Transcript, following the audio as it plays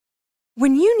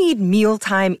When you need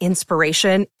mealtime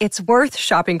inspiration, it's worth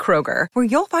shopping Kroger, where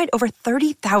you'll find over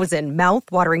 30,000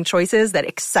 mouth-watering choices that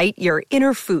excite your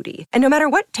inner foodie. And no matter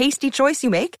what tasty choice you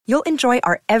make, you'll enjoy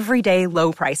our everyday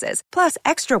low prices, plus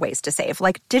extra ways to save,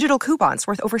 like digital coupons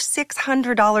worth over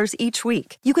 $600 each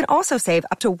week. You can also save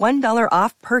up to $1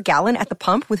 off per gallon at the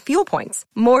pump with fuel points.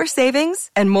 More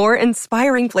savings and more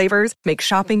inspiring flavors make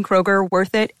shopping Kroger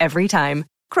worth it every time.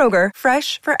 Kroger,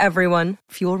 fresh for everyone.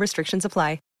 Fuel restrictions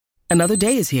apply. Another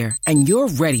day is here, and you're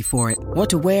ready for it. What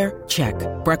to wear? Check.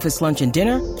 Breakfast, lunch, and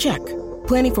dinner? Check.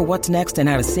 Planning for what's next and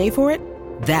how to save for it?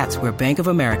 That's where Bank of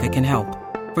America can help.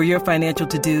 For your financial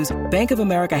to-dos, Bank of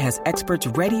America has experts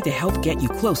ready to help get you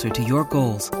closer to your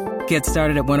goals. Get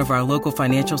started at one of our local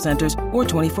financial centers or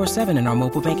 24/7 in our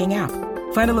mobile banking app.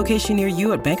 Find a location near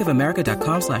you at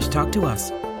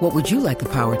bankofamerica.com/talktous. What would you like the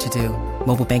power to do?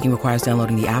 Mobile banking requires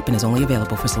downloading the app and is only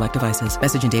available for select devices.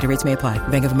 Message and data rates may apply.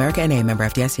 Bank of America N.A., member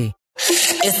FDIC.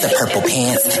 It's the Purple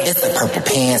Pants. It's the Purple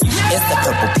Pants. It's the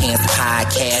Purple Pants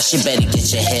podcast. You better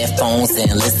get your headphones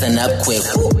and listen up quick.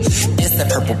 Woo. It's the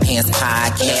Purple Pants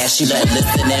podcast. You better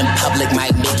listen in public,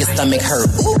 might make your stomach hurt.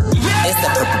 Woo. It's the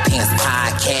Purple Pants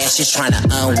podcast. You're trying to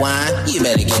unwind. You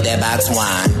better get that box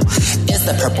wine. It's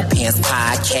the Purple Pants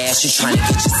podcast. You're trying to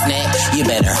get your snack. You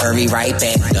better hurry right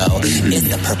back, though. It's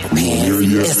the Purple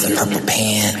Pants. It's the Purple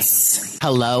Pants.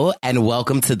 Hello and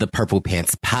welcome to the Purple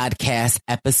Pants Podcast,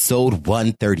 episode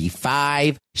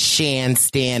 135, Shan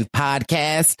Stan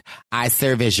Podcast. I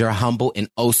serve as your humble and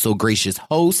oh so gracious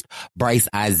host, Bryce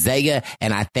Isaiah,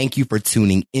 and I thank you for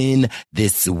tuning in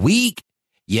this week.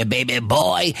 Your baby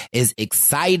boy is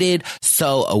excited.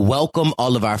 So welcome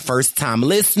all of our first time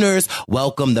listeners.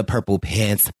 Welcome the Purple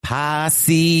Pants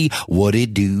Posse. What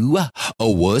it do?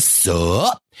 Oh, what's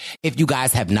up? If you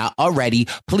guys have not already,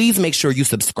 please make sure you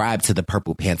subscribe to the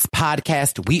Purple Pants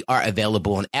Podcast. We are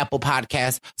available on Apple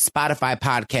Podcasts, Spotify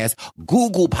Podcasts,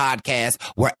 Google Podcasts,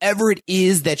 wherever it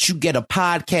is that you get a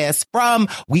podcast from.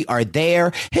 We are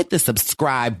there. Hit the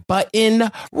subscribe button,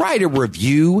 write a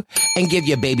review, and give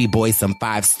your baby boy some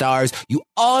 5 stars. You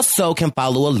also can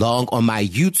follow along on my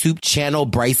YouTube channel,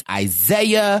 Bryce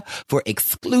Isaiah, for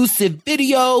exclusive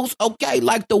videos, okay,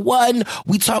 like the one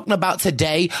we talking about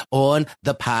today on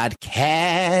the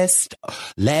podcast.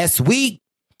 Last week,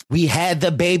 we had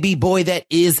the baby boy that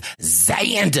is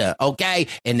Xander, okay?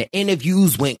 And the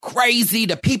interviews went crazy.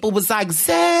 The people was like,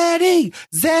 Zaddy,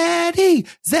 Zaddy,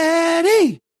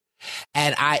 Zaddy.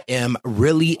 And I am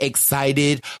really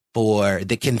excited for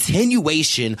the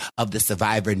continuation of the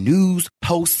Survivor News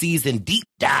postseason deep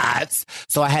dives.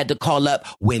 So I had to call up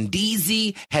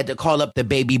Wendeezy, had to call up the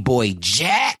baby boy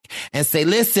Jack and say,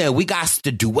 listen, we got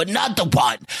to do another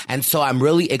one. And so I'm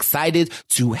really excited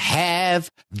to have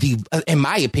in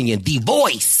my opinion, the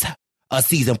voice of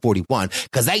season 41,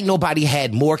 because ain't nobody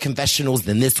had more confessionals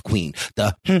than this queen.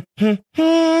 The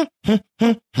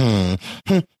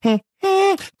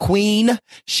Queen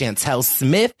Chantel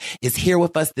Smith is here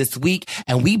with us this week,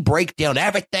 and we break down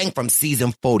everything from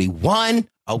season 41.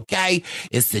 Okay,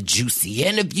 it's a juicy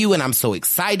interview, and I'm so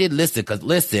excited. Listen,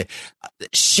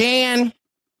 Shan.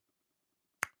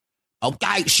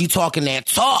 Okay, she talking that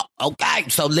talk. Okay,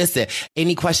 so listen,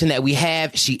 any question that we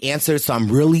have, she answers. So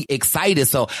I'm really excited.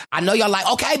 So I know y'all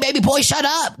like, okay, baby boy, shut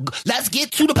up. Let's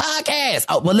get to the podcast.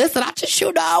 Oh, well, listen, I'm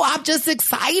just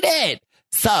excited.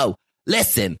 So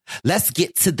listen, let's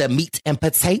get to the meat and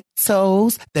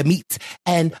potatoes. The meat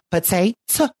and potatoes.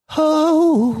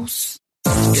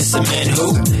 It's a man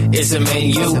who, it's a man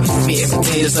you. Meat and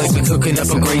potatoes like we cooking up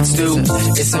a great stew.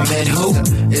 It's a man who,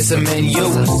 it's a man you.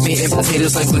 Meat and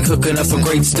potatoes like we cooking up a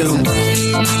great stew.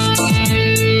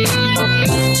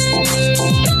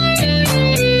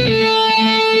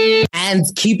 And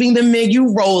keeping the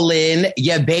menu rolling,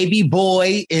 your baby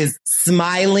boy is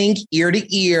smiling ear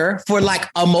to ear for like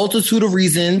a multitude of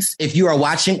reasons. If you are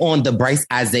watching on the Bryce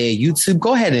Isaiah YouTube,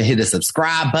 go ahead and hit the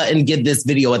subscribe button, give this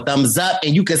video a thumbs up,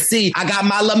 and you can see I got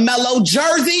my LaMelo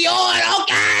jersey on.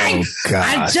 Okay. Oh,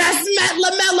 I just met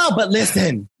LaMelo, but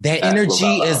listen, that energy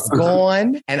is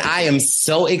gone, and I am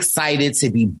so excited to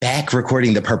be back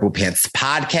recording the Purple Pants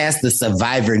Podcast, the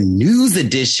Survivor News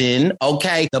edition.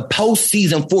 Okay, the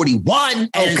postseason 41.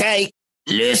 Okay.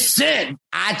 Listen,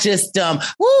 I just,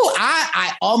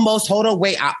 I almost, hold on,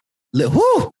 wait, I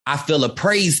feel a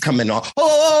praise coming on.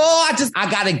 I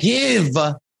gotta give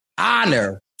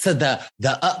honor to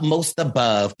the utmost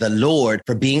above, the Lord,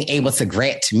 for being able to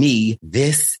grant me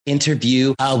this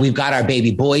interview. We've got our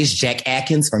baby boys, Jack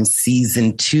Atkins from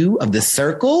season 2 of The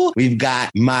Circle. We've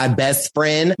got my best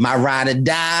friend, my ride or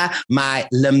die, my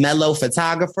LaMelo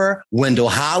photographer, Wendell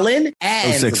Holland.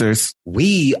 And Sixers.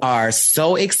 We are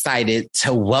so excited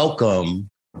to welcome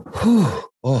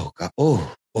Oh God.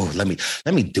 Oh, let me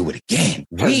do it again.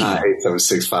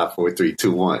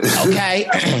 987654321.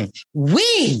 Okay.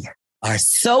 We are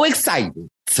so excited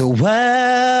to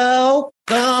welcome.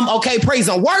 Okay, praise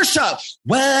and worship.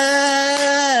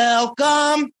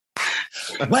 Welcome.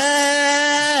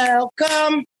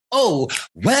 Oh,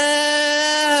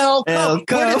 welcome.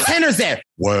 Where the tenors at?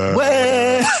 Welcome.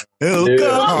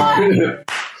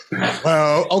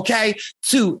 Well, okay.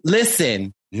 To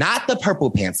listen. Not the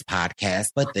Purple Pants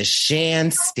podcast, but the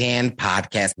Shan Stan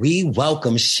podcast. We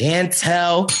welcome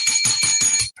Chantel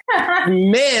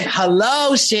Smith.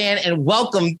 Hello, Shan, and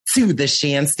welcome to the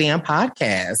Shan Stan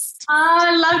podcast.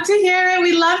 I love to hear it.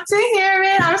 We love to hear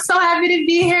it. I'm so happy to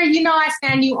be here. You know, I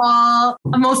stand you all,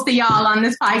 most of y'all on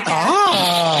this podcast.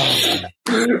 Oh.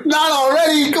 Not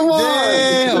already. Come on.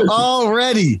 Damn,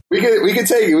 already. We can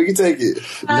take it.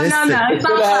 No. It's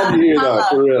good to have you here, though,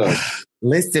 for real.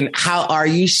 Listen, how are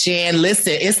you, Shan?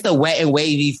 Listen, it's the wet and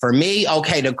wavy for me.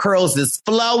 Okay, the curls is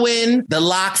flowing, the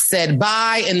locks said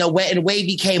bye, and the wet and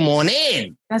wavy came on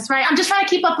in. That's right. I'm just trying to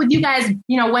keep up with you guys.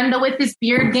 You know, Wendell with his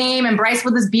beard game and Bryce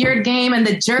with his beard game and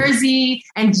the jersey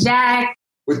and Jack.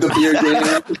 With the beard game.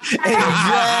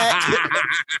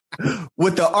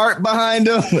 With the art behind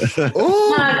him.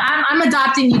 Look, I'm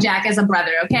adopting you, Jack, as a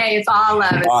brother, okay? It's all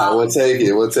love. All right, we'll take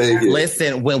it.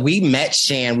 Listen, when we met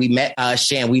Shan, we met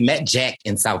Jack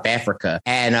in South Africa.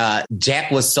 And Jack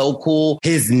was so cool.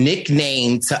 His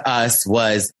nickname to us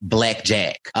was Black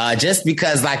Jack. Just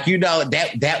because, like, you know,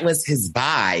 that was his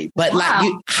vibe. But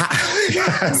wow.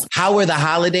 How were the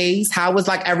holidays? How was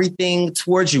like everything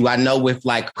towards you? I know with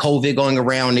like COVID going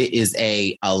around, it is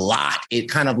a lot. It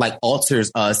kind of like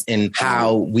alters us in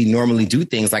how we normally do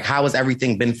things. Like, how has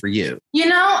everything been for you? You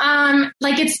know,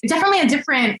 like it's definitely a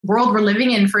different world we're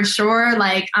living in for sure.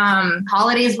 Like,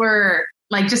 holidays were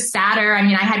like just sadder. I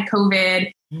mean, I had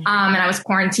COVID, and I was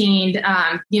quarantined.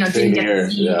 You know, didn't get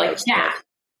to see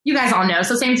you guys all know.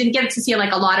 So same, didn't get to see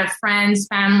like a lot of friends,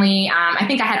 family. I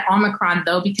think I had Omicron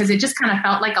though, because it just kind of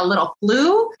felt like a little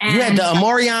flu. And you had the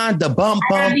Omarion, the bump.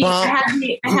 I had the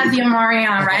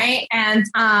Omarion, right? And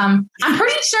I'm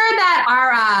pretty sure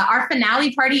that our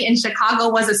finale party in Chicago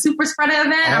was a super spreader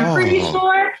event. I'm pretty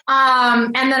sure.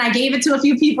 And then I gave it to a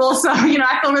few people. So, you know,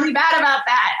 I feel really bad about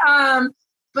that.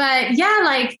 But yeah,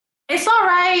 like, it's all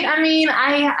right. I mean,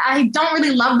 I don't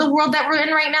really love the world that we're in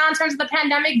right now in terms of the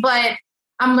pandemic, but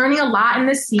I'm learning a lot in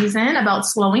this season about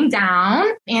slowing down.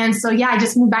 And so, yeah, I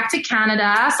just moved back to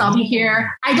Canada. So I'll be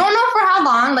here. I don't know for how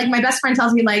long. Like, my best friend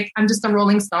tells me, like, I'm just a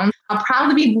rolling stone. I'll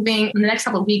probably be moving in the next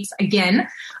couple of weeks again.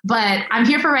 But I'm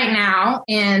here for right now.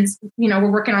 And, you know, we're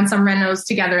working on some renos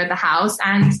together at the house.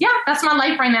 And yeah, that's my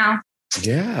life right now.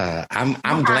 Yeah,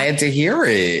 I'm glad to hear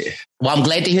it. Well, I'm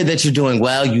glad to hear that you're doing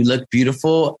well. You look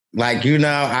beautiful. Like, you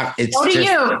know, it's so do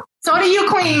you. So do you,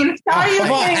 Queen. So do you,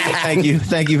 Queen.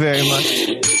 Thank you very much.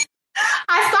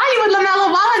 I saw you with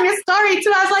LaMelo Ball in your story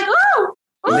too. I was like, ooh,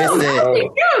 that's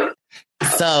cute.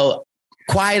 So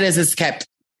quiet as it's kept.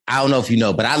 I don't know if you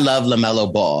know, but I love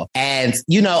LaMelo Ball. And,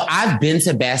 you know, I've been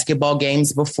to basketball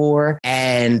games before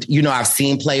and, you know, I've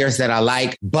seen players that I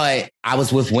like, but I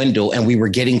was with Wendell and we were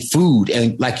getting food.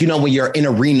 And like, you know, when you're in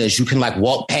arenas, you can like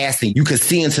walk past and you can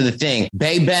see into the thing.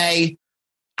 Baby,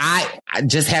 I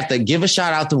just have to give a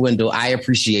shout out to Wendell. I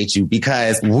appreciate you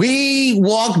because we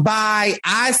walked by.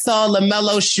 I saw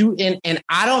LaMelo shooting and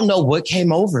I don't know what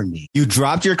came over me. You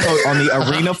dropped your coat on the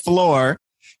arena floor.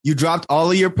 You dropped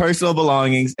all of your personal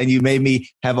belongings and you made me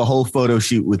have a whole photo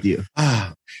shoot with you.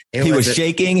 He was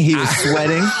shaking. He was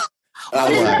sweating.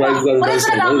 What is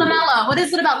it about LaMelo? What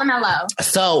is it about LaMelo?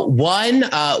 So one,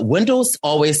 Wendell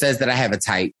always says that I have a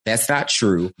type. That's not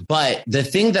true. But the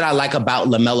thing that I like about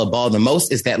LaMelo Ball the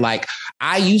most is that, like,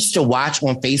 I used to watch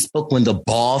on Facebook when the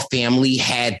Ball family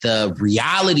had the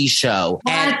reality show.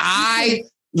 And I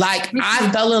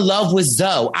fell in love with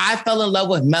Zoe. I fell in love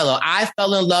with Mello. I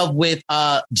fell in love with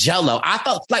Jello. I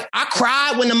felt like I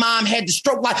cried when the mom had the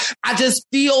stroke. Like, I just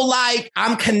feel like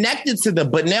I'm connected to them.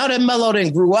 But now that Mello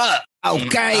done grew up,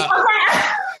 okay.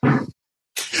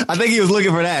 I think he was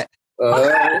looking for that.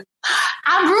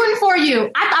 I'm rooting for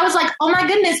you. I was like, oh my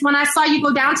goodness. When I saw you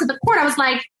go down to the court, I was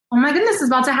like, oh my goodness, it's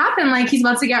about to happen. Like, he's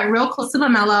about to get real close to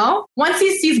LaMelo. Once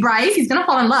he sees Bryce, he's going to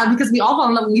fall in love because we all fall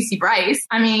in love when we see Bryce.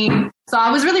 I mean, so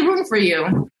I was really rooting for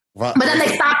you. Well, but then they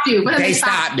stopped you. They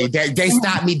stopped me. They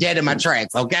stopped me dead in my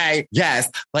tracks. Okay. Yes.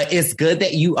 But it's good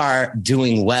that you are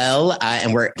doing well.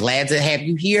 And we're glad to have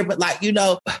you here. But like, you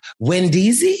know,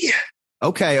 Wendeezy.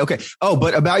 Okay. Oh,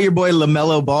 but about your boy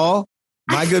LaMelo Ball,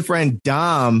 my good friend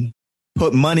Dom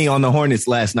put money on the Hornets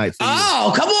last night.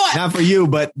 Oh, come on. Not for you,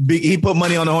 but he put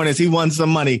money on the Hornets. He won some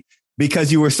money.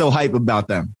 because you were so hype about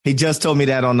them. He just told me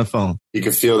that on the phone. You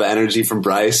could feel the energy from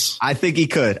Bryce. I think he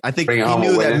could. I think he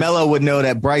knew that Melo would know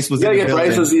that Bryce was in the building.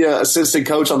 Bryce was the assistant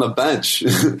coach on the bench.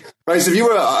 Bryce, if you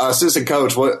were an assistant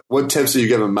coach, what tips are you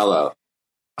giving Melo?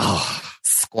 Oh,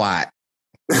 squat.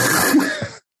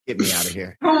 Get me out of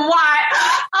here. Why?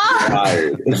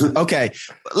 Okay,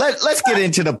 let's get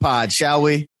into the pod, shall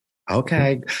we?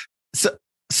 Okay.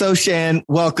 So Shan,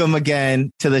 welcome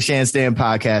again to the Shan Stan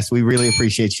podcast. We really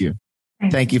appreciate you.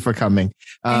 Thank you for coming.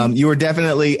 You were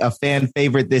definitely a fan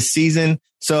favorite this season.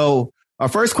 So our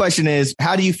first question is,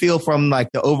 how do you feel from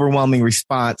like the overwhelming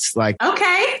response? Like,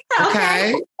 okay.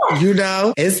 You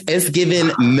know, it's giving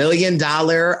 $1 million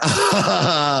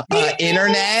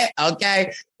internet.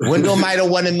 Okay. Wendell might have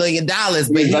won $1 million,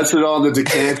 but that's it on the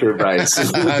decanter, Bryce.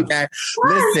 Okay.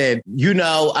 Listen, you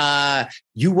know,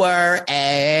 you were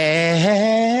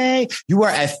a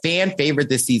fan favorite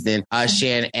this season,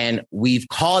 Shan, and we've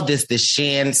called this the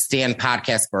Shan Stan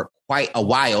podcast for quite a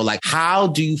while. Like, how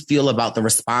do you feel about the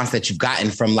response that you've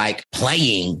gotten from like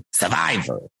playing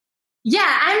Survivor? Yeah,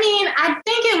 I mean, I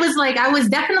think it was like, I was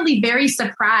definitely very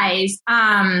surprised.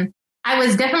 I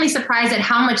was definitely surprised at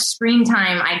how much screen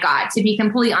time I got. To be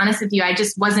completely honest with you, I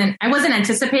wasn't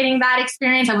anticipating that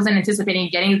experience. I wasn't anticipating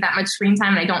getting that much screen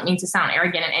time. And I don't mean to sound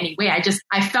arrogant in any way. I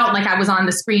felt like I was on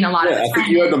the screen a lot of the time. I think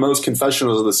you had the most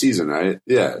confessionals of the season, right?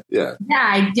 Yeah. Yeah.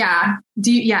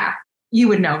 You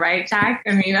would know, right, Jack?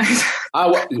 I mean, I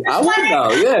would know,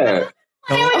 yeah.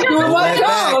 I'm doing my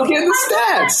job. I'm getting the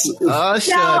stats. Oh,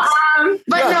 shit.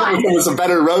 But no, it was a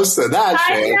better roast than that.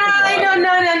 I know. No.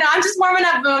 I'm just warming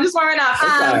up, boo. I'm just warming up.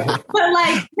 Okay. But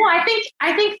like, no,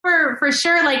 I think for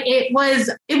sure, like it was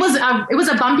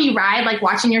a bumpy ride, like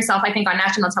watching yourself, I think, on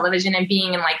national television and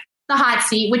being in like the hot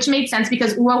seat, which made sense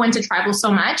because Uwa went to Tribal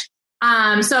so much.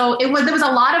 So there was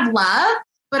a lot of love.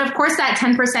 But of course, that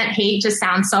 10% hate just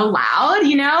sounds so loud,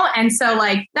 you know? And so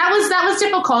like, that was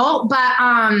difficult, but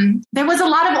there was a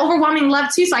lot of overwhelming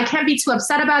love too. So I can't be too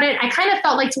upset about it. I kind of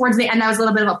felt like towards the end, I was a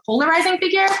little bit of a polarizing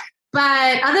figure.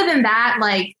 But other than that,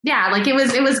 like, yeah, like it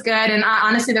was good. And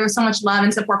honestly, there was so much love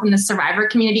and support from the Survivor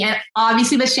community. And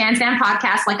obviously the Shan Stan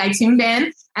podcast, like I tuned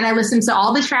in and I listened to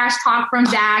all the trash talk from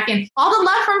Jack and all the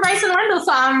love from Bryce and Wendell.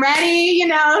 So I'm ready, you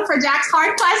know, for Jack's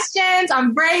hard questions.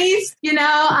 I'm braced, you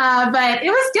know, but it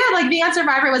was good. Like being on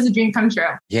Survivor was a dream come true.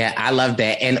 Yeah, I love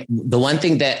that. And the one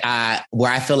thing that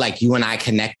where I feel like you and I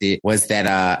connected was that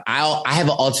I have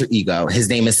an alter ego. His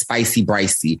name is Spicy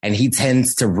Brycey, and he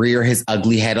tends to rear his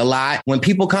ugly head a lot. When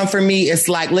people come for me, it's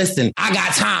like, listen, I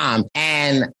got time.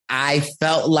 And I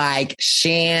felt like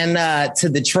Shan, to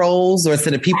the trolls or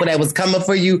to the people that was coming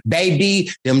for you, baby,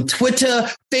 them Twitter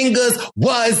fingers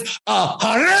was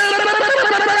okay.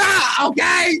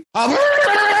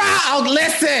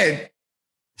 Listen.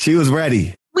 She was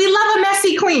ready. We love a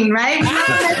messy queen, right? We love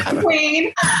a messy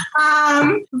queen.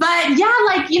 But yeah,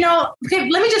 like, you know, okay,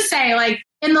 let me just say, like,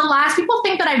 in the last, people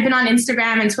think that I've been on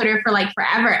Instagram and Twitter for like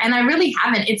forever. And I really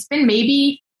haven't. It's been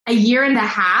maybe a year and a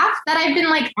half that I've been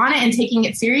like on it and taking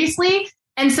it seriously.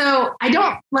 And so I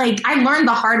learned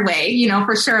the hard way, you know,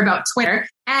 for sure about Twitter.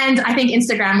 And I think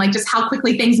Instagram, like just how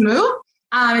quickly things move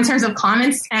in terms of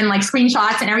comments and like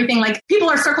screenshots and everything. Like people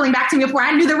are circling back to me before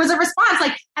I knew there was a response.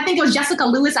 Like I think it was Jessica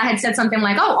Lewis. I had said something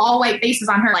like, oh, all white faces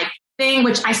on her like thing,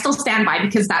 which I still stand by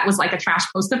because that was like a trash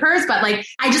post of hers. But like,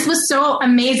 I just was so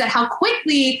amazed at how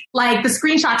quickly like the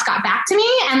screenshots got back to me.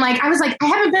 And like, I was like, I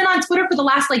haven't been on Twitter for the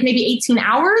last like maybe 18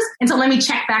 hours. And so let me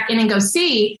check back in and go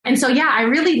see. And so, yeah, I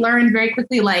really learned very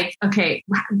quickly, like, okay,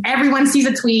 everyone sees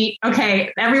a tweet.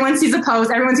 Okay. Everyone sees a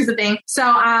post. Everyone sees a thing. So,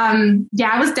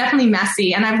 yeah, it was definitely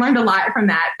messy. And I've learned a lot from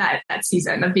that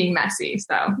season of being messy.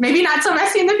 So maybe not so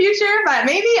messy in the future, but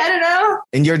maybe, I don't know.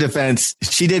 In your defense,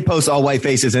 she did post all white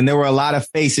faces and there were a lot of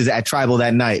faces at Tribal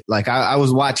that night. Like I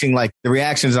was watching like the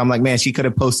reactions. I'm like, man, she could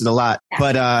have posted a lot. Yeah.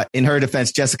 But in her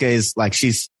defense, Jessica is like,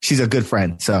 she's a good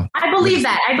friend. So I believe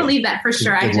that for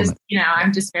sure.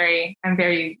 I'm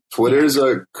very. Twitter's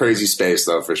a crazy space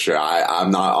though, for sure.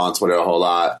 I'm not on Twitter a whole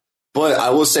lot, but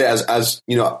I will say as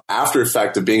you know, after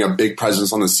effect of being a big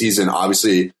presence on the season,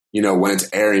 obviously, you know, when it's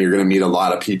airing, you're going to meet a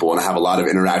lot of people and have a lot of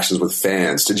interactions with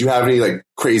fans. Did you have any like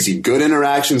crazy good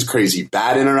interactions, crazy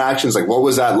bad interactions? Like what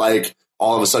was that like?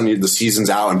 All of a sudden the season's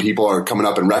out and people are coming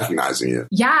up and recognizing you.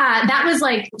 Yeah, that was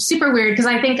like super weird because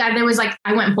I think there was like,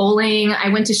 I went bowling, I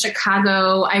went to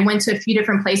Chicago, I went to a few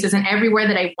different places, and everywhere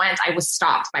that I went, I was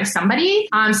stopped by somebody.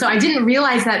 So I didn't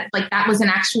realize that like that was an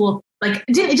actual like,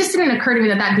 it just didn't occur to me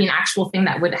that that'd be an actual thing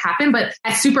that would happen. But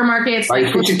at supermarkets,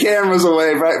 like, put your cameras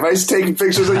away. Bryce taking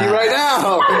pictures of you right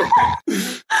now.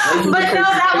 But no,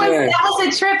 that was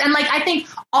a trip. And like, I think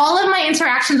all of my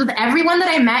interactions with everyone that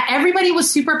I met, everybody was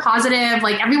super positive.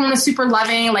 Like, everyone was super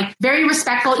loving, like very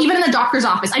respectful, even in the doctor's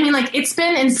office. I mean, like, it's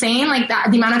been insane, like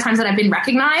the amount of times that I've been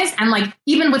recognized. And like,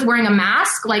 even with wearing a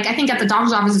mask, like, I think at the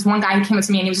doctor's office, this one guy who came up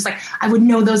to me and he was just like, I would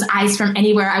know those eyes from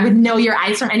anywhere. I would know your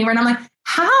eyes from anywhere. And I'm like,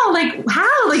 how? Like,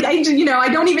 I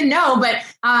don't even know. But,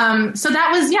 so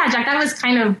that was, Jack, that was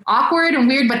kind of awkward and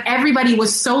weird, but everybody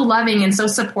was so loving and so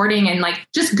supporting and like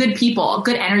just good people,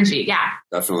 good energy. Yeah.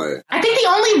 Definitely. I think the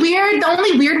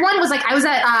only weird one was like, I was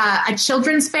at a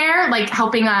children's fair, like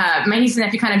helping my niece and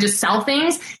nephew kind of just sell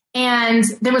things. And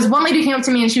there was one lady who came up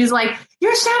to me and she was like,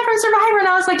 "You're Shan from Survivor." And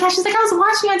I was like, yeah. She's like, "I was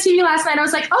watching on TV last night." I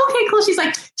was like, "Okay, cool." She's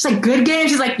like, "Good game."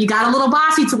 She's like, "You got a little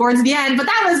bossy towards the end." But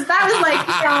that was like,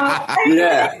 I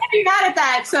can't be mad at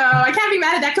that. So I can't be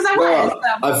mad at that because I was. So.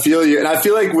 I feel you. And I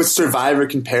feel like with Survivor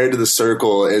compared to The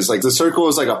Circle is like, The Circle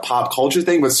is like a pop culture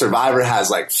thing, but Survivor has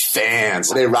like fans.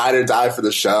 They ride or die for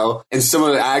the show. And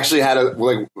someone actually had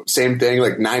same thing,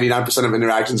 like 99% of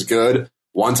interactions good.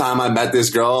 One time I met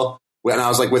this girl, and I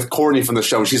was like with Courtney from the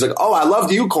show, and she's like, "Oh, I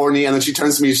loved you, Courtney." And then she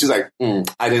turns to me and she's like,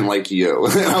 "I didn't like you."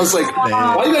 And I was like,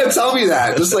 "Why you gotta tell me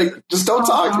that? Just don't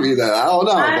talk to me then." I don't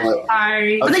know. I'm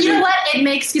sorry. But then you know what? It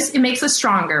makes us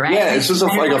stronger, right? Yeah, it's just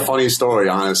like a funny story,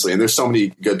 honestly. And there's so many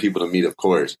good people to meet, of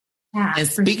course. Yeah, and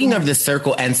speaking of The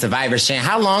Circle and Survivor, Shan,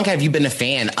 how long have you been a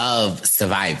fan of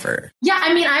Survivor? Yeah,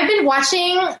 I mean, I've been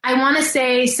watching, I want to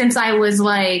say since I was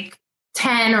like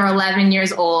 10 or 11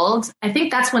 years old. I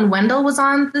think that's when Wendell was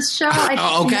on this show.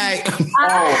 Okay.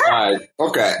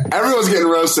 Okay. Everyone's getting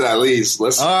roasted at least.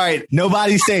 Listen. All right.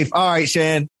 Nobody's safe. All right,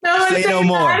 Shan. Say no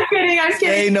more. I'm kidding.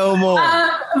 Say no more.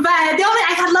 But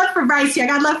I got love for Bryce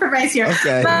here.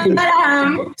 Okay.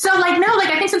 So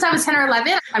I think since I was 10 or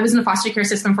 11, I was in the foster care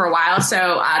system for a while. So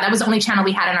that was the only channel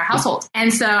we had in our household.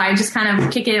 And so I just kind of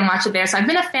kick it and watch it there. So I've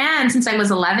been a fan since I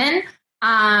was 11.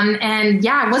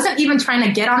 I wasn't even trying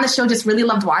to get on the show, just really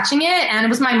loved watching it. And it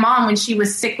was my mom when she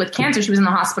was sick with cancer. She was in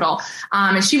the hospital.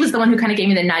 And she was the one who kind of gave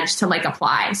me the nudge to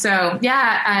apply. So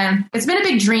it's been a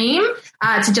big dream,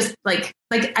 to just like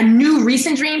a new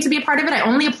recent dream to be a part of it. I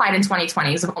only applied in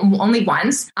 2020, so only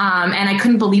once. And I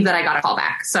couldn't believe that I got a call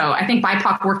back. So I think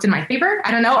BIPOC worked in my favor.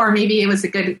 I don't know, or maybe it was a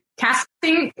good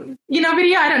casting,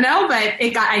 video. I don't know, but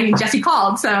Jesse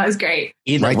called, so it was great.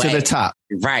 Either right way, to the top.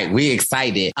 Right. We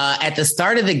excited. At the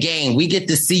start of the game, we get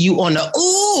to see you on the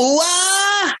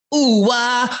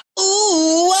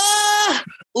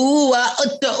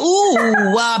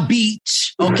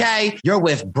beach. Okay. You're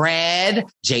with Brad,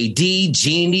 JD,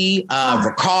 Jeannie,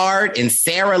 Ricard, and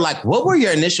Sarah. Like, what were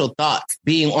your initial thoughts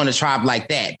being on a tribe like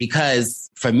that? Because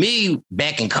for me,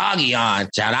 back in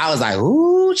Cagayan, child, I was like,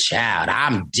 ooh, child,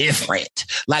 I'm different.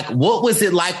 Like, what was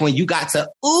it like when you got to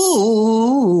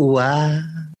Well,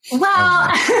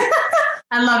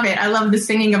 I love it. I love the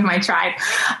singing of my tribe.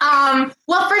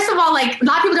 Well, first of all, a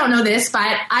lot of people don't know this,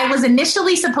 but I was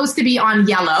initially supposed to be on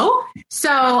Yellow. So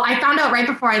I found out right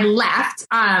before I left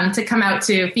to go out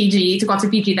to Fiji,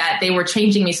 that they were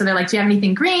changing me. So they're like, "Do you have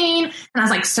anything green?" And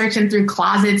I was searching through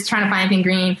closets, trying to find anything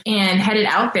green, and headed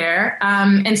out there.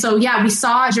 And so, we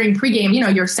saw during pregame,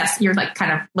 you're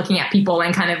kind of looking at people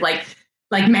and kind of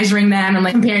like measuring them and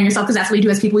comparing yourself, because that's what we do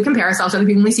as people. We compare ourselves to other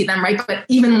people when we see them, right? But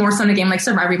even more so in a game like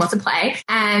Survivor, we want to play.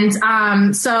 And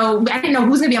so I didn't know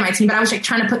who's going to be on my team, but I was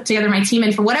trying to put together my team.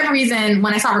 And for whatever reason,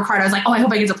 when I saw Ricard, I was like, "Oh, I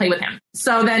hope I get to play with him."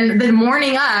 So then the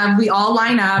morning of, we all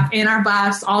line up in our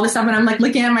buffs, all this stuff. And I'm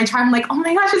looking at my tribe. I'm like, "Oh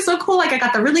my gosh, it's so cool." I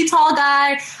got the really tall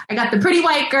guy. I got the pretty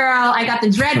white girl. I got the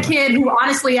dread kid who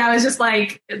honestly, I was just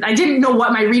I didn't know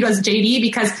what my read was, JD,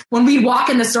 because when we walk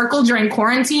in the circle during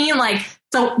quarantine,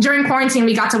 so during quarantine,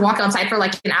 we got to walk outside for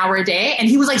an hour a day, and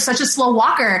he was such a slow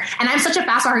walker, and I'm such a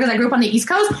fast walker because I grew up on the East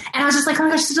Coast, and I was just "Oh my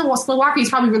gosh, he's such a slow walker. He's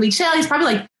probably really chill. He's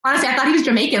probably honestly, I thought he was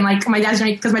Jamaican, my dad's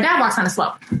Jamaican, because my dad walks kind of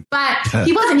slow, but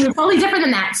he wasn't. He was totally different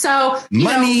than that. So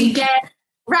we get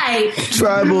right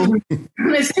tribal.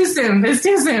 It's too soon.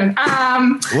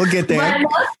 We'll get there.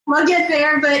 We'll get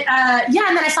there. But and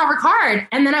then I saw Ricard,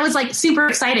 and then I was super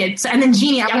excited. So, and then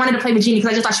Jeannie, I wanted to play with Jeannie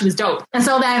because I just thought she was dope. And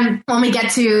so then when we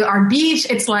get to our beach,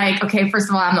 it's okay, first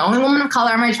of all, I'm the only woman of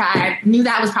color on my tribe. Knew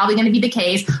that was probably going to be the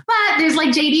case, but there's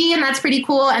JD, and that's pretty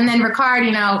cool. And then Ricard,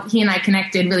 he and I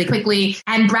connected really quickly.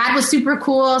 And Brad was super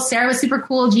cool. Sarah was super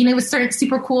cool. Gina was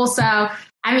super cool. So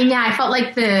I mean, I felt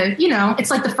it's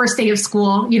the first day of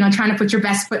school, trying to put your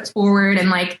best foot forward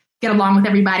and get along with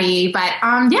everybody. But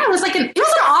it was an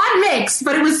odd mix,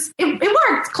 but it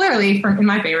worked clearly in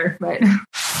my favor. But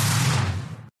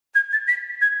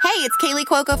Hey, it's Kaylee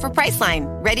Cuoco for Priceline.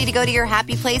 Ready to go to your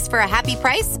happy place for a happy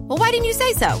price? Well, why didn't you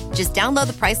say so? Just download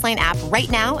the Priceline app right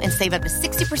now and save up to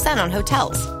 60% on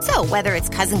hotels. So whether it's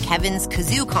Cousin Kevin's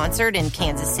Kazoo Concert in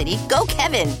Kansas City, go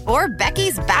Kevin, or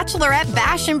Becky's Bachelorette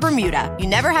Bash in Bermuda, you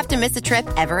never have to miss a trip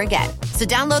ever again. So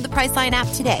download the Priceline app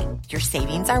today. Your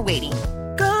savings are waiting.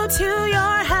 Go to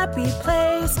your happy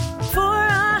place for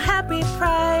a happy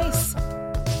price.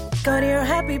 Go to your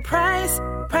happy price,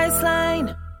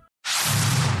 Priceline.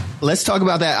 Let's talk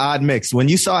about that odd mix. When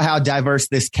you saw how diverse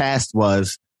this cast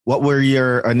was, what were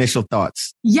your initial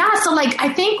thoughts? Yeah, so like,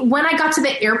 I think when I got to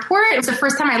the airport, it was the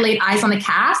first time I laid eyes on the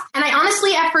cast. And I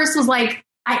honestly at first was like,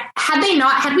 had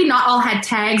we not all had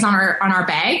tags on our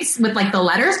bags with like the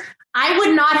letters, I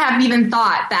would not have even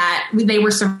thought that they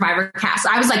were Survivor cast.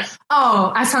 I was like,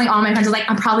 I was telling all my friends, I was like,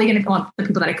 I'm probably going to, well, the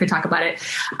people that I could talk about it,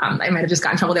 I might have just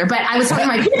gotten in trouble there, but I was telling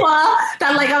my people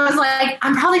that like, I was like,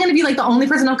 I'm probably going to be like the only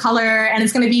person of color and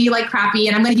it's going to be like crappy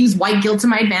and I'm going to use white guilt to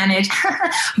my advantage.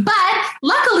 But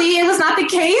luckily it was not the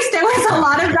case. There was a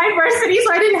lot of diversity,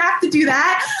 so I didn't have to do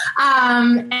that. I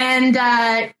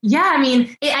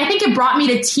mean, I think it brought me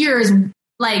to tears,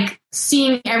 like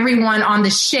seeing everyone on the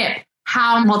ship,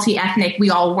 how multi-ethnic we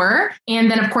all were. And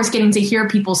then, of course, getting to hear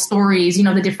people's stories, you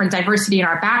know, the different diversity in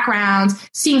our backgrounds,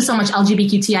 seeing so much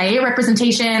LGBTQIA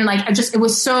representation. Like, it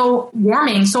was so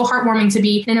warming, so heartwarming to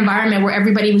be in an environment where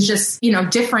everybody was just, you know,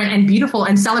 different and beautiful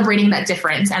and celebrating that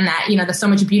difference and that, you know, there's so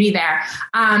much beauty there.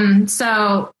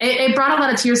 So it brought a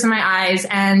lot of tears to my eyes.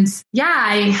 And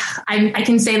yeah, I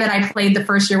can say that I played the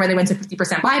first year where they went to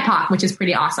 50% BIPOC, which is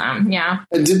pretty awesome. Yeah.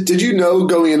 And did you know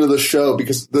going into the show,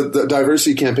 because the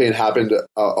diversity campaign happened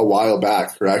a while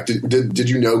back, correct? Did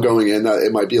you know going in that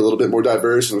it might be a little bit more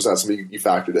diverse, and was that something you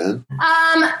factored in?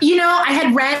 You know, I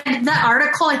had read the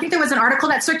article. I think there was an article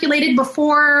that circulated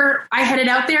before I headed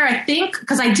out there, I think,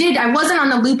 because I wasn't on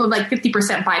the loop of like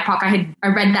 50% BIPOC. I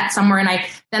read that somewhere, and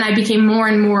I became more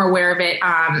and more aware of it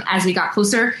as we got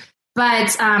closer.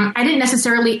 But I didn't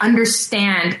necessarily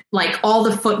understand like all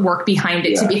the footwork behind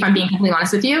it, if I'm being completely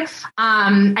honest with you.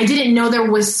 I didn't know there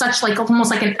was such like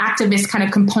almost like an activist kind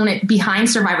of component behind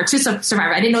Survivor.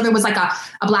 I didn't know there was like a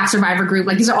Black Survivor group.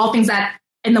 Like these are all things that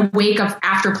in the wake of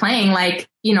after playing, like,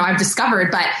 you know, I've discovered,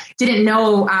 but didn't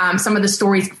know some of the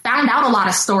stories, found out a lot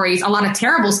of stories, a lot of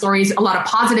terrible stories, a lot of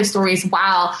positive stories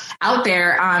while out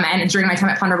there and during my time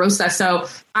at Ponderosa. So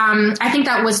I think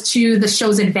that was to the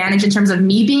show's advantage in terms of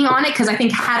me being on it, because I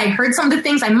think had I heard some of the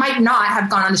things, I might not have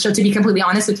gone on the show, to be completely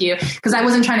honest with you, because I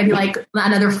wasn't trying to be like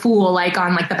another fool, like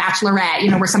on like The Bachelorette, you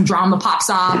know, where some drama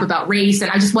pops up about race, and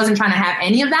I just wasn't trying to have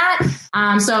any of that.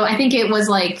 So I think it was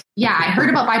like, yeah, I heard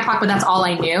about BIPOC, but that's all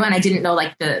I knew, and I didn't know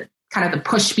like the kind of the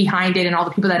push behind it and all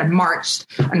the people that have marched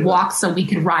and walked so we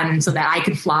could run, so that I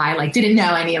could fly. Like, didn't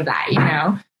know any of that, you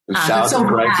know. Shout out to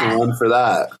Bryce and Wendell for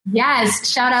that. Yes,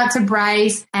 shout out to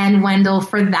Bryce and Wendell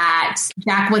for that.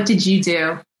 Jack, what did you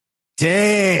do?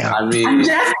 Damn. I mean,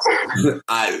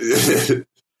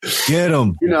 get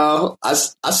him. You know, I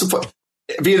support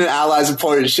being an ally is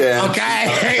important, Shan. Okay,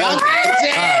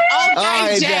 Jack. All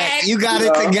right, Jack. You got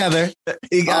it together.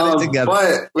 You got it together.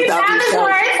 But with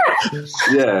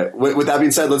that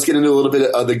being said, let's get into a little bit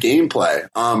of the gameplay.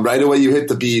 Right away, you hit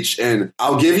the beach, and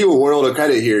I'll give you a world of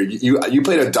credit here. You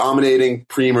played a dominating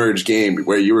pre-merge game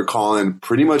where you were calling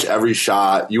pretty much every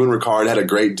shot. You and Ricard had a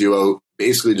great duo,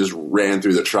 basically just ran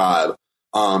through the tribe.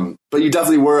 But you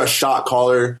definitely were a shot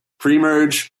caller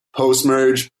pre-merge,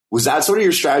 post-merge. Was that sort of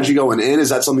your strategy going in? Is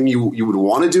that something you would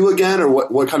want to do again, or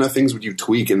what kind of things would you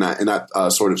tweak in that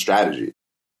sort of strategy?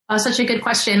 Such a good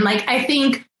question. Like, I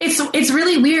think it's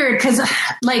really weird because,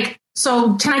 like,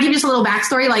 so can I give you just a little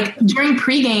backstory? Like, during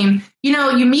pregame, you know,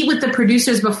 you meet with the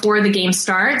producers before the game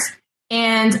starts,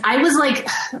 and I was like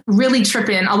really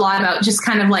tripping a lot about just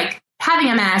kind of like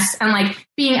having MS and like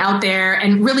being out there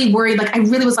and really worried. Like, I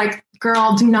really was like,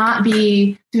 girl, do not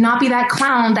be that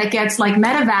clown that gets like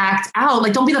medevaced out.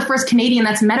 Like, don't be the first Canadian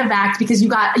that's medevaced because you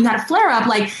got a flare up.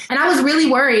 Like, and I was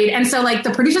really worried. And so like the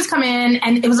producers come in,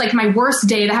 and it was like my worst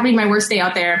day. That happened to be my worst day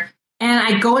out there. And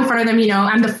I go in front of them, you know,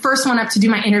 I'm the first one up to do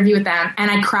my interview with them. And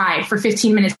I cried for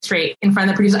 15 minutes straight in front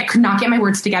of the producers. I could not get my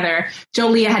words together. Joe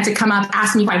Leah had to come up,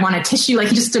 ask me if I want a tissue. Like,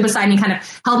 he just stood beside me, kind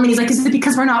of held me. He's like, is it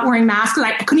because we're not wearing masks?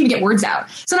 Because I couldn't even get words out.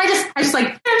 So then I just like,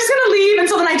 I'm just going to leave. And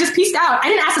so then I just pieced out. I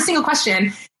didn't ask a single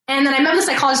question. And then I met with the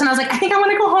psychologist, and I was like, I think I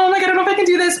want to go home. Like, I don't know if I can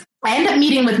do this. I ended up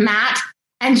meeting with Matt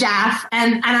and Jaff.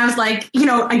 And I was like, you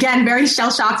know, again, very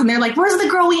shell shocked. And they're like, where's the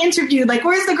girl we interviewed? Like,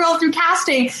 where's the girl through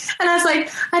casting? And I was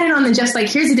like, I don't know. And then Jeff's like,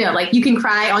 here's the deal. Like, you can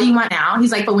cry all you want now.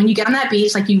 He's like, but when you get on that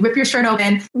beach, like, you rip your shirt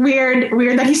open. Weird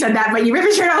that he said that, but you rip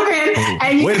your shirt open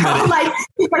and you go, like,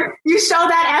 you show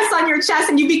that S on your chest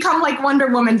and you become like Wonder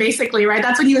Woman, basically, right?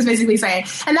 That's what he was basically saying.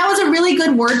 And that was a really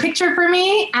good word picture for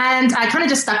me. And I kind of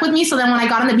just stuck with me. So then when I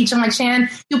got on the beach, I'm like, Shan,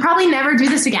 you'll probably never do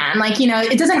this again. Like, you know,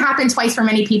 it doesn't happen twice for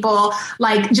many people.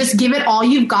 Like, just give it all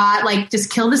you've got. Like,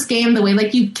 just kill this game the way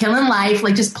like you kill in life.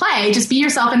 Like, just play, just be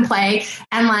yourself and play.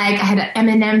 And like, I had an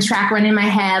Eminem track running in my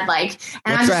head. Like,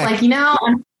 and I was just like, you know,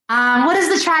 what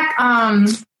is the track?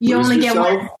 You only get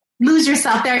one. Lose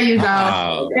yourself. There you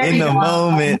go. In the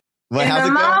moment. What, in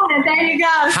the moment. There you go.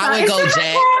 How it go,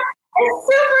 Jack? It's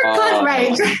super good,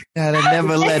 right? Gotta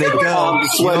never let it go.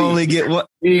 You only get what?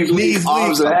 Knees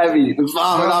arms are heavy. The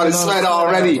vomit out his sweat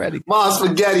already. Mom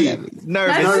spaghetti.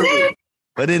 Nervous.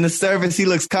 But in the surface, he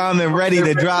looks calm and ready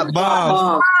to drop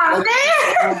bombs.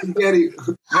 Spaghetti.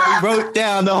 He wrote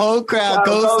down the whole crowd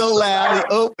goes so loud.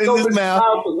 He opened his mouth.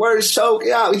 The word's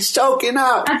choking out. He's choking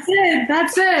out. That's it.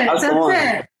 That's it.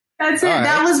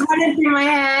 That was running through my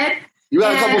head. You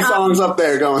got a couple songs up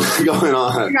there going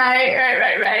on.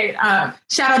 Right.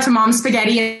 Shout out to Mom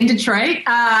Spaghetti in Detroit.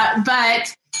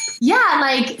 But yeah,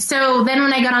 like, so then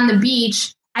when I got on the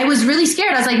beach, I was really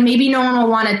scared. I was like, maybe no one will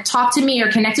want to talk to me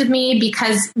or connect with me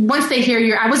because once they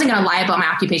hear I wasn't going to lie about my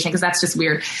occupation because that's just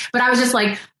weird. But I was just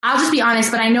like, I'll just be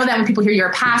honest. But I know that when people hear you're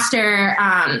a pastor,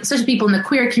 especially people in the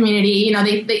queer community, you know,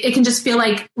 it can just feel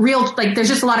like real, like there's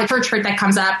just a lot of church hurt that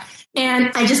comes up.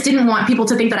 And I just didn't want people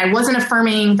to think that I wasn't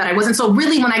affirming, that I wasn't. So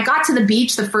really, when I got to the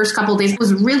beach the first couple of days, I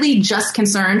was really just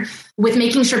concerned with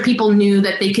making sure people knew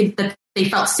that they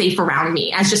felt safe around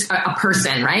me as just a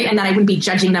person, right? And that I wouldn't be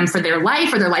judging them for their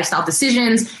life or their lifestyle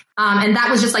decisions. And that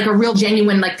was just like a real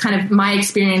genuine, like kind of my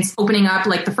experience opening up,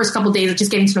 like the first couple of days of just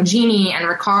getting to know Jeannie and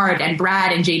Ricard and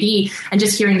Brad and JD and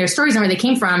just hearing their stories and where they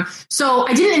came from. So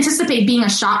I didn't anticipate being a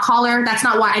shot caller. That's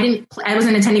not why I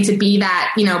wasn't intending to be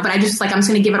that, you know, but I just like, I'm just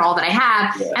going to give it all that I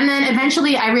have. Yeah. And then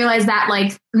eventually I realized that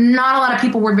like not a lot of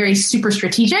people were very super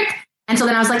strategic. And so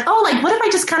then I was like, oh, like, what if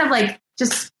I just kind of like,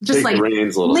 just like lean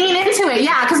into it.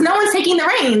 Yeah. Cause no one's taking the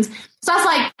reins. So I was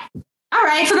like, all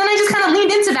right. So then I just kind of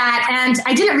leaned into that and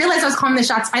I didn't realize I was calling the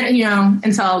shots,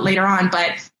 until later on.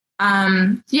 But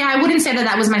yeah, I wouldn't say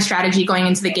that was my strategy going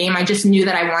into the game. I just knew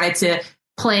that I wanted to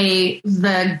play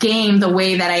the game the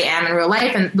way that I am in real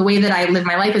life. And the way that I live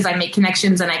my life is I make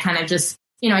connections and I kind of just,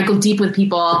 I go deep with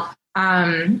people.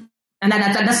 And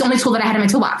that's the only tool that I had in my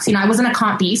toolbox. I wasn't a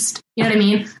comp beast, you know what I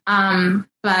mean?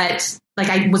 But like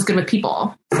I was good with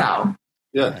people. So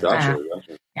yeah, gotcha.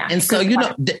 Yeah. And so,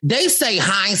 they say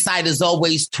hindsight is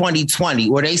always 20/20,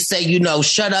 or they say,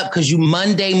 shut up because you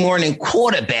Monday morning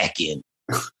quarterbacking.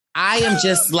 I am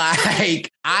just like,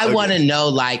 I want to know,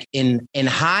 like, in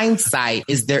hindsight,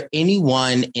 is there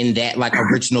anyone in that like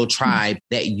original tribe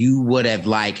that you would have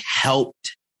like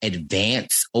helped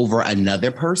advance over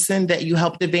another person that you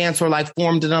helped advance or like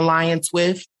formed an alliance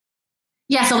with?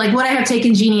 Yeah. So like, would I have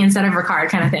taken Jeannie instead of Ricard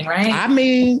kind of thing, right? I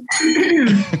mean...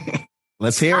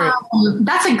 Let's hear it.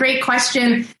 That's a great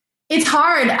question. It's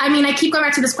hard. I mean, I keep going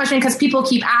back to this question because people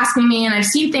keep asking me, and I've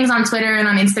seen things on Twitter and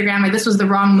on Instagram like this was the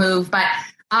wrong move. But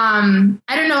I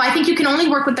don't know. I think you can only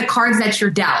work with the cards that you're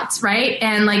dealt, right?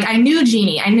 And like I knew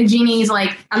Jeannie. I knew Jeannie's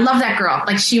like, I love that girl.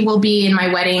 Like she will be in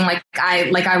my wedding. Like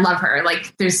I love her.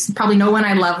 Like there's probably no one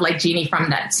I love like Jeannie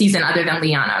from that season other than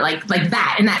Liana. Like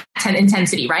that in that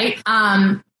intensity, right?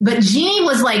 But Jeannie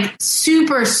was like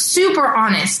super, super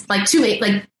honest, like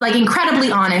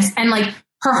incredibly honest. And like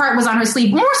her heart was on her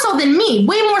sleeve more so than me,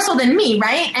 way more so than me.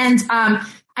 Right. And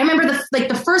I remember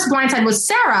the first blindside was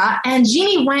Sarah, and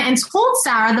Jeannie went and told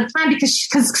Sarah the plan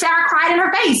because Sarah cried in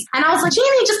her face. And I was like,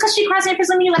 Jeannie, just because she cries in her face,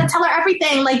 I mean, you got to tell her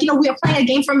everything. Like, we are playing a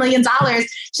game for $1 million.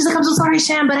 She's like, I'm so sorry,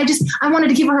 Shan, but I wanted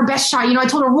to give her best shot. I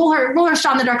told her, roll her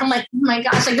shot in the dark. I'm like, oh my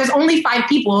gosh, like there's only 5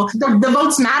 people. The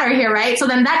votes matter here, right? So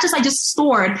then I just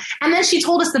stored. And then she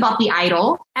told us about the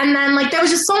idol. And then like, there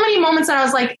was just so many moments that I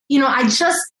was like,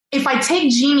 if I take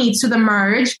Jeannie to the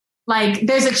merge, like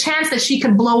there's a chance that she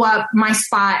could blow up my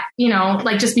spot,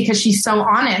 like just because she's so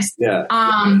honest. Yeah.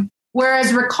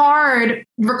 Whereas Ricard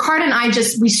and I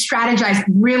we strategized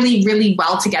really, really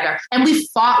well together, and we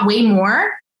fought way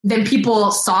more than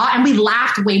people saw, and we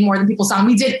laughed way more than people saw. And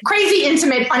we did crazy,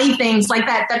 intimate, funny things like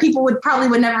that people would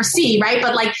never see. Right.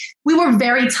 But like, we were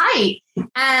very tight.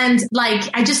 And like,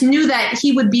 I just knew that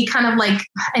he would be kind of like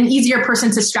an easier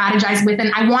person to strategize with.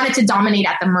 And I wanted to dominate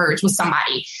at the merge with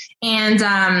somebody. And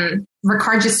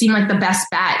Ricard just seemed like the best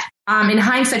bet. in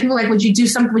hindsight, people are like, would you do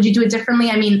something? Would you do it differently?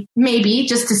 I mean, maybe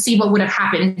just to see what would have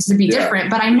happened to be different.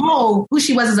 But I know who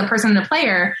she was as a person and a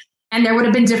player, and there would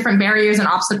have been different barriers and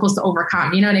obstacles to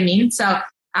overcome. You know what I mean? So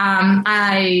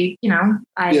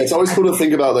it's always cool to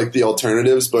think about like the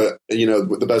alternatives, but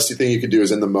the best thing you could do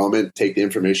is in the moment, take the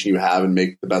information you have and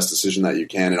make the best decision that you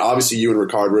can. And obviously you and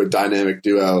Ricard were a dynamic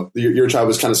duo. Your tribe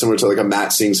was kind of similar to like a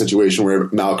Matt Singh situation where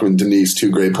Malcolm and Denise,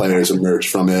 2 great players, emerged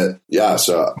from it. Yeah.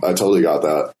 So I totally got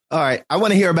that. All right. I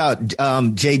want to hear about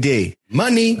JD.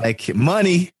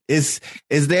 Money is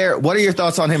there. What are your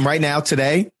thoughts on him right now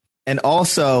today? And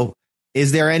also,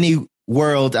 is there any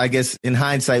world, I guess, in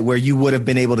hindsight, where you would have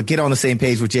been able to get on the same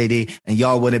page with JD and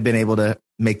y'all would have been able to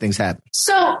make things happen?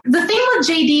 So the thing with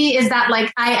JD is that,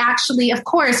 like, I actually, of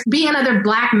course, being another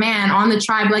Black man on the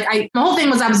tribe, like, my whole thing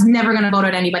was I was never going to vote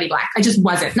at anybody Black. I just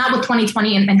wasn't. Not with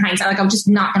 2020 in hindsight. Like, I was just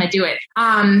not going to do it.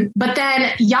 But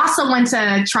then Yasa went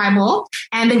to tribal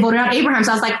and they voted out Abraham.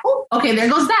 So I was like, oh, okay, there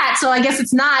goes that. So I guess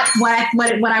it's not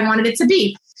what I wanted it to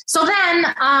be. So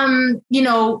then,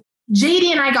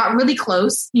 JD and I got really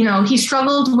close. He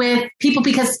struggled with people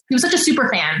because he was such a super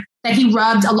fan that he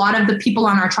rubbed a lot of the people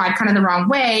on our tribe kind of the wrong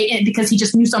way because he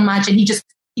just knew so much and he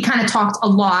kind of talked a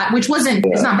lot, which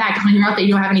it's not bad because when you're out there,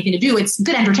 you don't have anything to do. It's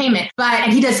good entertainment,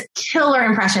 and he does killer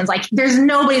impressions. Like there's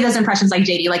nobody that does impressions like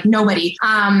JD, like nobody,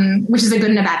 which is a good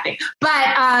and a bad thing.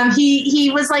 But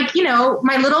he was like,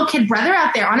 my little kid brother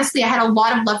out there. Honestly, I had a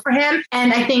lot of love for him.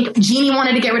 And I think Jeannie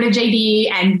wanted to get rid of JD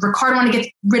and Ricard wanted to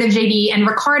get rid of JD, and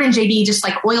Ricard and JD just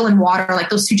like oil and water, like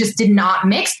those two just did not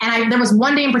mix. And there was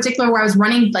one day in particular where I was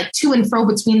running like to and fro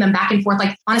between them, back and forth,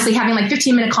 like honestly having like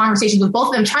 15-minute conversations with both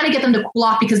of them, trying to get them to cool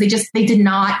off because they did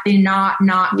not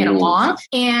get along,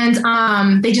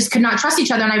 and they just could not trust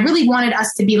each other. And I really wanted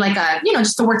us to be like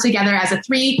just to work together as a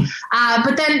 3.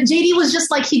 But then JD was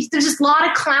just like, there's just a lot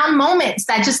of clown moments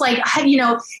that just like,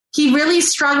 he really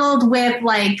struggled with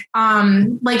like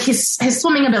his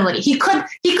swimming ability. He could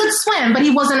swim, but he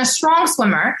wasn't a strong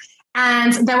swimmer.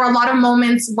 And there were a lot of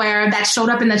moments where that showed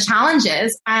up in the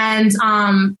challenges, and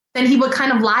then he would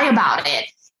kind of lie about it.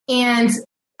 And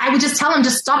I would just tell him,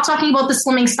 just stop talking about the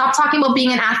swimming, stop talking about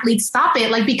being an athlete, stop it.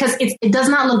 Like, because it does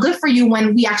not look good for you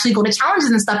when we actually go to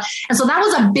challenges and stuff. And so that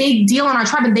was a big deal in our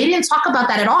tribe, and they didn't talk about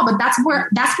that at all. But that's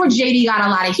where JD got a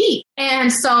lot of heat.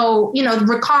 And so,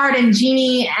 Ricard and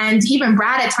Jeannie and even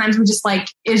Brad at times were just like,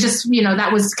 it was just,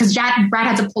 that was because Brad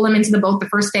had to pull him into the boat the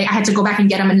first day. I had to go back and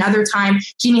get him another time.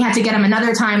 Jeannie had to get him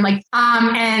another time. Like,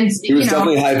 and he was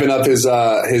definitely hyping up his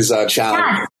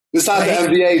challenge. Yeah. It's not the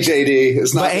NBA, JD.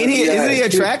 It's not. But isn't he a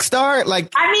track star? Like,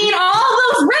 I mean, all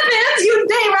those ribbons, you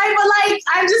think, right? But like,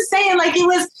 I'm just saying, like, it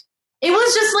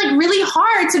was just like really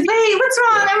hard to be. Hey, what's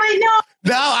wrong? I'm like, no,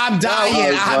 I'm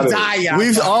dying. I'm dying.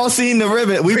 We've all seen the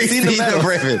ribbon. We've seen the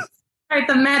ribbon. Right,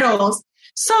 the medals.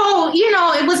 So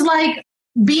it was like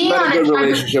being on a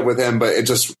relationship with him, but it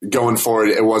just going forward,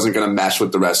 it wasn't going to mesh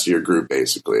with the rest of your group.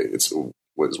 Basically, it's what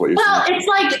you're saying. Well, it's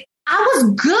like, I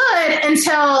was good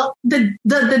until the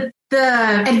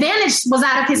advantage was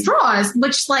out of his drawers,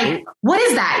 which like, what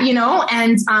is that,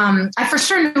 And I for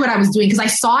sure knew what I was doing because I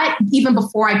saw it even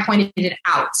before I pointed it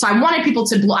out. So I wanted people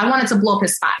to blow up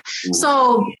his spot.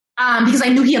 So because I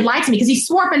knew he had lied to me because he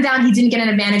swore up and down he didn't get an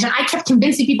advantage. And I kept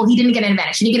convincing people he didn't get an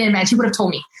advantage. He didn't get an advantage. He would have told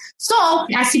me. So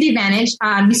I see the advantage.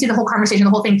 You see the whole conversation,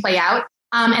 the whole thing play out.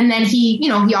 And then he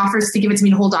offers to give it to me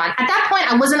to hold on. At that point,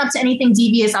 I wasn't up to anything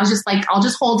devious. I was just like, I'll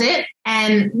just hold it.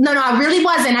 And no, I really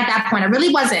wasn't at that point. I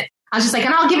really wasn't. I was just like,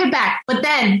 and I'll give it back. But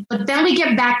then we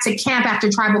get back to camp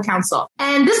after tribal council.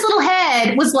 And this little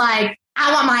head was like,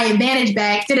 I want my advantage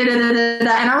back. And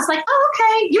I was like, oh,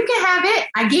 okay, you can have it.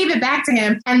 I gave it back to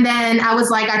him. And then I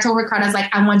told Ricard, I was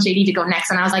like, I want JD to go next.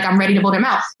 And I was like, I'm ready to vote him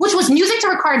out, which was music to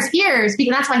Ricard's ears.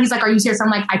 Because that's why he's like, are you serious? I'm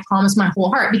like, I promise my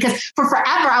whole heart. Because for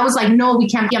forever, I was like, no, we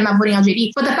can't be. I'm not voting on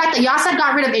JD. But the fact that Yasa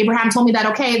got rid of Abraham told me that,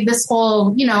 okay, this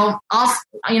whole,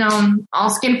 all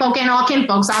skin folk and all kin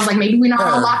folks. So I was like, maybe we're not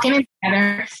all locking in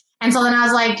together. And so then I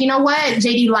was like, you know what?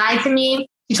 JD lied to me.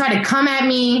 He tried to come at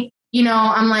me.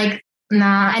 I'm like,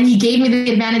 nah. And he gave me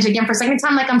the advantage again for a second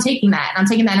time. Like, I'm taking that.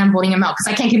 And I'm voting him out because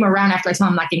I can't keep him around after I tell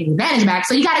him I'm not getting the advantage back.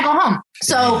 So you got to go home.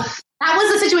 So that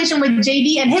was the situation with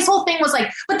JD. And his whole thing was like,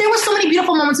 but there were so many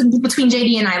beautiful moments between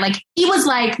JD and I. Like, he was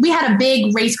like, we had a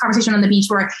big race conversation on the beach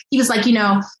where he was like,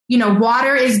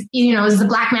 water is the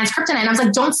Black man's kryptonite. And I was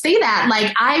like, don't say that.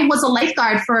 Like, I was a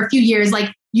lifeguard for a few years.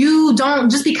 Like, you don't,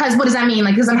 just because, what does that mean?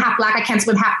 Like, because I'm half Black, I can't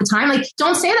swim half the time. Like,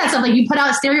 don't say that stuff. Like, you put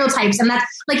out stereotypes, and that's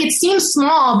like, it seems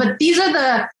small, but these are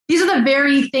the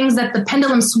very things that the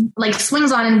pendulum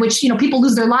swings on, in which, people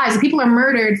lose their lives. People are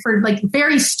murdered for like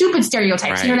very stupid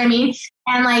stereotypes. Right. You know what I mean?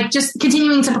 and like just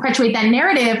continuing to perpetuate that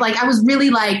narrative. Like I was really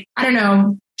like, I don't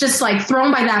know, just like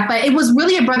thrown by that. But it was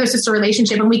really a brother-sister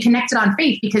relationship. And we connected on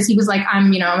faith because he was like,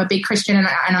 I'm a big Christian. And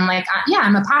I'm like, yeah,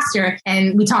 I'm a pastor.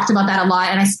 And we talked about that a lot.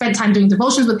 And I spent time doing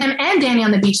devotions with him and Danny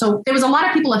on the beach. So there was a lot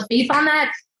of people of faith on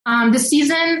that this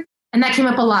season. And that came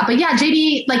up a lot. But yeah,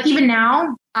 JD, like even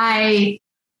now,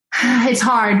 it's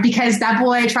hard because that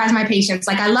boy tries my patience.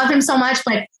 Like I love him so much,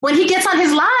 but when he gets on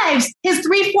his lives, his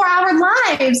 3-4 hour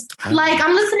lives, like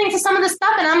I'm listening to some of the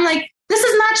stuff and I'm like, this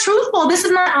is not truthful. This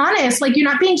is not honest. Like you're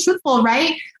not being truthful,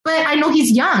 right? But I know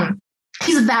he's young.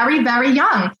 He's very, very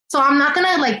young. So I'm not going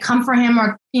to like come for him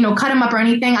or, cut him up or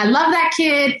anything. I love that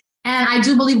kid. And I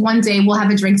do believe one day we'll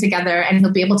have a drink together and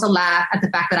he'll be able to laugh at the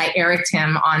fact that I Ericked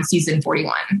him on season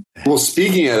 41. Well,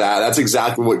 speaking of that, that's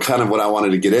exactly what I wanted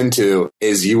to get into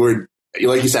is you were,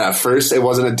 like you said, at first it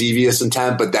wasn't a devious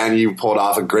intent, but then you pulled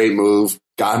off a great move,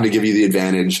 got him to give you the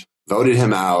advantage, voted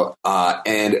him out,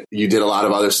 and you did a lot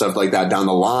of other stuff like that down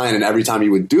the line. And every time you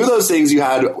would do those things, you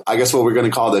had, I guess, what we're going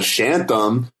to call the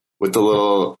shanthem with the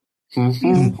little... How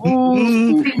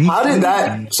did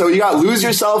that? So you got Lose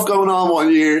Yourself going on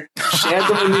one year,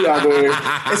 Shanthem in the other.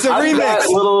 It's a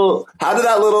remix. How did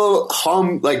that little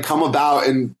hum like come about?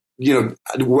 And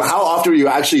how often are you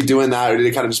actually doing that, or did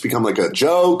it kind of just become like a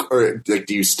joke, or like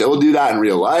do you still do that in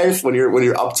real life when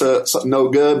you're up to something no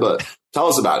good? But tell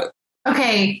us about it.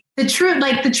 Okay, the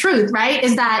truth, right,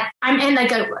 is that I'm in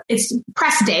it's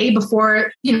press day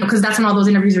before, because that's when all those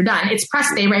interviews are done. It's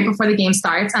press day right before the game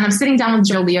starts. And I'm sitting down with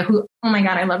Joe Lea, who, oh my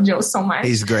God, I love Joe so much.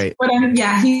 He's great. But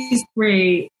he's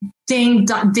great. Ding,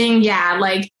 yeah.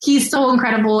 Like he's so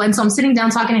incredible. And so I'm sitting down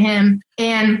talking to him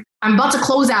and I'm about to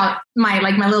close out my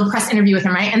little press interview with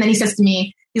him, right? And then he says to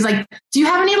me, he's like, do you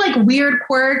have any like weird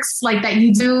quirks like that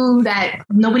you do that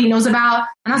nobody knows about?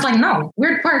 And I was like, no,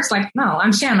 weird quirks. Like, no,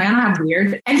 I'm Shan. Like, I don't have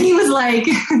weird. And he was like,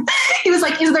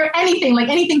 is there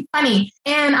anything funny?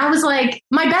 And I was like,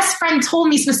 my best friend told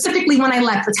me specifically when I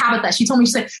left for Tabitha, she told me,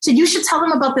 she said, so you should tell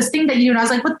them about this thing that you do. And I was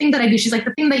like, what thing that I do? She's like,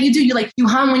 the thing that you do, you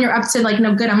hum when you're up to like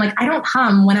no good. I'm like, I don't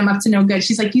hum when I'm up to no good.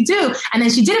 She's like, you do. And then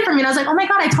she did it for me. And I was like, oh my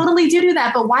God, I totally do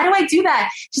that. But why do I do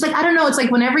that? She's like, I don't know. It's like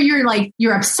whenever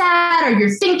you're upset or you're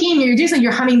thinking or you're doing something,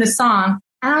 you're humming the song.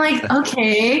 And I'm like,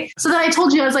 okay. So then I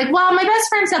told you, I was like, well, my best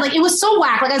friend said like, it was so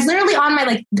whack. Like I was literally on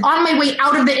my way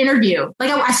out of the interview. Like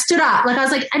I stood up. Like I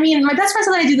was like, my best friend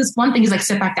said that I do this one thing. He's like,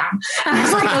 sit back down. And I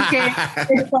was like, okay.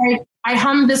 It's like, I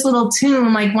hum this little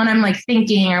tune, like when I'm like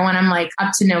thinking or when I'm like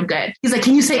up to no good. He's like,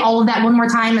 can you say all of that one more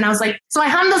time? And I was like, so I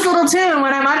hum this little tune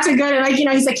when I'm up to good. And like,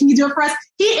 he's like, can you do it for us?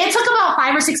 It took about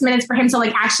 5 or 6 minutes for him to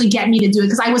like actually get me to do it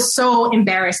because I was so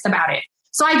embarrassed about it.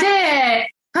 So I did it.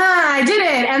 I did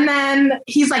it. And then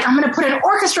he's like, I'm going to put an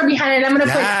orchestra behind it. I'm going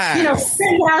to put,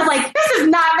 sing. And I was like, this is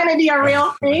not going to be a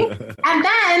real thing. And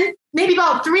then maybe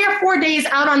about 3 or 4 days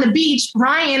out on the beach,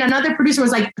 Ryan, another producer,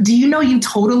 was like, do you know you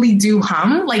totally do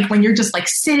hum? Like when you're just like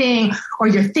sitting or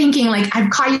you're thinking, like I've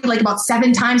caught you like about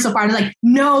 7 times so far. And I was like,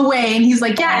 no way. And he's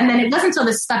like, yeah. And then it wasn't until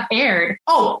this stuff aired.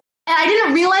 Oh, and I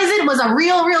didn't realize it was a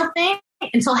real thing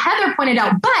until Heather pointed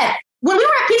out. But when we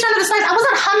were at Pizza Under the Stars, I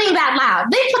wasn't humming that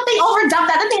loud. They overdubbed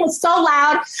that. That thing was so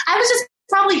loud. I was just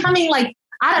probably humming like,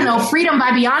 I don't know, Freedom by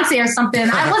Beyonce or something.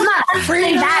 I was not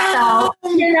humming that though,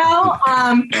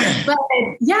 but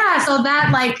yeah, so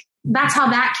that's how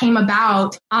that came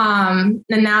about. And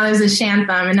now there's a shanthem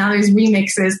and now there's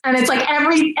remixes. And it's like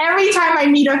every time I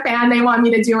meet a fan, they want me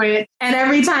to do it. And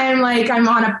every time like I'm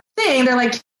on a thing, they're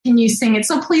like, can you sing it?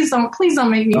 So please don't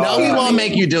make me. No, we won't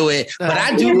make you do it. But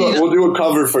I do. We'll do a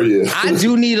cover for you. I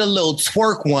do need a little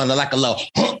twerk one, like a little.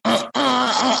 Okay,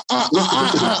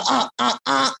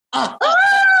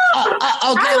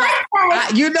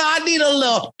 I need a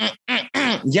little.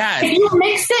 Yeah.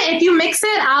 If you mix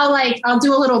it, I'll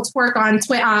do a little twerk on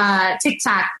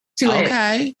TikTok.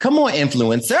 Okay. Come on,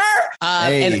 influencer.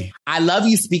 And I love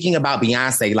you speaking about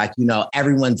Beyonce, like,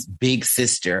 everyone's big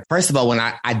sister. First of all, when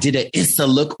I did an Issa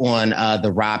look on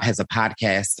the Rob Has a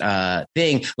Podcast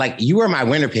thing, like you were my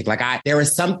winner pick. Like there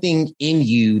was something in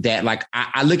you that like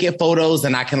I look at photos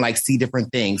and I can like see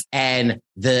different things. And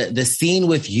the scene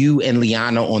with you and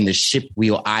Liana on the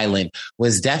Shipwheel Island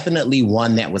was definitely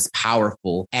one that was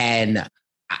powerful. And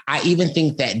I even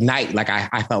think that night, like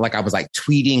I felt like I was like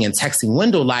tweeting and texting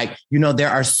Wendell, like, there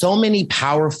are so many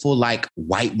powerful, like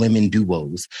white women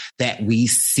duos that we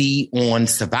see on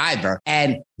Survivor.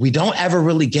 And we don't ever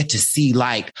really get to see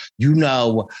like,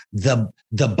 the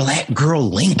Black girl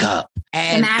link up.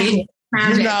 And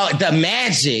Magic. You know, the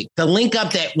magic, the link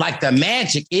up that, like the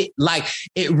magic, it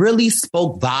really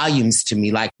spoke volumes to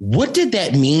me. Like, what did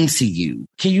that mean to you?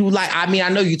 Can you I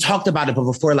know you talked about it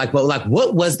before, but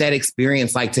what was that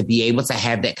experience like to be able to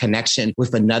have that connection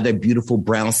with another beautiful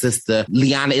brown sister?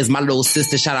 Liana is my little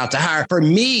sister. Shout out to her. For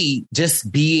me,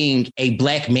 just being a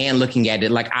Black man looking at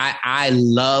it, I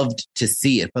loved to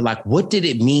see it. But what did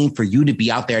it mean for you to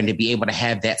be out there and to be able to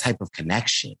have that type of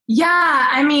connection? Yeah,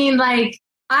 I mean,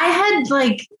 I had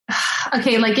it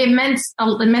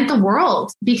meant the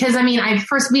world, because I mean,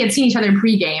 we had seen each other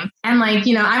pregame, and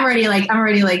I'm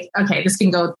already okay, this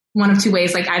can go one of two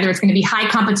ways. Either it's going to be high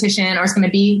competition or it's going to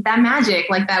be that magic,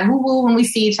 that woo woo when we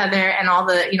see each other and all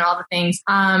the things.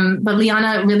 But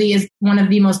Liana really is one of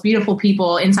the most beautiful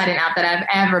people inside and out that I've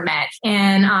ever met.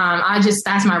 And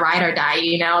that's my ride or die,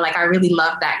 I really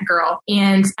love that girl.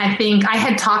 And I think I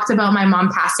had talked about my mom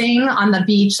passing on the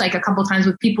beach a couple times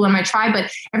with people in my tribe, but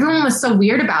everyone was so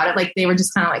weird about it. They were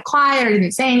just kind of quiet or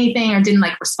didn't say anything or didn't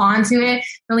respond to it.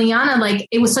 And Liana,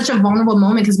 it was such a vulnerable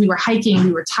moment because we were hiking,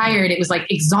 we were tired, it was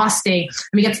exhausting. And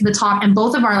we get to the top, and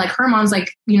both of our her mom's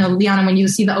Liana, when you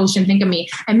see the ocean, think of me.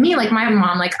 And me, my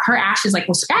mom, her ashes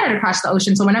were scattered across the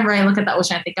ocean. So whenever I look at the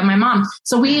ocean, I think of my mom.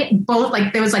 So we both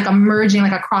there was a merging,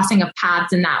 a crossing of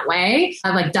paths in that way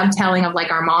of dovetailing of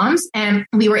our moms. And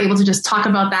we were able to just talk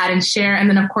about that and share. And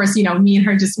then of course, me and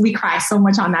her we cry so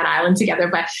much on that island together.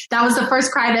 But that was the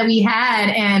first cry that we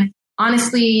had. And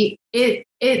honestly, it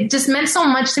just meant so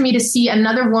much to me to see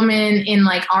another woman in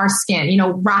our skin,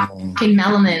 rocking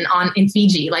melanin in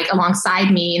Fiji,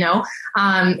 alongside me,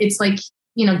 it's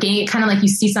kind of you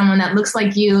see someone that looks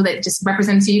like you, that just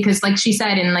represents you. Cause she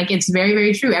said, and it's very,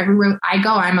 very true. Everywhere I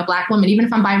go, I'm a Black woman. Even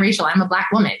if I'm biracial, I'm a Black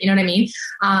woman. You know what I mean?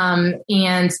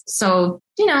 And so,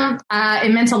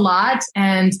 it meant a lot.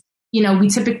 And, we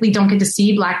typically don't get to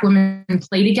see Black women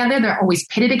play together. They're always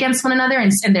pitted against one another,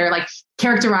 and they're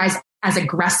characterized as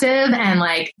aggressive and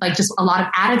just a lot of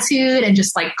attitude and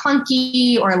just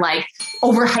clunky or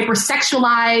over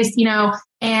hypersexualized,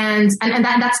 and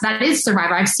that is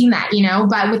Survivor. I've seen that,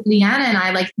 but with Liana and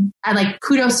I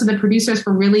kudos to the producers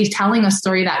for really telling a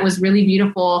story that was really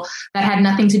beautiful, that had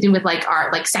nothing to do with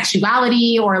our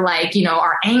sexuality or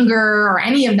our anger or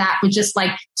any of that, but just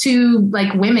two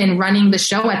women running the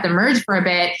show at the merge for a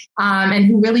bit, and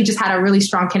who really just had a really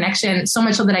strong connection, so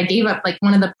much so that I gave up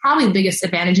one of the probably the biggest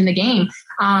advantage in the game,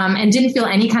 and didn't feel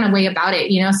any kind of way about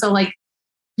it, so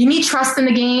you need trust in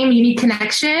the game, you need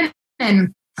connection.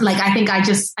 And I think that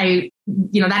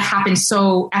happened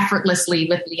so effortlessly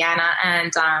with Liana,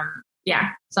 and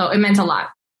so it meant a lot.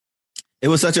 It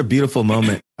was such a beautiful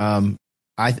moment.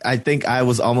 I think I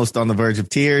was almost on the verge of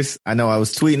tears. I know I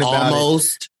was tweeting about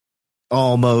it.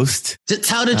 Almost. To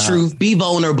tell the truth, be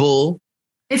vulnerable.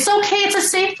 It's okay. It's a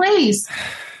safe place.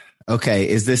 Okay.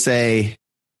 Is this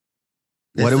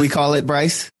what do we call it,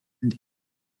 Bryce?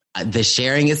 The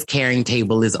sharing is caring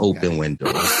table is open, Wendell.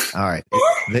 All right.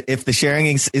 If the sharing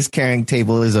is caring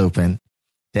table is open,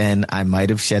 then I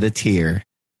might have shed a tear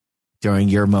during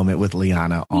your moment with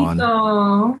Liana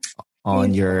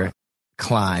on your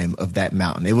climb of that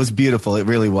mountain. It was beautiful. It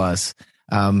really was.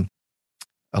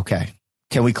 Okay.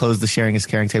 Can we close the sharing is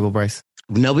caring table, Bryce?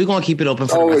 No, we're going to keep it open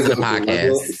for the rest of the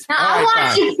podcast. No, I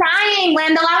want you crying,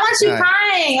 Wendell. I want you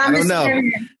crying.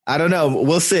 I don't know.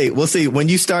 We'll see. When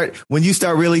you start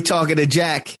really talking to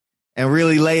Jack and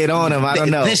really lay it on him, I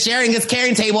don't know. The sharing is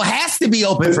caring table has to be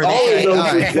open for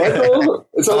that.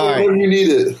 It's always when you need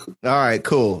it. All right,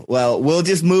 cool. Well, we'll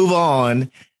just move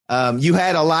on. You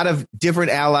had a lot of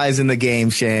different allies in the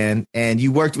game, Shan, and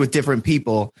you worked with different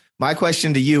people. My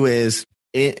question to you is,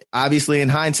 obviously in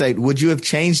hindsight, would you have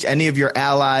changed any of your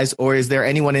allies, or is there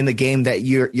anyone in the game that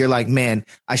you're like, man,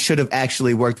 I should have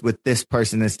actually worked with this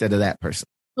person instead of that person?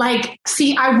 I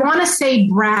want to say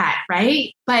Brad,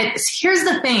 right? But here's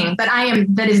the thing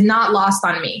that is not lost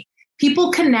on me.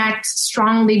 People connect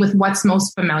strongly with what's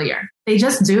most familiar. They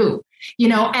just do,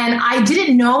 and I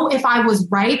didn't know if I was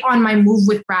right on my move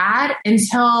with Brad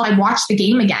until I watched the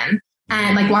game again.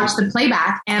 And watched the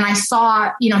playback, and I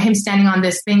saw, him standing on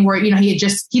this thing where, he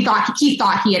thought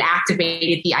he had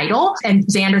activated the idol, and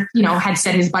Xander, had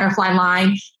said his butterfly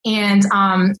line, and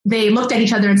they looked at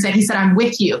each other and he said, I'm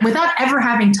with you, without ever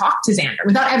having talked to Xander,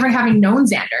 without ever having known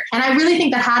Xander. And I really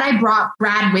think that had I brought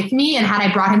Brad with me and had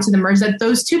I brought him to the merge, that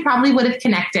those two probably would have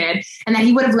connected, and that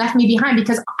he would have left me behind,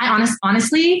 because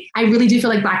honestly, I really do feel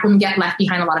like Black women get left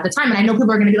behind a lot of the time. And I know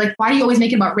people are going to be like, why do you always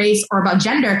make it about race or about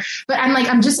gender? But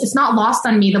it's not lost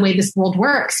on me the way this world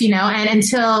works, and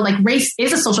until race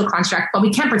is a social construct, but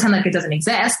we can't pretend like it doesn't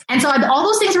exist. And so all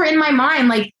those things were in my mind,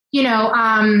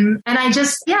 and I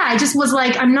just was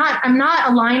like, I'm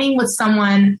not aligning with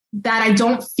someone that I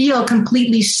don't feel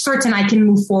completely certain I can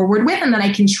move forward with and that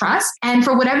I can trust. And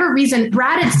for whatever reason,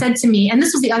 Brad had said to me, and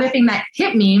this was the other thing that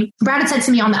hit me, Brad had said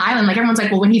to me on the island, like everyone's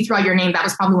like, well, when he threw out your name, that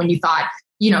was probably when you thought,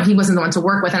 he wasn't the one to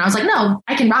work with. And I was like, no,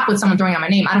 I can rock with someone throwing out my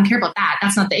name. I don't care about that.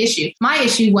 That's not the issue. My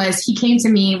issue was he came to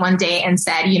me one day and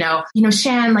said,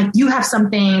 Shan, like you have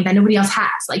something that nobody else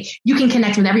has. Like you can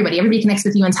connect with everybody. Everybody connects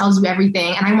with you and tells you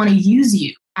everything. And I want to use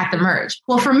you at the merge.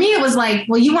 Well, for me, it was like,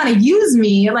 well, you want to use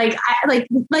me? No, fool, I'm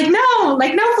going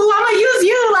to use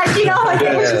you.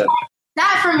 It was just like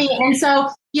that for me. And so,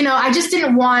 I just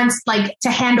didn't want to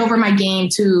hand over my game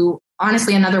to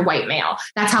honestly another white male.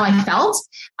 That's how I felt.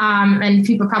 And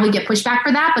people probably get pushback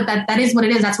for that, but that is what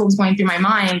it is. That's what was going through my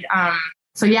mind.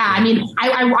 So yeah, I mean,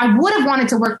 I would have wanted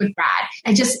to work with Brad.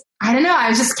 I don't know. I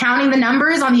was just counting the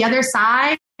numbers on the other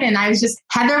side. And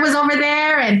Heather was over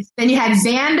there. And then you had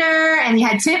Xander and you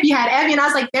had Tip, you had Evie. And I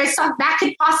was like, there's some that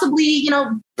could possibly,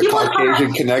 the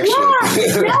Caucasian connection.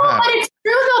 Yeah, no, but it's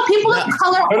true though. People of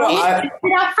color always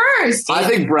it out first. I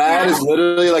think Brad is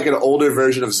literally like an older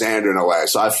version of Xander in a way.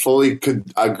 So I fully could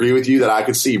agree with you that I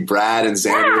could see Brad and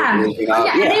Xander. And they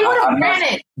would have ran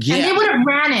it. Yeah. And they would have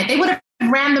ran it. They would have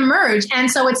ran the merge. And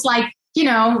so it's like,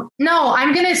 no,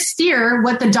 I'm going to steer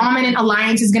what the dominant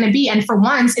alliance is going to be. And for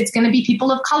once, it's going to be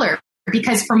people of color.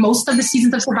 Because for most of the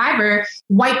seasons of Survivor,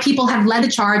 white people have led the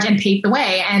charge and paved the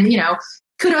way. And,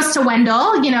 kudos to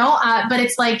Wendell, but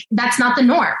it's like, that's not the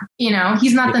norm.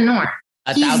 He's not the norm.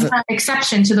 He's an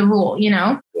exception to the rule,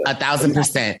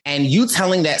 1,000%. And you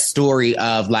telling that story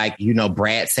of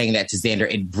Brad saying that to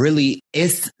Xander, it really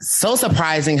is so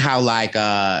surprising how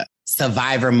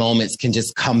Survivor moments can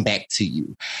just come back to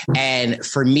you. And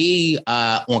for me,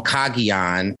 on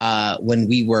Cagayan, when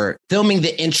we were filming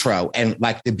the intro and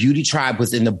the beauty tribe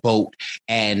was in the boat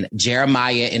and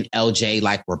Jeremiah and LJ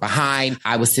were behind,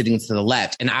 I was sitting to the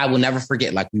left. And I will never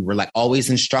forget, we were always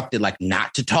instructed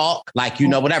not to talk,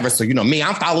 whatever. So, me,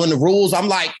 I'm following the rules.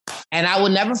 I'm and I will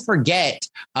never forget,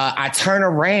 I turn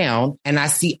around and I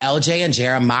see LJ and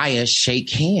Jeremiah shake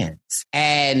hands.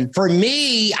 And for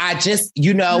me, I just,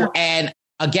 and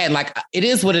again, it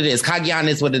is what it is. Cagayan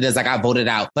is what it is. I got voted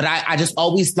out. But I just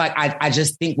always I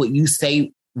just think what you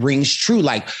say rings true.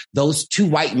 Those two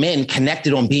white men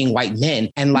connected on being white men.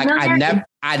 And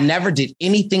I never did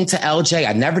anything to LJ.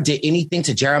 I never did anything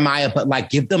to Jeremiah, but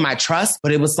give them my trust.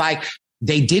 But it was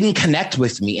they didn't connect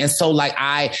with me. And so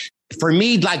for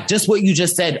me, just what you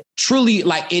just said, truly,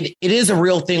 it is a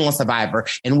real thing on Survivor,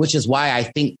 and which is why I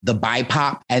think the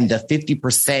BIPOC and the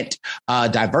 50%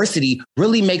 diversity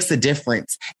really makes a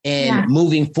difference in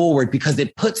moving forward because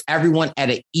it puts everyone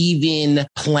at an even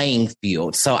playing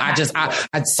field. So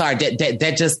I'm sorry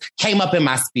that just came up in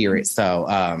my spirit. So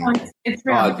it's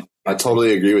real. I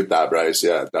totally agree with that, Bryce.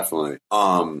 Yeah, definitely.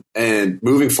 And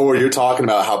moving forward, you're talking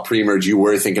about how pre-merge you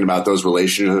were thinking about those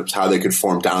relationships, how they could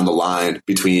form down the line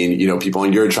between, people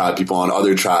on your tribe, people on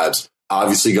other tribes.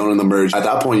 Obviously going in the merge. At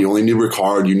that point, you only knew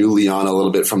Ricard, you knew Leon a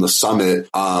little bit from the summit.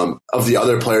 Of the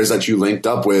other players that you linked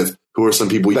up with, who are some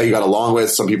people that you got along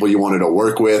with, some people you wanted to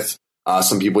work with,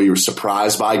 some people you were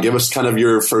surprised by. Give us kind of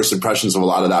your first impressions of a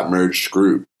lot of that merged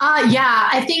group.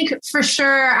 I think for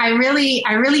sure. I really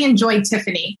enjoyed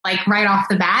Tiffany, right off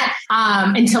the bat,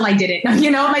 until I didn't, I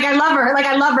love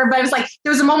her, but it was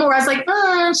there was a moment where I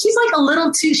was she's a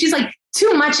little too, she's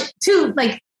too much,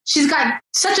 she's got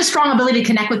such a strong ability to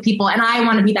connect with people, and I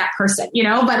want to be that person,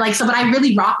 but I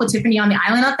really rock with Tiffany on the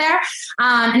island up there.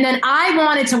 And then I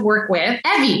wanted to work with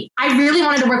Evie. I really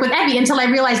wanted to work with Evie until I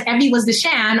realized Evie was the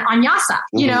Shan on Yasa,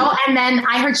 and then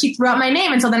I heard she threw out my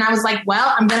name. And so then I was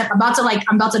well, I'm about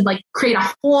to create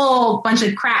a whole bunch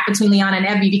of crap between Liana and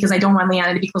Evie because I don't want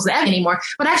Liana to be close to Evie anymore.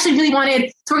 But I actually really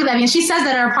wanted to work with Evie. And she says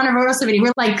that at our Ponderosa video,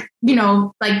 we're what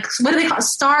do they call it?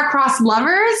 Star-crossed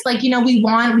lovers? We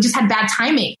just had bad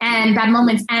timing and bad moments.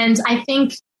 And I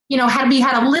think, had we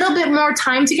had a little bit more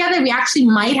time together, we actually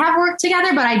might have worked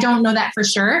together, but I don't know that for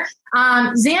sure.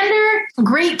 Xander,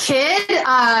 great kid, but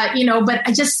I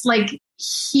just I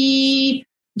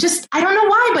don't know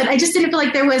why, but I just didn't feel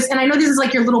like there was, and I know this is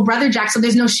your little brother, Jack, so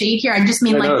there's no shade here. I just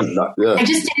mean I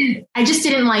just didn't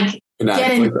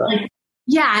get in, and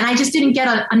I just didn't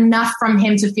get enough from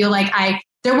him to feel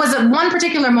there was one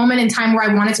particular moment in time where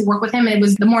I wanted to work with him. And it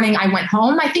was the morning I went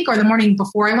home, I think, or the morning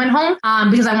before I went home,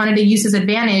 because I wanted to use his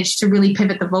advantage to really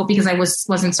pivot the vote because I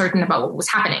wasn't certain about what was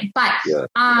happening. But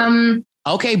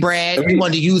Okay, Brad, you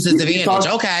wanted to use his advantage.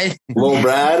 Okay. Little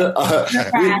Brad.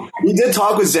 We did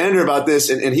talk with Xander about this,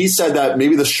 and he said that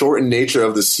maybe the shortened nature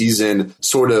of the season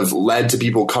sort of led to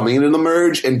people coming into the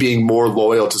merge and being more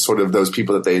loyal to sort of those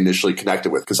people that they initially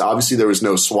connected with. Because obviously there was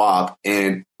no swap.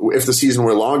 And if the season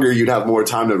were longer, you'd have more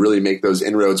time to really make those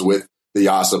inroads with the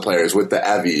Yasa players, with the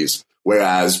Evies.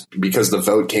 Whereas because the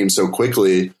vote came so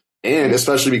quickly, and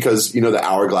especially because, you know, the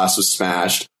hourglass was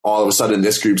smashed, all of a sudden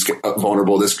this group's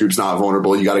vulnerable, this group's not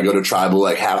vulnerable. You got to go to tribal,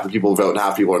 like half the people vote and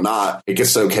half people are not. It gets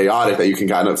so chaotic that you can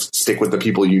kind of stick with the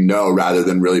people you know rather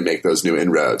than really make those new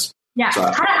inroads. Yeah. So,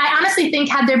 I honestly think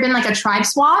had there been like a tribe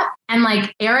swap and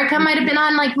like Erica might have been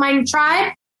on like my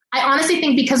tribe, I honestly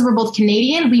think because we're both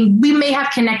Canadian, we may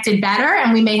have connected better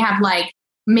and we may have like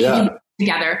maybe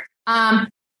together.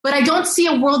 But I don't see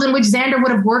a world in which Xander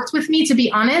would have worked with me, to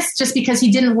be honest, just because he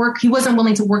wasn't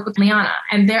willing to work with Liana.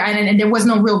 And there was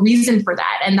no real reason for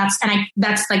that. And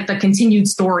that's like the continued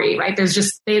story, right? There was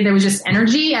just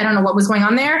energy. I don't know what was going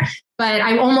on there, but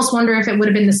I almost wonder if it would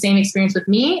have been the same experience with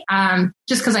me,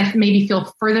 just because I maybe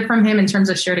feel further from him in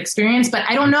terms of shared experience, but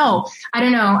I don't know.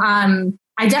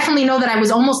 I definitely know that I was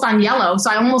almost on yellow.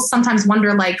 So I almost sometimes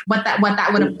wonder like what that would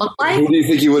have looked like. Who do you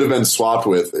think you would have been swapped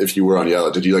with if you were on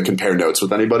yellow? Did you like compare notes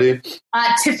with anybody?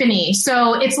 Tiffany.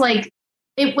 So it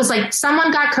was like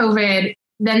someone got COVID.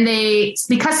 Then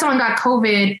because someone got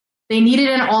COVID, they needed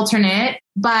an alternate,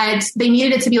 but they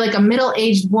needed it to be like a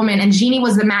middle-aged woman. And Jeannie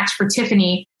was the match for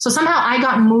Tiffany. So somehow I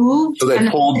got moved. So they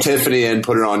pulled Tiffany and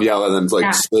put her on yellow and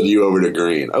then slid you over to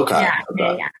green. Okay.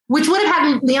 Yeah. Which would have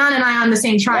had Leon and I on the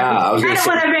same tribe. Which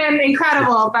would have been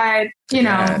incredible, but you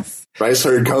know. Yes. Bryce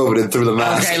heard COVID and threw the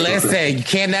mask. Okay, listen, you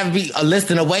can't never be,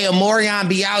 listen, the way Omarion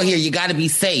be out here, you got to be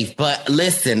safe. But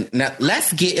listen, now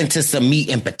let's get into some meat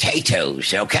and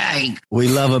potatoes, okay? We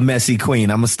love a messy queen.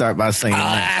 I'm going to start by saying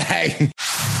that.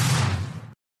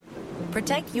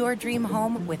 Protect your dream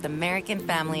home with American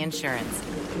Family Insurance.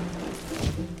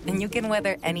 And you can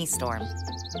weather any storm.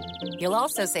 You'll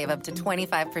also save up to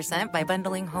 25% by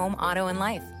bundling home, auto, and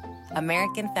life.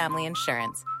 American Family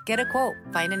Insurance. Get a quote.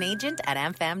 Find an agent at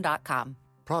amfam.com.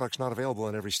 Products not available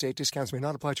in every state. Discounts may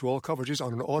not apply to all coverages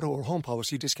on an auto or home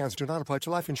policy. Discounts do not apply to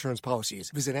life insurance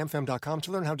policies. Visit amfam.com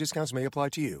to learn how discounts may apply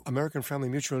to you. American Family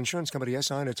Mutual Insurance Company,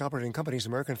 SI, and its operating companies,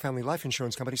 American Family Life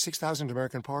Insurance Company, 6000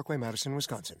 American Parkway, Madison,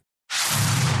 Wisconsin.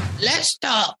 Let's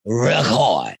start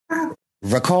record.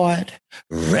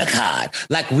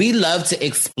 Like, we love to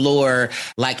explore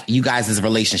like you guys'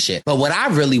 relationship. But what I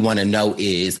really want to know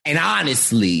is, and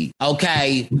honestly,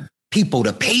 okay, people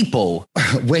to people,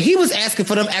 when he was asking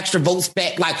for them extra votes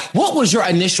back, like, what was your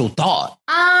initial thought?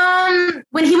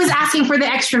 When he was asking for the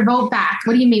extra vote back,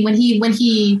 what do you mean? When he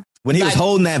was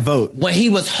holding that vote. When he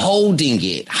was holding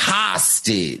it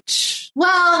hostage.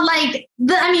 Well,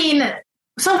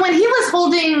 so when he was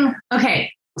holding,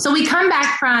 okay, so we come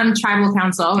back from tribal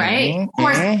council, right? Of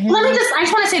course, I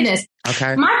just want to say this.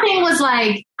 Okay. My thing was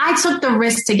like, I took the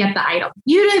risk to get the idol.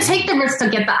 You didn't take the risk to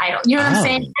get the idol. You know what I'm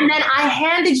saying? And then I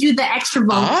handed you the extra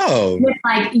vote. With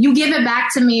like, you give it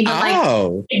back to me. But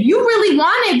like, if you really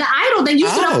wanted the idol, then you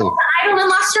should have pulled the idol and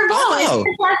lost your vote.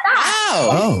 It's like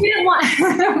that. You didn't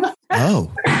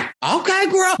want. Okay,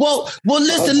 girl. Well,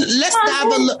 listen, let's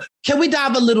can we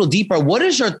dive a little deeper? What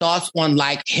is your thoughts on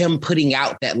like him putting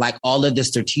out that like all of the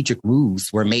strategic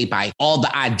moves were made by, all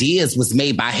the ideas was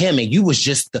made by him and you was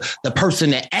just the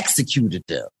person that executed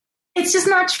them? It's just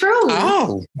not true.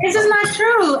 It's just not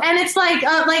true. And it's like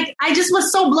I just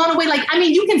was so blown away. Like, I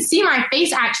mean, you can see my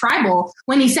face at tribal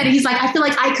when he said it. He's like, I feel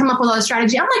like I come up with all the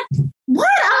strategy. I'm like, what?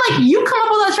 I'm like, you come up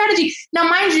with all the strategy. Now,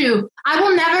 mind you, I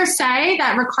will never say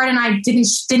that Ricard and I didn't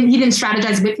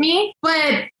strategize with me,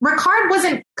 but Ricard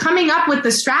wasn't coming up with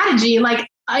the strategy. Like,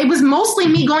 it was mostly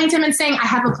me going to him and saying, I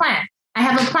have a plan.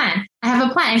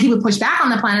 And he would push back on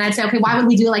the plan. And I'd say, okay, why would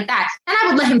we do it like that? And I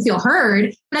would let him feel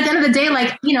heard. But at the end of the day,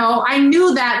 like, you know, I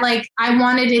knew that like I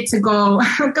wanted it to go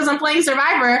because I'm playing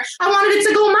Survivor. I wanted it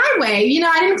to go my way. You know,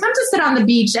 I didn't come to sit on the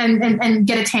beach and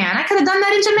get a tan. I could have done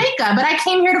that in Jamaica, but I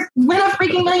came here to win a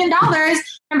freaking $1 million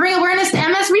and bring awareness to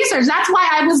MS research. That's why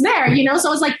I was there, you know? So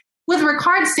it was like, with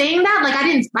Ricard saying that, like I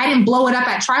didn't blow it up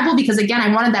at tribal because again,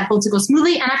 I wanted that vote to go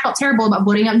smoothly and I felt terrible about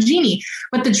voting up Jeannie.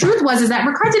 But the truth is that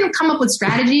Ricard didn't come up with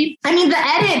strategy. I mean,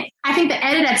 I think the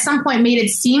edit at some point made it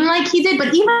seem like he did, but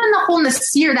even the whole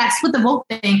Nasir, that split the vote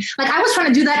thing, like I was trying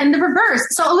to do that in the reverse.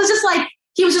 So it was just like,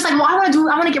 he was just like, well, I want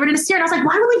to get rid of Nasir. And I was like,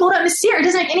 why would we vote up Nasir? It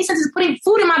doesn't make any sense. He's putting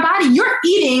food in my body. You're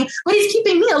eating, but he's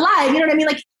keeping me alive. You know what I mean?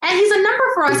 Like, and he's a number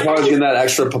for us. Ricardo's getting that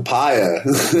extra papaya.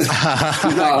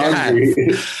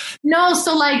 No,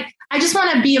 so like, I just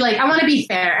want to be like, I want to be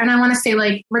fair. And I want to say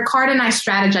like Ricard and I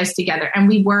strategized together and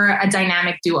we were a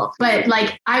dynamic duo. But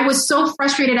like, I was so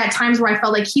frustrated at times where I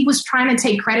felt like he was trying to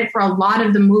take credit for a lot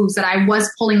of the moves that I was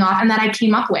pulling off and that I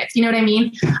came up with. You know what I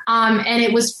mean? And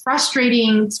it was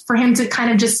frustrating for him to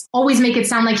kind of just always make it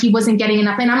sound like he wasn't getting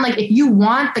enough. And I'm like, if you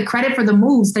want the credit for the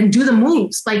moves, then do the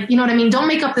moves. Like, you know what I mean? Don't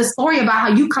make up this story about how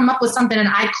you come up with something and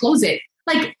I close it.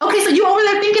 Like, okay, so you over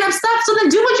there thinking of stuff, so then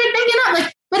do what you're thinking of.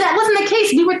 Like, but that wasn't the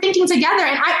case. We were thinking together,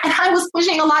 and I was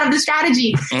pushing a lot of the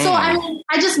strategy. So I mean,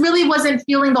 I just really wasn't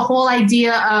feeling the whole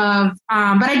idea of,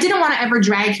 but I didn't want to ever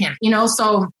drag him, you know.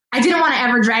 So I didn't want to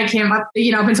ever drag him up,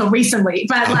 you know, up until recently.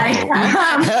 But like, wait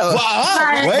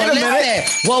a minute.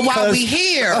 Well, while we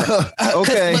here,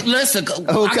 okay. Listen,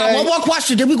 I got one more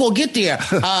question. Then we gonna get there.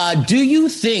 Do you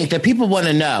think that people want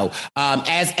to know,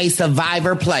 as a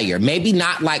Survivor player, maybe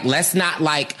not like, let's not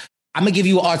like, I'm gonna give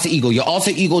you an alter ego. Your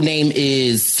alter ego name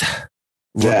is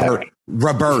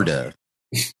Roberta.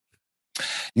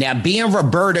 Now, being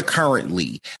Roberta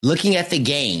currently, looking at the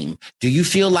game, do you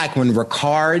feel like when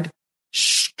Ricard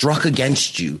struck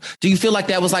against you, do you feel like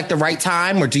that was like the right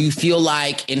time? Or do you feel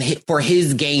like for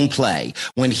his gameplay,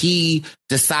 when he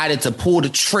decided to pull the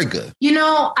trigger? You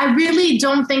know, I really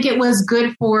don't think it was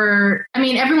good for, I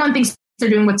mean, everyone thinks they're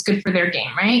doing what's good for their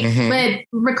game, right? Mm-hmm. But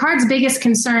Ricard's biggest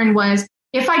concern was,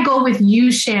 if I go with you,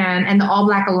 Shan, and the All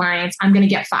Black Alliance, I'm going to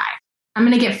get 5. I'm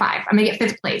going to get 5. I'm going to get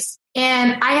 5th place.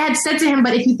 And I had said to him,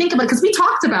 but if you think about it, because we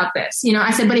talked about this, you know,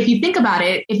 I said, but if you think about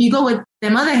it, if you go with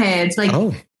them other heads, like,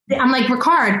 I'm like,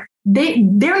 Ricard,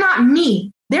 they're not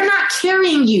me. They're not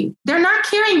carrying you. They're not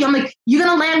carrying you. I'm like, you're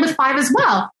going to land with 5 as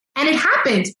well. And it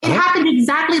happened. It happened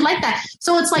exactly like that.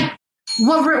 So it's like,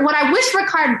 what I wish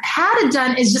Ricard had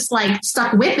done is just like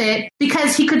stuck with it,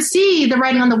 because he could see the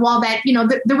writing on the wall that, you know,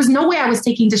 there was no way I was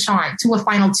taking Deshawn to a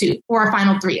final 2 or a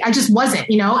final 3. I just wasn't,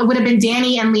 you know. It would have been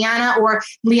Danny and Liana or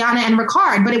Liana and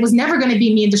Ricard, but it was never going to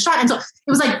be me and Deshawn. And so it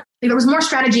was like, there was more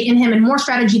strategy in him and more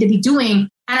strategy to be doing.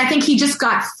 And I think he just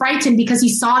got frightened because he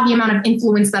saw the amount of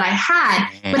influence that I had.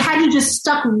 But had he just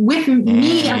stuck with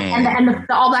me and the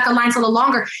All Black Alliance a little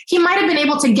longer, he might have been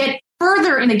able to get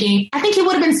further in the game. I think he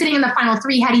would have been sitting in the final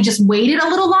 3 had he just waited a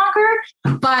little longer.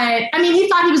 But I mean, he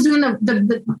thought he was doing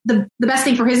the best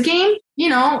thing for his game. You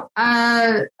know,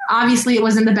 obviously it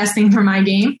wasn't the best thing for my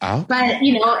game. But,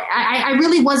 you know, I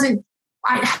really wasn't.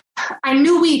 I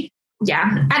knew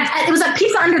it was a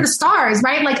pizza under the stars,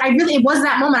 right? Like it was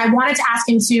that moment. I wanted to ask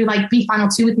him to like be final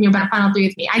 2 with me or final 3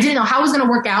 with me. I didn't know how it was going to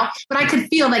work out, but I could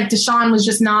feel like Deshawn was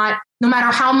just not, no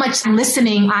matter how much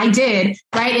listening I did,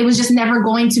 right? It was just never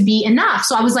going to be enough.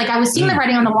 So I was seeing the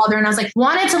writing on the wall there, and I was like,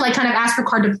 wanted to like kind of ask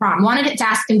Ricard to prom, wanted to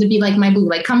ask him to be like my boo,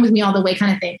 like come with me all the way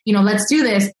kind of thing. You know, let's do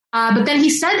this. But then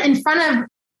he said in front of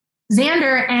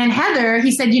Xander and Heather,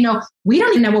 he said, you know, we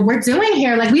don't even know what we're doing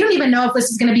here. Like, we don't even know if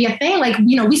this is going to be a thing. Like,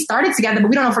 you know, we started together, but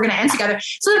we don't know if we're going to end together.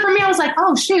 So then for me, I was like,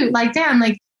 oh, shoot, like, damn,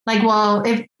 like, well,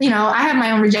 if, you know, I have my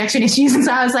own rejection issues. And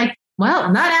so I was like, well,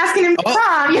 I'm not asking him to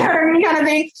prom, you know what I mean, kind of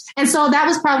thing. And so that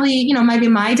was probably, you know, maybe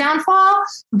my downfall.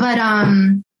 But,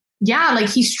 yeah, like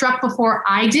he struck before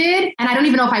I did. And I don't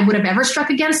even know if I would have ever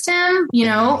struck against him, you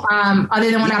know,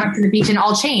 other than when I got back to the beach, and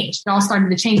all changed. It all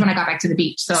started to change when I got back to the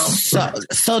beach.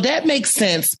 So that makes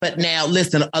sense. But now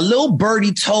listen, a little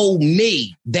birdie told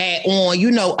me that on, you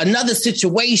know, another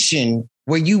situation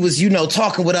where you was, you know,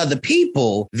 talking with other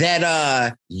people,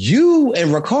 that you and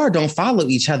Ricard don't follow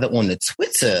each other on the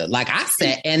Twitter. Like I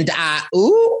said,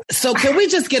 so can we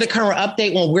just get a current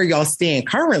update on where y'all stand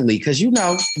currently? Because, you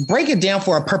know, break it down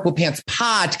for a Purple Pants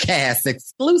podcast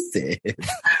exclusive.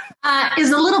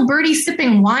 Is a little birdie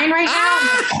sipping wine right now?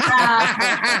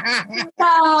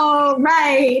 Oh,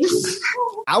 right.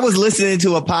 I was listening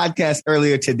to a podcast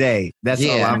earlier today. That's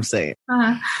all I'm saying.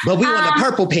 But we on the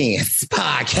Purple Pants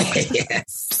podcast.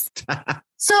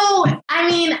 So, I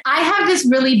mean, I have this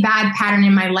really bad pattern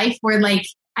in my life where like,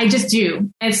 I just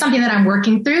do. It's something that I'm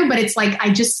working through, but it's like,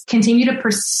 I just continue to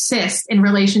persist in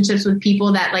relationships with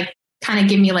people that like kind of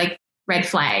give me like red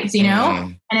flags, you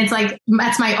know? And it's like,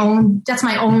 that's my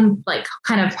own like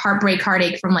kind of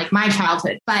heartache from like my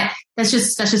childhood, but that's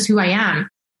just who I am.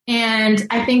 And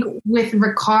I think with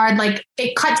Ricard, like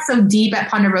it cut so deep at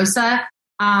Ponderosa.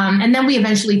 And then we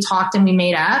eventually talked and we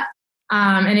made up.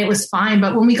 And it was fine.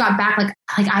 But when we got back, like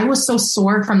I was so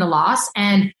sore from the loss.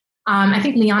 And I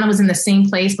think Liana was in the same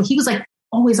place, but he was like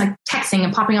always like texting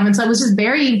and popping up. And so it was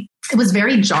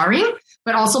very jarring,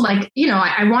 but also like, you know,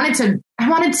 I wanted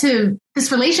to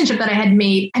this relationship that I had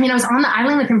made. I mean, I was on the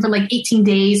island with him for like 18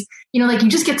 days, you know, like you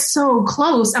just get so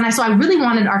close. And so I really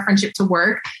wanted our friendship to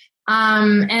work.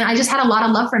 And I just had a lot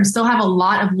of love for him, still have a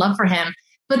lot of love for him.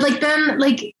 But like, then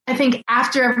like, I think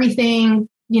after everything,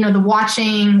 the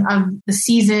watching of the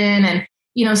season and,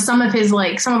 some of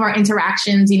our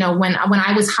interactions, when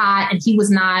I was hot and he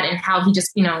was not, and how he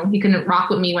just, he couldn't rock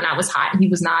with me when I was hot and he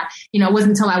was not, it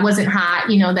wasn't until I wasn't hot,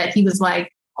 that he was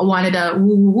like, I wanted to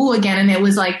woo again. And it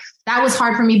was like, that was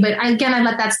hard for me. But again, I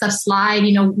let that stuff slide,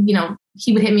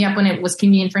 he would hit me up when it was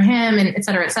convenient for him and et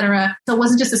cetera, et cetera. So it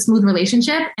wasn't just a smooth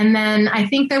relationship. And then I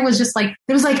think there was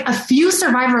a few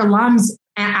Survivor alums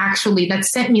actually that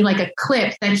sent me like a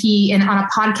clip that on a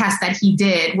podcast that he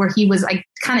did where he was like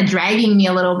kind of dragging me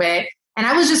a little bit. And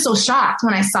I was just so shocked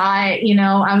when I saw it,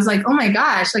 I was like, oh my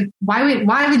gosh, like,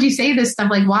 why would you say this stuff?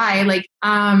 Like, why? Like,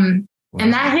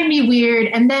 and that hit me weird.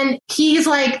 And then he's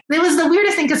like, it was the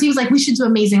weirdest thing because he was like, we should do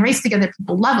Amazing Race together.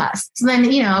 People love us. So then,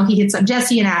 he hits up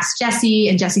Jesse and asks Jesse,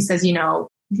 and Jesse says,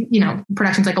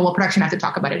 production's like, oh, well, production have to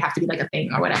talk about it. It'd have to be like a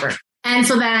thing or whatever. And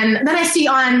so then I see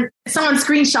on someone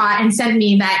screenshot and sent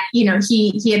me that,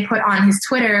 he had put on his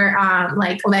Twitter,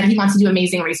 that he wants to do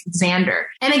Amazing Race with Xander.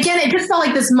 And again, it just felt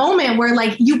like this moment where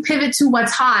like you pivot to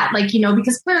what's hot, like,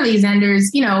 because clearly Xander's,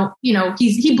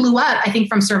 he blew up, I think,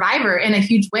 from Survivor in a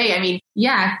huge way. I mean,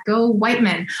 yeah, go white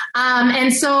men.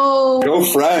 And so go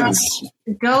Friends.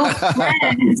 Go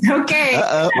Friends. Okay.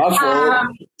 My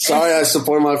fault. Sorry, I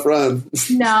support my friend.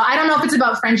 No, I don't know if it's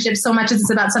about friendship so much as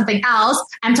it's about something else.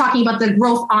 I'm talking about the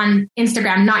growth on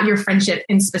Instagram, not your friendship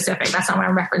in specific. That's not what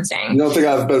I'm referencing. You don't think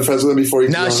I've been friends with him before?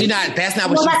 No, she's not. That's not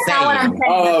what she's saying. Not what I'm saying.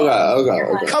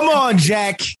 Oh, okay. Come on,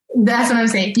 Jack. That's what I'm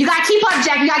saying. You gotta keep up,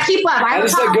 Jack. You gotta keep up. I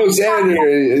just said go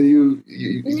Xander, and you.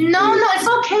 No, it's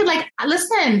okay. Like,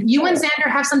 listen, you and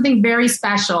Xander have something very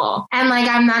special, and like,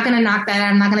 I'm not gonna knock that.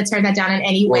 I'm not gonna tear that down in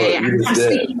any way. Well, you just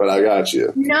did, but I got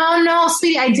you. No,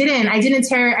 sweetie, I didn't. I didn't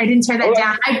tear that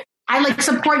down. I like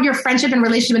support your friendship and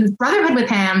relationship and brotherhood with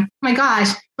him. Oh my gosh.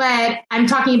 But I'm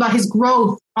talking about his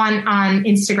growth on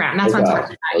Instagram. That's what I'm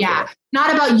talking about. Yeah.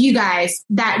 Not about you guys.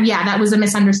 That was a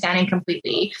misunderstanding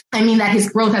completely. I mean that his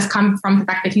growth has come from the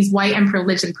fact that he's white and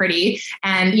privileged and pretty.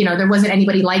 And, there wasn't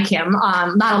anybody like him.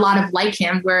 Not a lot of like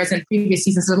him. Whereas in previous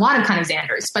seasons, there's a lot of kind of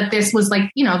Xanders. But this was like,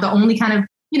 the only kind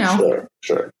of,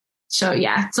 Sure. So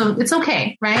yeah, so it's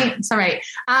okay, right? It's all right.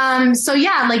 So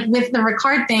yeah, like with the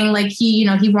Ricard thing, like he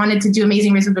wanted to do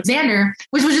Amazing Race with Xander,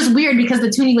 which was just weird because the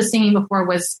tune he was singing before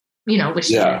was, was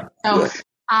shit. So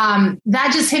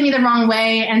that just hit me the wrong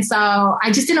way, and so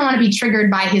I just didn't want to be triggered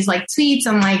by his like tweets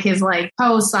and like his like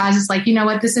posts. So I was just like, you know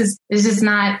what, this is just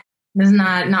not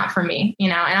for me,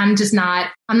 and I'm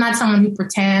not someone who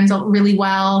pretends really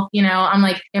well, I'm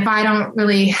like, if I don't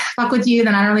really fuck with you,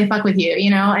 then I don't really fuck with you,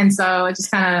 and so I just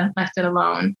kind of left it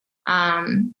alone.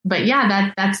 But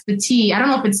yeah, that's the tea. I don't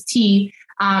know if it's tea,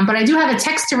 but I do have a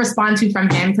text to respond to from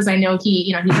him because I know he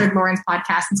heard Lauren's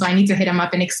podcast, and so I need to hit him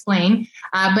up and explain.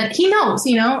 But he knows,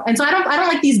 and so I don't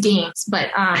like these games, but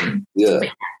yeah.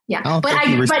 Yeah, I don't think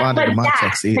he responded to my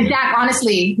text either. Jack,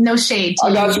 honestly, no shade.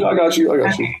 I got you.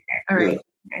 Okay. All right.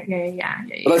 Yeah.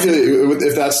 But I feel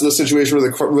if that's the situation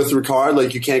with Ricard,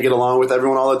 like you can't get along with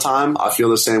everyone all the time. I feel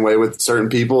the same way with certain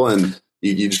people, and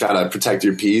you just gotta protect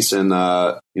your peace and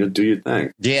do your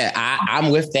thing. Yeah, I'm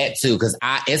with that too, because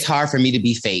it's hard for me to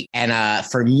be fake. And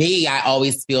for me, I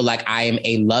always feel like I am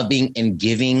a loving and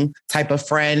giving type of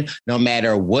friend, no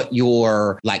matter what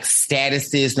your like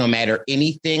status is, no matter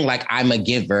anything. Like I'm a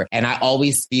giver, and I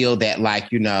always feel that like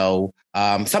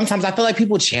sometimes I feel like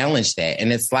people challenge that,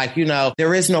 and it's like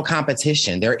there is no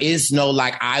competition, there is no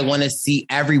like I want to see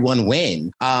everyone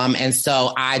win, and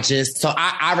so I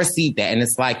receive that, and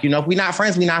it's like if we're not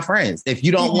friends, we're not friends. If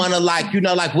you don't want to like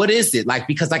what is it like?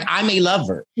 Because like I'm a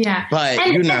lover. Yeah. But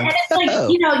and it's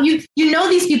like, you know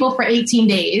these people for 18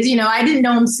 days. I didn't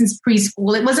know them since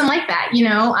preschool. It wasn't like that,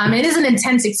 it is an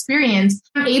intense experience.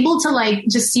 I'm able to like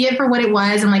just see it for what it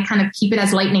was and like kind of keep it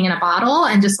as lightning in a bottle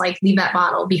and just like leave that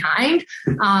bottle behind.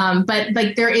 But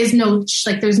like there is no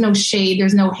there's no shade,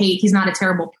 there's no hate. He's not a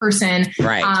terrible person.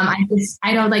 Right.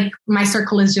 I don't like my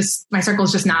circle is just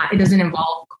not, it doesn't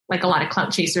involve like a lot of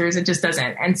clout chasers. It just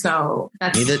doesn't. And so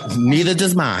that's neither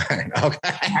does mine.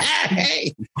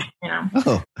 Okay.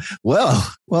 Oh,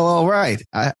 well, all right.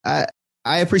 I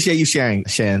appreciate you sharing,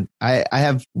 Shan. I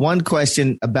have one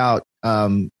question about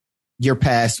your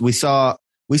past. We saw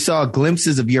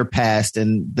glimpses of your past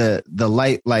and the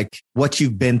light, like what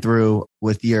you've been through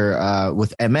with your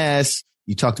with MS.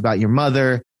 You talked about your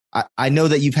mother. I know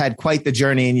that you've had quite the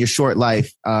journey in your short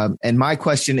life. And my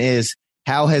question is,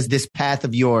 how has this path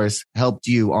of yours helped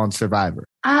you on Survivor?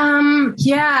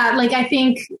 Yeah, like I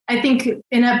think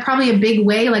in probably a big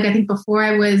way. Like I think before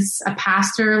I was a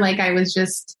pastor, like I was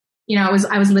just,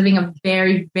 I was living a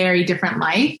very, very different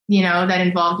life, that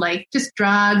involved like just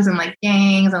drugs and like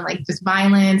gangs and like just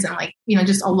violence and like,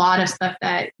 just a lot of stuff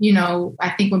that, I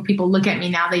think when people look at me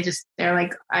now, they're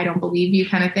like, I don't believe you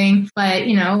kind of thing. But,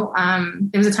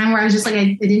 there was a time where I was just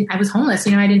like, I was homeless,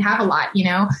 I didn't have a lot,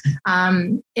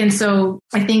 and so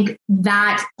I think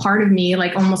that part of me,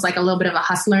 like almost like a little bit of a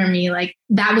hustler in me, like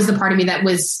that was the part of me that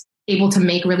was able to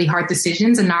make really hard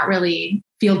decisions and not really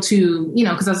feel too,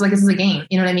 because I was like, this is a game,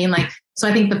 you know what I mean? Like, so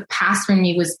I think the past for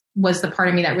me was the part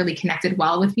of me that really connected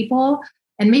well with people,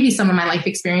 and maybe some of my life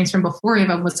experience from before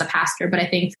I was a pastor, but I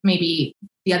think maybe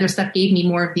the other stuff gave me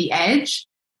more of the edge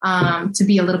to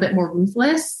be a little bit more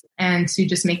ruthless and to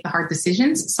just make the hard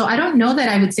decisions. So I don't know that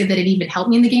I would say that it even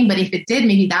helped me in the game, but if it did,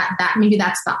 maybe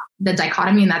that's the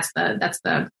dichotomy, and that's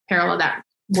the parallel that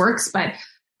works. But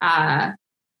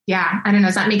yeah, I don't know.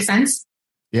 Does that make sense?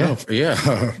 Yeah.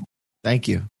 Yeah. Thank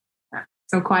you.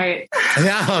 So quiet.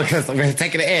 No, because we're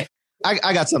taking it in.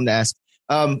 I got something to ask.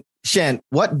 Shan,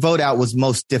 what vote out was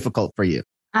most difficult for you?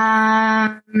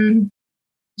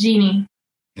 Jeannie.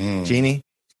 Jeannie?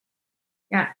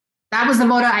 Yeah. That was the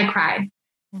vote out I cried.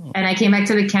 And I came back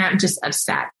to the camp just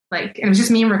upset. Like, it was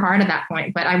just me and Ricard at that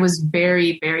point, but I was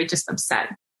very, very just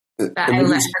upset that I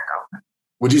let her go.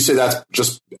 Would you say that's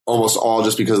just almost all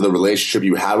just because of the relationship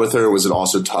you had with her? Or was it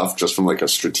also tough just from like a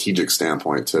strategic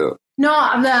standpoint too? No,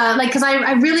 cause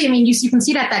I really, you can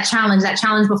see that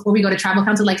challenge before we go to tribal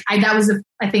council, that was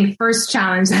I think first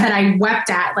challenge that I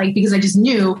wept at, like, because I just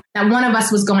knew that one of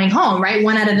us was going home, right?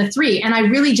 One out of the three. And I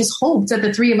really just hoped that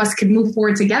the three of us could move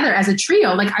forward together as a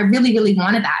trio. Like, I really, really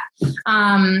wanted that.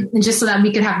 And just so that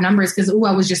we could have numbers, because,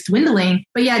 I was just dwindling.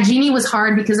 But yeah, Jeannie was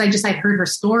hard because I'd heard her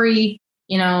story.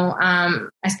 I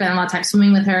spent a lot of time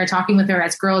swimming with her, talking with her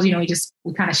as girls. We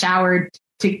kind of showered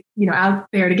out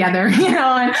there together,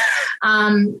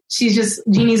 and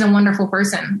Jeannie's a wonderful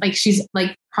person. Like, she's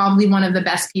like probably one of the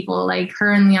best people, like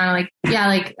her and Liana,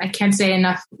 I can't say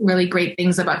enough really great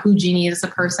things about who Jeannie is as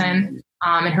a person,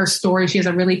 and her story. She has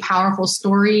a really powerful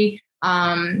story.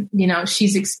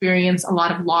 She's experienced a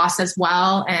lot of loss as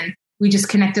well. And we just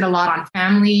connected a lot on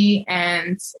family,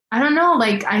 and I don't know,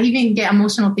 I even get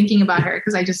emotional thinking about her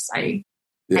because I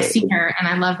see her and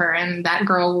I love her, and that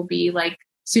girl will be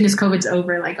as soon as COVID's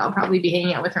over, I'll probably be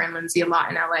hanging out with her and Lindsay a lot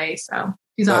in LA. So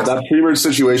she's awesome. That pre-merge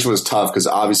situation was tough because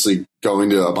obviously going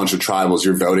to a bunch of tribals,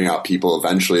 you're voting out people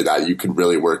eventually that you could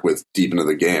really work with deep into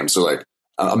the game. So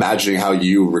imagining how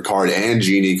you, Ricard, and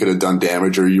Jeannie could have done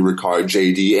damage, or you, Ricard,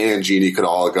 JD, and Jeannie could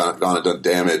all have gone and done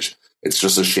damage. It's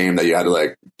just a shame that you had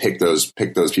to pick those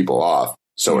people off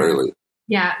so early.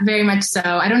 Yeah, very much so.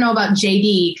 I don't know about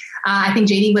JD. I think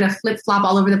JD would have flip-flop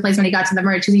all over the place when he got to the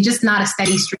merge because he's just not a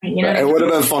steady stream. It would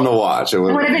have been fun to watch. It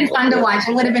would have been fun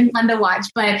to watch.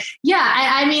 But yeah,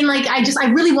 I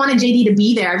really wanted JD to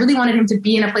be there. I really wanted him to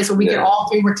be in a place where we could all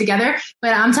three work together.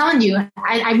 But I'm telling you,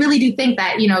 I really do think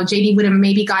that, JD would have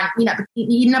maybe gotten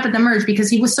eaten up at the merge because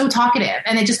he was so talkative,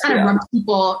 and it just kind of rubbed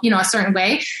people, a certain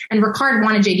way. And Ricard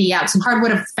wanted JD out. So Ricard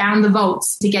would have found the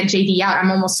votes to get JD out.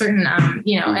 I'm almost certain, and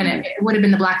it would have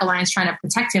been the Black Alliance trying to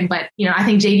protect him. But, I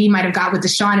think JD might have got with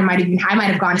Deshaun. I might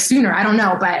have gone sooner. I don't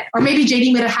know. Or maybe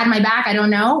JD would have had my back. I don't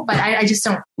know. But I just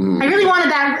don't. I really wanted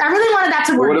that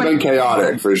to work. It would have been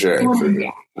chaotic for sure.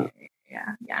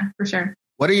 Yeah, for sure.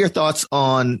 What are your thoughts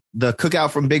on the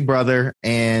cookout from Big Brother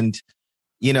and,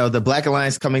 the Black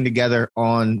Alliance coming together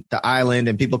on the island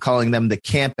and people calling them the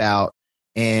camp out,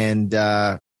 and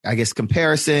I guess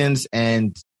comparisons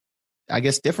and I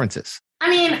guess differences?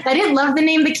 I didn't love the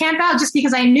name The Camp Out just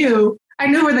because I knew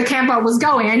where the camp out was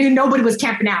going. I knew nobody was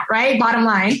camping out, right? Bottom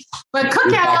line. But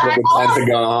cookout, right.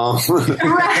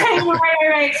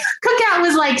 Cookout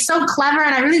was so clever,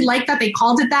 and I really liked that they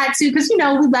called it that too, because we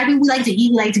like to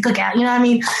eat, we like to cook out. You know what I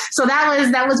mean? So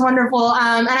that was wonderful,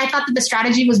 and I thought that the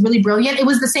strategy was really brilliant. It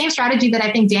was the same strategy that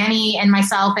I think Danny and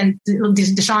myself and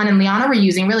Deshaun and Liana were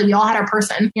using. Really, we all had our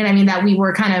person. You know what I mean? That we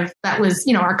were that was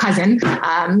our cousin,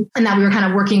 and that we were kind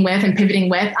of working with and pivoting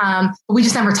with. But we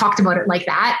just never talked about it like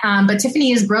that. But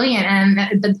Tiffany is brilliant,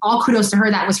 and all kudos to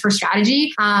her. That was her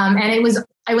strategy. And it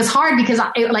was hard because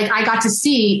I got to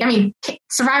see,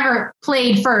 Survivor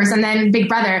played first and then Big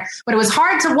Brother, but it was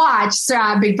hard to watch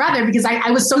Big Brother because I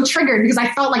was so triggered because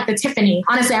I felt like the Tiffany.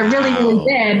 Honestly, I really, really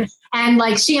did.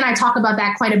 And she and I talk about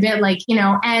that quite a bit,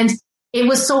 and it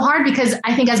was so hard because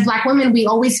I think as Black women, we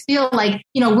always feel like,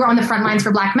 you know, we're on the front lines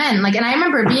for Black men. Like, and I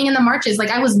remember being in the marches, like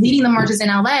I was leading the marches in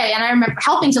LA and I remember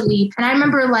helping to lead. And I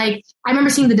remember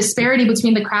seeing the disparity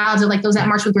between the crowds of like those that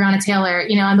marched with Breonna Taylor,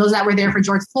 you know, and those that were there for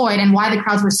George Floyd, and why the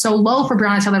crowds were so low for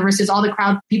Breonna Taylor versus all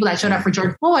the people that showed up for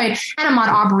George Floyd and Ahmaud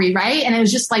Arbery. Right. And it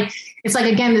was just like, it's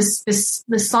like, again, this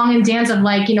song and dance of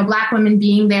like, you know, Black women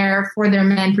being there for their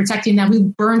men, protecting them. We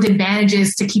burned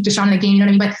advantages to keep Deshaun in the game, you know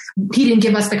what I mean? But he didn't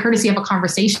give us the courtesy of a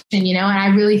conversation, you know? And I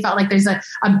really felt like there's a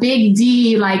big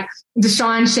D, like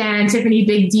Deshaun, Shan, Tiffany,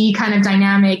 big D kind of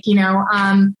dynamic, you know?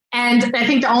 And I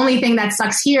think the only thing that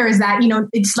sucks here is that, you know,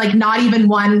 it's like not even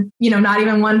one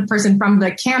person from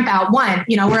the camp out won,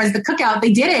 you know, whereas the cookout,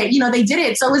 they did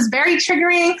it. So it was very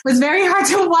triggering, it was very hard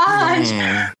to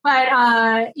watch,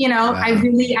 but, you know, wow. I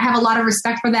have a lot of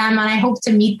respect for them and I hope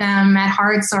to meet them at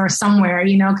Hearts or somewhere,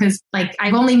 you know, cause like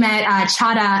I've only met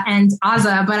Chada and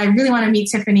Azza, but I really want to meet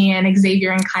Tiffany and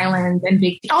Xavier and Kylan and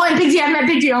Big D. Oh, and Big D, I met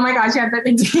Big D. Oh my gosh, I met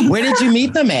Big D. Where did you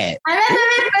meet them at? I met them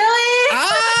in Philly.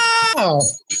 Oh!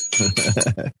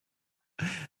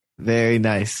 Very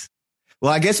nice.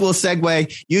 Well, I guess we'll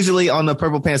segue. Usually on the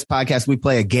Purple Pants podcast, we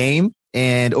play a game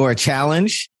or a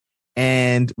challenge.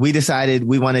 And we decided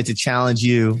we wanted to challenge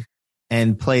you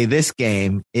and play this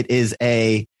game. It is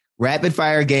a rapid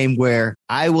fire game where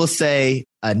I will say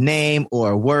a name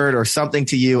or a word or something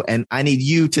to you. And I need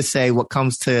you to say what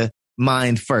comes to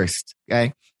mind first.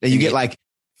 Okay. Then you get like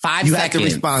 5 seconds. You have to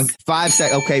respond 5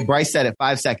 seconds. Okay, Bryce said it,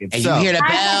 5 seconds. And you hear the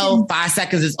bell, 5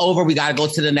 seconds is over. We got to go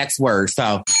to the next word.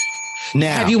 So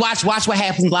now, have you watched What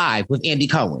Happens Live with Andy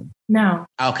Cohen? No.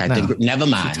 Okay, no. Then, never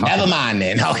mind. Never mind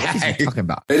then. Okay. Talking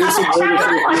about.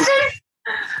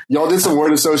 Y'all did some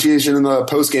word association in the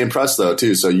post-game press, though,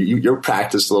 too. So you're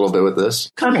practiced a little bit with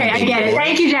this. Okay, I get it.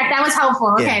 Thank you, Jack. That was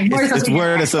helpful. Okay, yeah, it's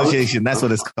word association. That's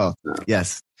what it's called.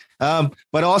 Yes.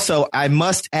 But also, I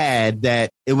must add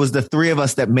that it was the three of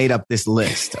us that made up this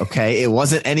list. Okay, it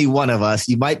wasn't any one of us.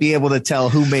 You might be able to tell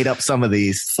who made up some of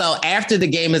these. So after the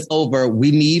game is over,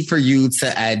 we need for you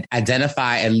to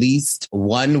identify at least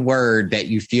one word that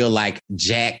you feel like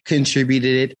Jack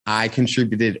contributed, I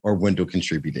contributed, or Wendell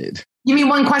contributed. You mean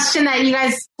one question that you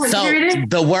guys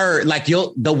contributed? So the word, like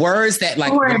the words that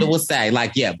like Wendell will say,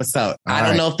 like, yeah, but so I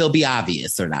don't know if they'll be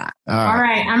obvious or not. All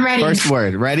right, I'm ready. First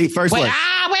word, ready? First word.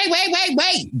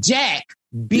 Wait. Jack,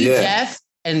 be deaf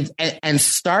and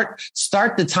start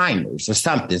the timers or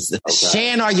something. Okay.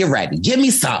 Shan, are you ready? Give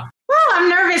me some. Oh, I'm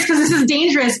nervous because this is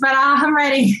dangerous, but I'm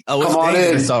ready. Oh, it's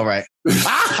dangerous. All right.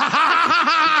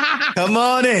 Come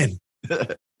on in.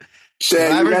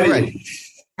 Shan, ready?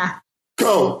 Yeah.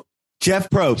 Go. Jeff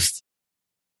Probst.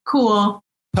 Cool.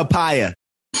 Papaya.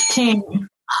 King.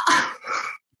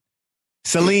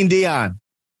 Celine Dion.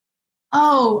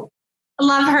 Oh,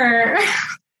 love her.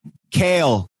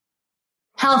 Kale.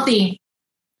 Healthy.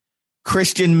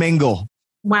 Christian Mingle.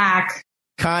 Whack.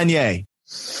 Kanye.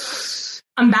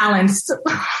 Unbalanced.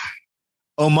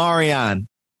 Omarion.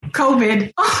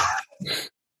 COVID.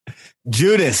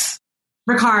 Judas.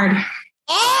 Ricard.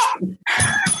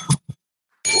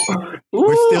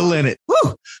 We're still in it.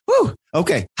 Woo.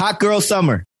 Okay. Hot Girl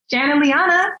Summer. Jan and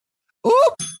Liana.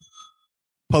 Ooh.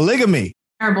 Polygamy.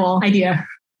 Terrible idea.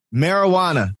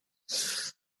 Marijuana.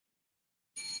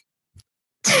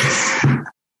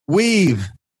 Weave.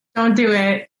 Don't do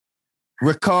it.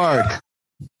 Ricard.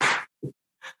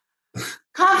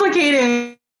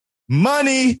 Complicated.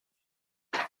 Money.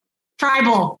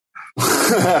 Tribal.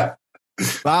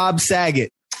 Bob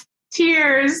Saget.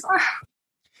 Tears.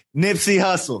 Nipsey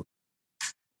Hussle.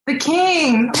 The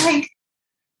King. Like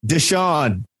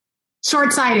Deshaun.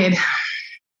 Short-sighted.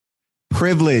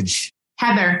 Privilege.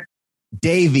 Heather.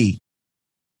 Davey.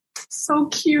 So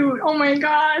cute. Oh my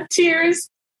God. Tears.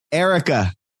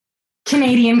 Erica.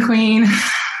 Canadian Queen.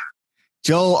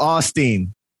 Joel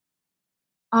Osteen.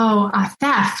 Oh,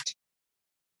 Theft.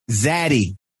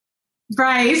 Zaddy.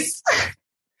 Bryce.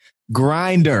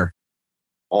 Grinder.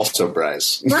 Also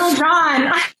Bryce. Little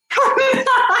John.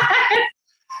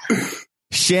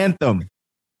 Shantham.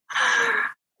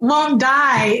 Won't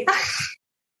die.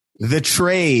 The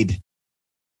Trade.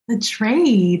 The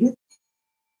Trade?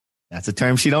 That's a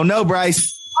term she don't know,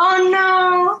 Bryce. Oh,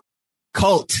 no.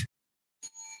 Cult.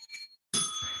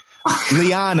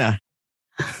 Liana.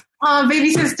 Oh,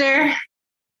 baby sister.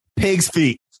 Pig's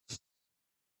feet.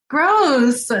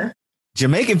 Gross.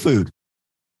 Jamaican food.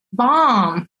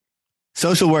 Bomb.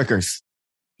 Social workers.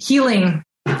 Healing.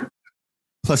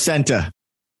 Placenta.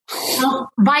 Oh,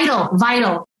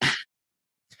 vital.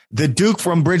 The Duke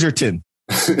from Bridgerton.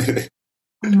 Oh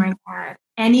my God.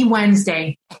 Any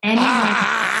Wednesday.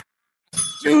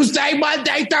 Tuesday,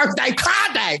 Monday, Thursday,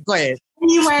 Friday. Go ahead.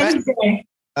 Wednesday.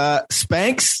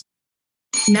 Spanx.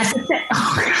 Necessary.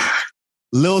 Oh,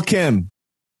 Lil' Kim.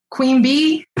 Queen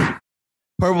Bee.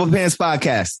 Purple Pants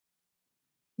Podcast.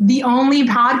 The only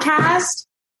podcast.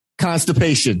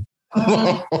 Constipation.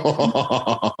 Like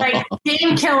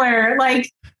Game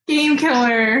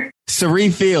Killer. Sari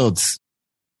Fields.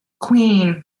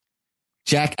 Queen.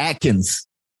 Jack Atkins.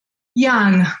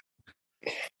 Young.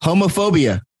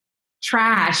 Homophobia.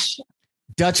 Trash.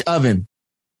 Dutch Oven.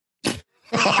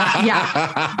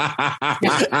 Yeah.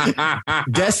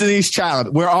 Destiny's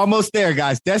Child. We're almost there,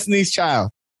 guys. Destiny's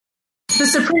Child. The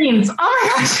Supremes. Oh my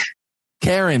gosh.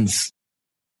 Karens.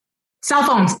 Cell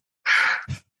phones.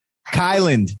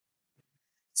 Kyland.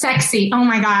 Sexy. Oh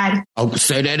my God. Oh,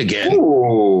 say that again.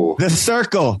 Ooh. The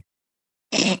Circle.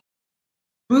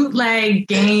 Bootleg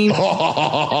game.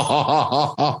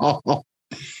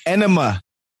 Enema.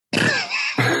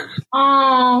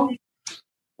 Oh,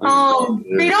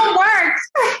 they don't work.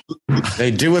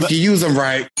 They do if you use them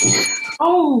right.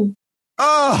 Oh,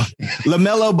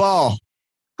 LaMelo Ball.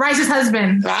 Bryce's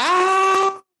husband.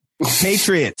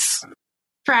 Patriots.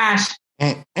 Trash.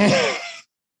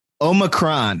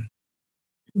 Omicron.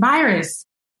 Virus.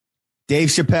 Dave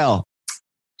Chappelle.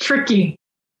 Tricky.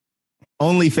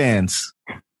 OnlyFans.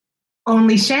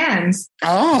 Only Shans.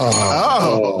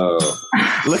 Oh.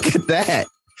 Look at that.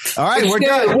 All right, we're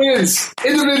done. Wins.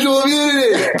 Individual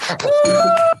immunity.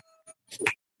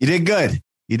 You did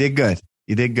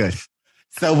good.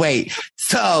 So wait.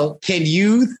 So can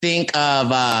you think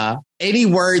of any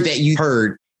word that you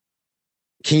heard?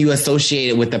 Can you associate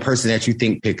it with the person that you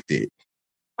think picked it?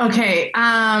 Okay.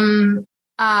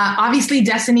 Obviously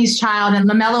Destiny's Child and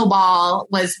LaMelo Ball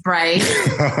was Bryce.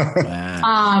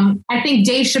 I think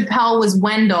Dave Chappelle was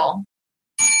Wendell.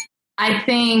 I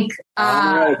think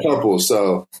a couple.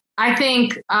 So I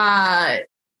think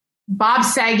Bob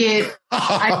Saget.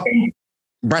 I think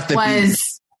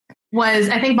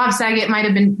I think Bob Saget might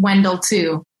have been Wendell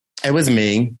too. It was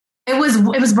me. It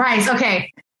was Bryce.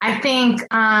 Okay, I think.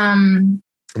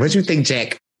 What do you think,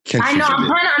 Jack? I know.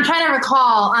 I'm trying to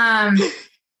recall.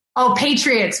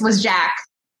 Patriots was Jack.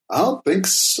 I don't think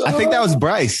so. I think that was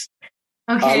Bryce.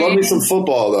 Okay. I love me some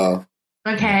football though.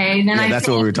 Okay, then that's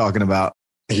what we were talking about.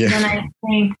 Yeah. Then I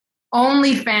think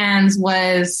OnlyFans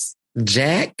was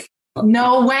Jack.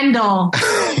 No, Wendell.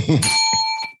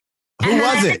 Who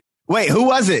was it? Wait, who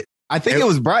was it? I think it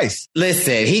was Bryce.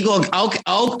 Listen, he go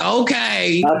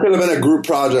okay. That could have been a group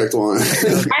project one. I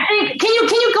think. Can you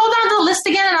go down the list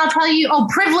again, and I'll tell you.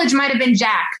 Privilege might have been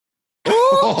Jack. I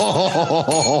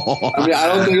mean, I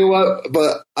don't think it was,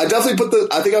 but I definitely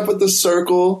I think I put the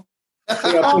Circle. The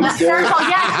Circle,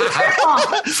 yeah, the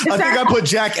Circle. I think I put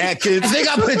Jack Atkins.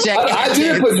 I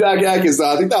did put Jack Atkins,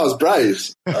 though. I think that was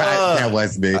Bryce. That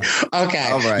was me. Okay.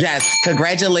 All right. Yes.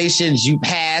 Congratulations. You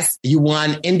passed. You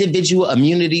won individual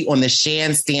immunity on the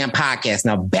Shan Stan podcast.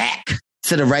 Now back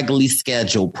to the regularly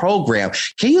scheduled program.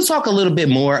 Can you talk a little bit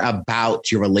more about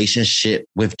your relationship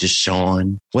with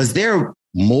Deshaun? Was there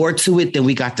more to it than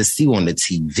we got to see on the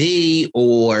TV,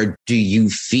 or do you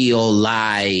feel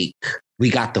like we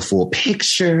got the full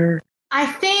picture? I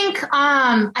think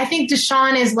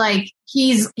Deshaun is like,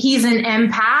 he's an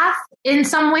empath in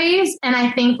some ways. And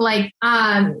I think like,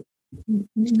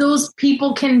 those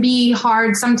people can be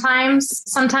hard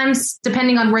sometimes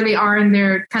depending on where they are in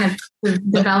their kind of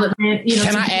development.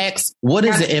 Can I ask, what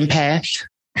is an empath?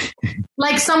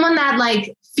 Like someone that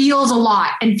like feels a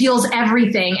lot and feels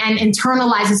everything and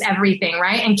internalizes everything,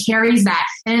 right? And carries that.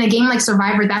 And in a game like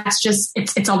Survivor, that's just,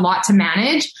 it's a lot to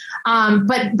manage.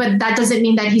 But that doesn't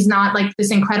mean that he's not like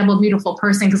this incredible, beautiful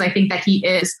person, because I think that he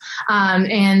is.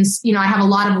 And, I have a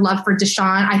lot of love for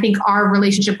Deshaun. I think our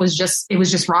relationship was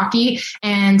just rocky.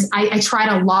 And I tried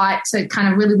a lot to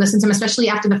kind of really listen to him, especially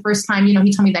after the first time, he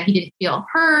told me that he didn't feel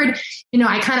heard.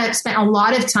 I kind of spent a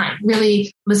lot of time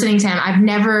really listening to him. I've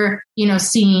never,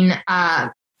 seen,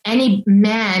 any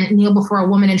man kneel before a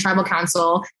woman in tribal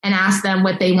council and ask them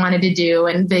what they wanted to do,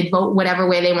 and they'd vote whatever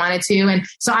way they wanted to. And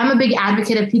so I'm a big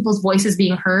advocate of people's voices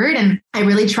being heard. And I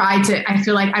really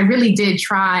did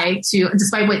try to,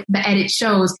 despite what the edit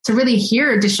shows, to really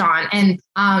hear Deshaun. And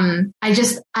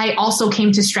I also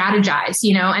came to strategize,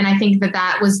 and I think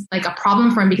that was like a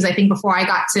problem for him, because I think before I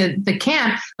got to the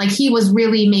camp, like he was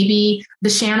really maybe the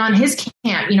Shan on his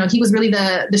camp. He was really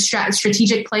the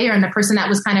strategic player and the person that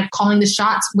was kind of calling the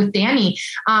shots with Danny.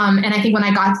 And I think when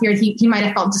I got here, he might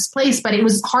have felt displaced, but it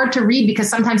was hard to read because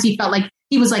sometimes he felt like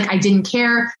he was like, I didn't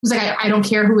care. He was like, I don't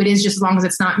care who it is, just as long as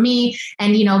it's not me.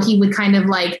 And, you know, he would kind of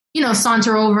like, you know,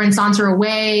 saunter over and saunter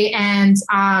away. And,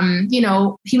 you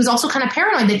know, he was also kind of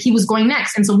paranoid that he was going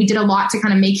next. And so we did a lot to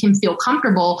kind of make him feel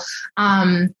comfortable.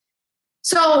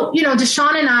 So, you know,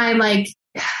 Deshaun and I, like,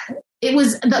 it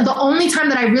was the only time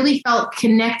that I really felt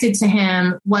connected to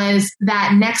him was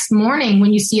that next morning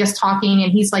when you see us talking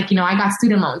and he's like, you know, I got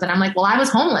student loans. And I'm like, well, I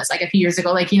was homeless like a few years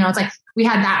ago. Like, you know, it's like we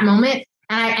had that moment.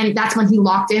 And that's when he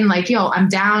locked in like, yo, I'm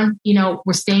down. You know,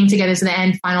 we're staying together to the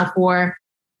end, Final Four.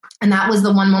 And that was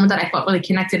the one moment that I felt really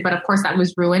connected. But of course, that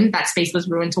was ruined. That space was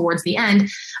ruined towards the end.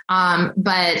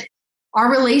 But our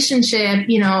relationship,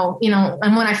 you know,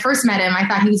 and when I first met him, I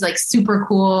thought he was like super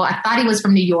cool. I thought he was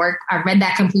from New York. I read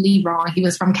that completely wrong. He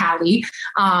was from Cali.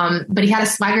 But he had a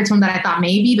swagger to him that I thought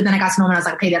maybe, but then I got to know him and I was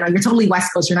like, okay, no, you're totally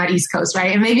West Coast. You're not East Coast.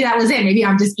 Right. And maybe that was it. Maybe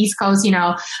I'm just East Coast, you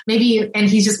know, maybe, and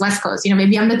he's just West Coast, you know,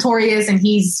 maybe I'm Notorious and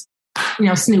he's, you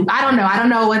know, Snoop. I don't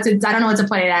know what to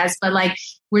put it as, but like,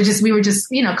 we were just,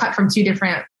 you know, cut from two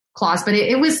different cloths. But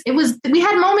it was, we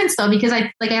had moments though, because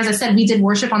as I said, we did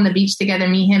worship on the beach together,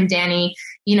 me, him, Danny,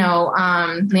 you know,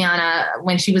 Liana,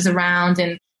 when she was around,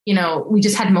 and, you know, we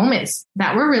just had moments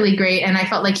that were really great. And I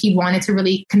felt like he wanted to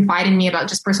really confide in me about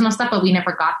just personal stuff, but we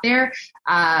never got there.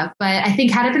 But I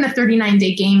think had it been a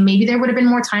 39-day game, maybe there would have been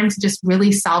more time to just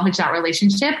really salvage that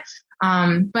relationship.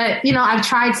 But, you know, I've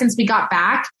tried since we got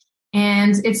back,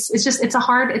 and it's a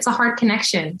hard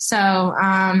connection. So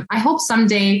I hope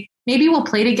someday maybe we'll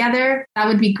play together. That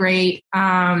would be great.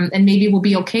 And maybe we'll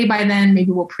be okay by then.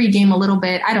 Maybe we'll pregame a little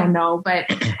bit. I don't know, but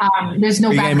there's no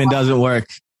pregaming doesn't work.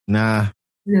 Nah,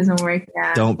 it doesn't work.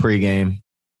 Yeah. Don't pregame.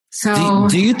 So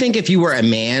do you think if you were a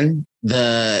man,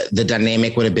 the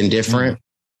dynamic would have been different?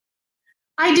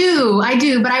 I do.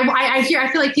 But I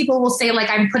feel like people will say like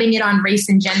I'm putting it on race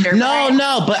and gender.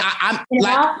 But I'm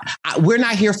like, we're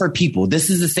not here for people.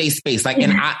 This is a safe space. Like,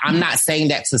 and I'm not saying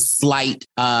that to slight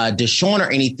Deshaun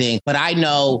or anything, but I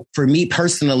know for me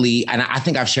personally, and I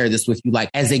think I've shared this with you,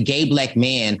 like as a gay Black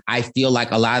man, I feel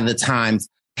like a lot of the times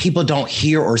people don't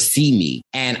hear or see me.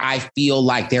 And I feel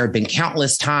like there have been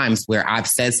countless times where I've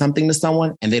said something to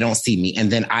someone and they don't see me.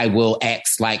 And then I will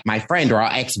ask like my friend or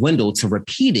I'll ask Wendell to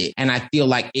repeat it. And I feel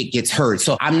like it gets heard.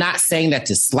 So I'm not saying that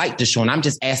to slight Deshaun. I'm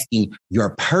just asking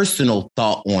your personal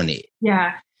thought on it.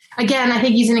 Yeah. Again, I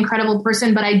think he's an incredible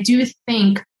person, but I do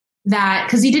think that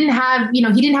because he didn't have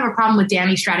a problem with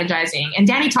Danny strategizing, and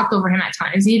Danny talked over him at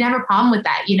times. He didn't have a problem with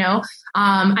that. You know,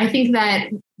 I think that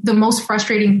the most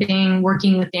frustrating thing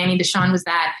working with Danny Deshaun was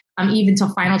that even till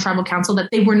final tribal council, that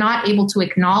they were not able to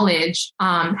acknowledge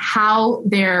how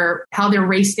their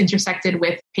race intersected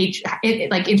with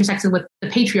intersected with the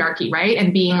patriarchy, right?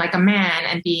 And being like a man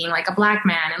and being like a Black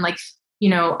man, and like, you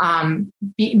know,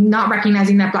 not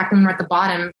recognizing that Black women are at the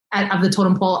bottom of the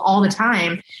totem pole all the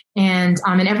time. And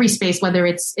in every space, whether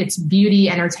it's beauty,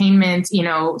 entertainment, you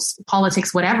know,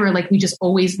 politics, whatever, like we just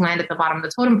always land at the bottom of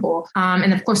the totem pole.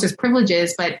 And of course there's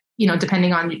privileges, but, you know,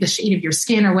 depending on the shade of your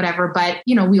skin or whatever, but,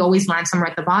 you know, we always land somewhere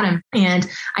at the bottom. And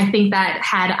I think that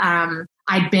had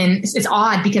it's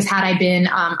odd because had I been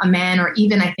a man, or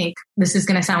even, I think this is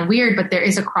going to sound weird, but there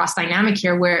is a cross dynamic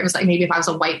here where it was like, maybe if I was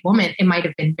a white woman, it might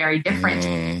have been very different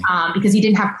because he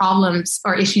didn't have problems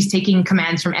or issues taking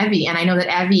commands from Evie. And I know that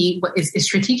Evie is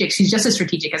strategic. She's just as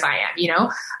strategic as I am, you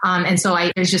know? And so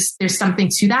there's something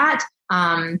to that.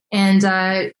 I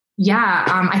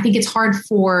think it's hard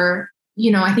for,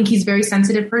 you know, I think he's a very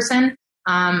sensitive person.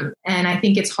 And I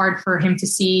think it's hard for him to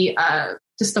see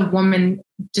just a woman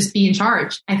just be in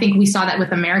charge. I think we saw that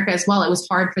with America as well. It was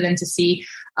hard for them to see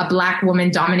a Black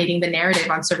woman dominating the narrative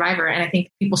on Survivor. And I think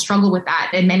people struggle with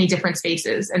that in many different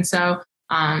spaces. And so,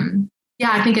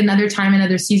 I think another time,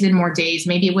 another season, more days,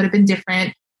 maybe it would have been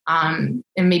different. And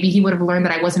maybe he would have learned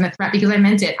that I wasn't a threat because I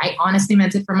meant it. I honestly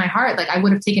meant it from my heart. Like I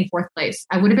would have taken 4th place.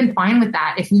 I would have been fine with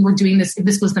that if we were doing this, if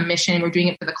this was the mission, we're doing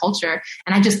it for the culture.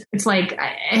 And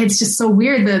it's just so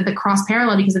weird, the cross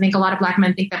parallel, because I think a lot of Black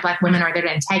men think that Black women are there to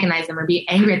antagonize them or be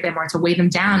angry at them or to weigh them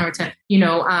down or to, you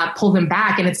know, pull them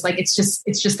back. And it's like, it's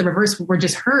just the reverse. We're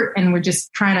just hurt and we're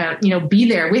just trying to, you know, be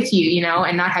there with you, you know,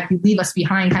 and not have you leave us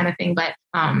behind kind of thing. But,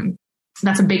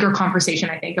 that's a bigger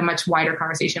conversation, I think, a much wider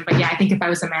conversation. But yeah, I think if I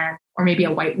was a man or maybe a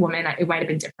white woman, it might have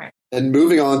been different. And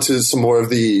moving on to some more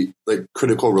of the like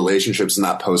critical relationships in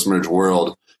that post-merge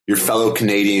world, your fellow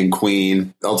Canadian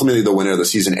queen, ultimately the winner of the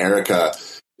season, Erica,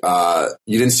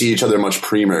 you didn't see each other much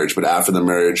pre-merge, but after the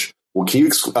merge, well, can you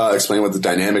explain what the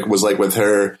dynamic was like with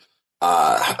her,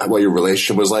 what your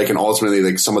relationship was like, and ultimately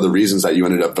like some of the reasons that you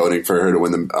ended up voting for her to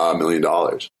win the $1 million?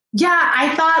 Yeah,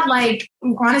 I thought like,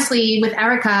 honestly, with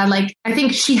Erica, like, I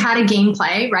think she had a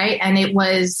gameplay, right? And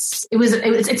it's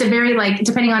a very like,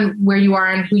 depending on where you are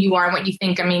and who you are and what you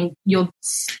think, I mean, you'll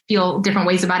feel different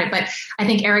ways about it. But I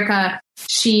think Erica,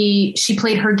 she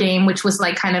played her game, which was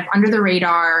like kind of under the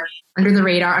radar.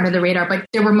 But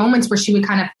there were moments where she would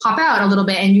kind of pop out a little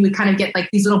bit and you would kind of get like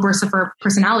these little bursts of her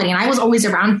personality. And I was always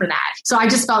around for that. So I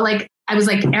just felt like, I was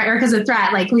like, Erica's a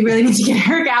threat. Like, we really need to get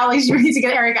Erica out. Like, she really needs to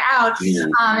get Erica out. Yeah.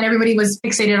 And everybody was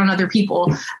fixated on other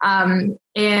people.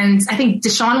 And I think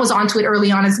Deshaun was onto it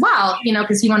early on as well, you know,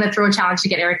 because he wanted to throw a challenge to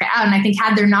get Erica out. And I think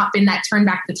had there not been that turn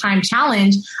back the time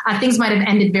challenge, things might have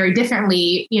ended very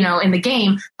differently, you know, in the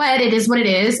game. But it is what it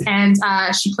is. And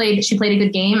she played a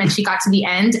good game, and she got to the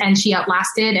end, and she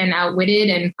outlasted and outwitted,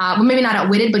 and well, maybe not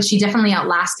outwitted, but she definitely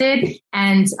outlasted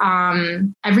and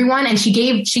everyone. And she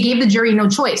gave the jury no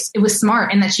choice. It was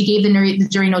smart, and that she gave the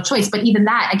jury no choice. But even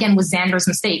that, again, was Xander's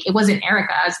mistake. It wasn't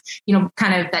Erica's, you know,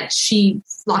 kind of that she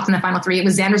locked in the final three. It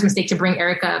was Xander's mistake to bring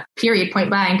Erica, period, point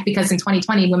blank, because in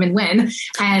 2020 women win,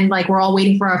 and like we're all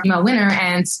waiting for a female winner,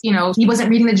 and you know he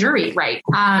wasn't reading the jury right.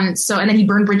 So and then he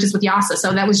burned bridges with Yasa.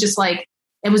 So that was just like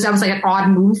that was like an odd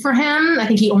move for him. I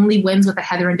think he only wins with a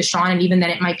Heather and Deshaun, and even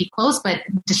then it might be close. But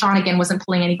Deshaun again wasn't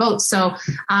pulling any votes. So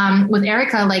with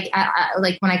Erica, like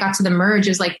when I got to the merge,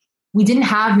 it was like we didn't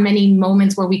have many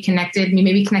moments where we connected. We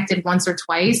maybe connected once or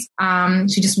twice.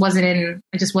 She just wasn't in.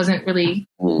 It just wasn't really.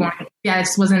 Yeah, it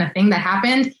just wasn't a thing that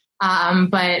happened.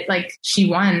 But like she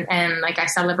won, and like I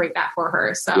celebrate that for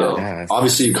her. So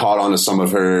obviously you caught on to some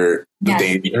of the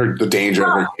danger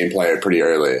of her gameplay pretty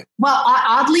early. Well,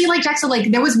 oddly, like Jackson,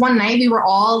 like there was one night we were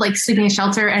all like sleeping in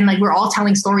shelter, and like we're all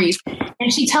telling stories.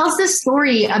 And she tells this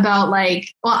story about like,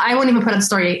 well, I won't even put up the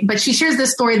story, but she shares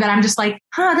this story that I'm just like,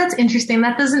 that's interesting.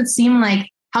 That doesn't seem like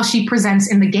how she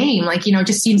presents in the game. Like, you know, it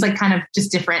just seems like kind of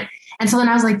just different. And so then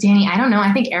I was like, Danny, I don't know.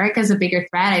 I think Erica's a bigger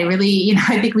threat. I really, you know,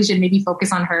 I think we should maybe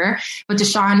focus on her. But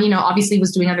Deshaun, you know, obviously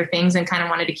was doing other things and kind of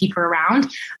wanted to keep her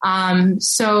around.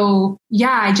 So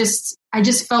yeah, I just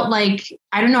felt like,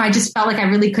 I don't know, I just felt like I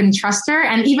really couldn't trust her.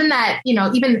 And even that, you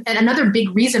know, even another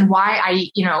big reason why I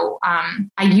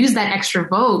used that extra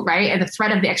vote, right? And the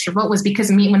threat of the extra vote was because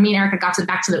when me and Erica got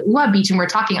back to the Ua beach and we're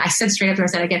talking, I said straight up to her,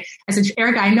 I said,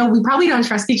 Erica, I know we probably don't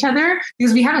trust each other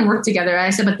because we haven't worked together. And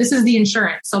I said, but this is the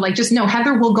insurance. So like, just know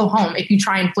Heather will go home if you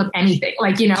try and flip anything,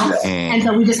 like, you know? And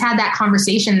so we just had that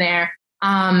conversation there.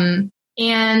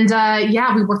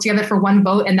 We worked together for one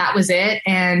vote, and that was it.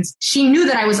 And she knew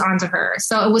that I was onto her.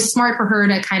 So it was smart for her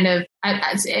to kind of,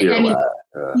 but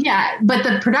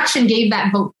the production gave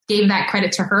that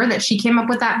credit to her that she came up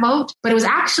with that vote. But it was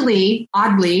actually,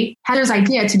 oddly, Heather's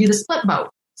idea to do the split vote.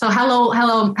 So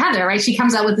hello, Heather, right? She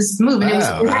comes out with this move, and it was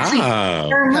actually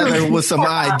her move. Heather with some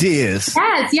ideas.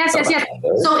 Yes.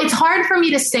 So it's hard for me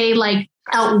to say like,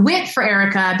 outwit for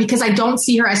Erica because I don't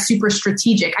see her as super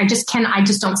strategic. I just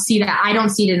don't see that. I don't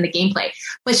see it in the gameplay,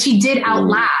 but she did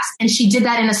outlast, and she did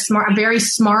that in a very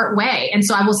smart way. And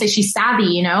so I will say she's savvy,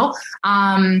 you know.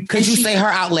 Could you say her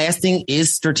outlasting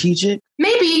is strategic?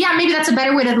 Maybe that's a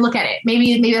better way to look at it.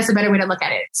 Maybe that's a better way to look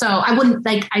at it. So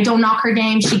I don't knock her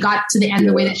game. She got to the end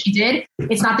the way that she did.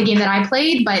 It's not the game that I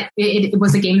played, but it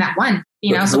was a game that won.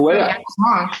 You know, the way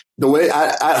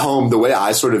at home, the way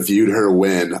I sort of viewed her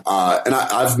win, and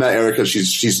I've met Erica.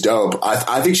 She's dope.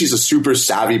 I think she's a super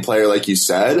savvy player, like you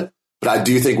said. But I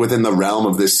do think within the realm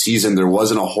of this season, there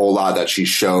wasn't a whole lot that she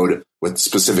showed with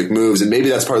specific moves, and maybe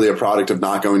that's partly a product of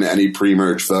not going to any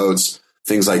pre-merge votes,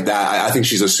 things like that. I think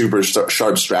she's a super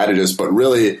sharp strategist, but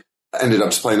really ended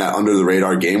up playing that under the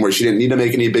radar game where she didn't need to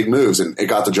make any big moves, and it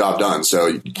got the job done. So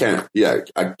I can't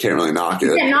really knock it.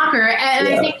 You can't knock her. And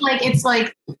I think like, it's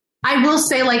like, I will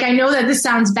say, like, I know that this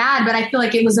sounds bad, but I feel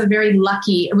like it was a very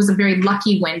lucky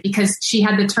win because she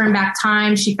had the turn back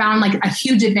time. She found like a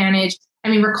huge advantage. I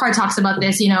mean, Ricard talks about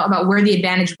this, you know, about where the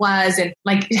advantage was and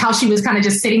like how she was kind of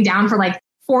just sitting down for like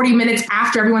 40 minutes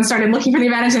after everyone started looking for the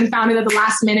advantage and found it at the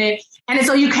last minute. And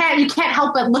so you can't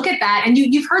help but look at that. And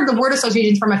you've heard the word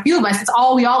associations from a few of us.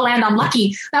 We all land on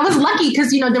lucky. That was lucky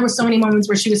because, you know, there were so many moments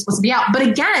where she was supposed to be out. But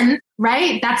again,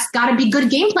 right, that's got to be good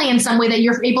gameplay in some way that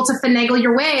you're able to finagle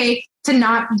your way to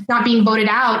not being voted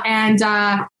out. And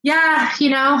you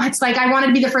know, it's like I wanted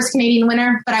to be the first Canadian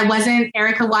winner, but I wasn't.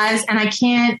 Erica was, and I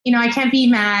can't be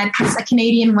mad because a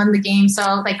Canadian won the game.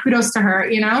 So like kudos to her,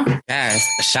 you know? Yes.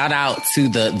 Shout out to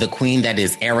the queen that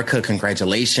is Erica.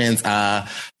 Congratulations.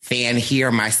 Fan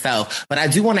here myself. But I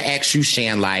do want to ask you,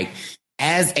 Shan, like,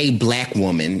 as a Black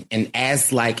woman and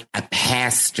as like a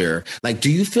pastor, like, do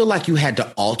you feel like you had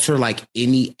to alter like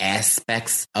any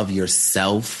aspects of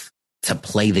yourself to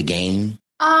play the game?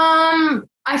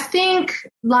 I think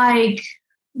like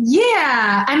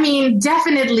Yeah, I mean,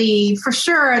 definitely, for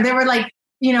sure. There were like,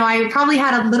 you know, I probably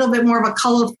had a little bit more of a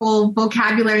colorful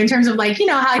vocabulary in terms of like, you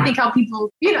know, how people,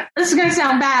 you know, this is going to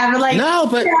sound bad, but like, no,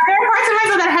 but there are parts of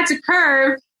myself that I had to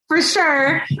curve for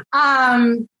sure.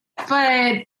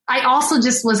 But I also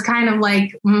just was kind of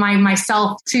like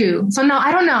myself too. So no,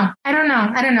 I don't know.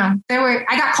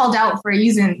 I got called out for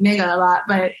using nigga a lot,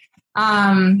 but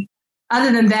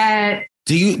other than that.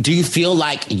 Do you feel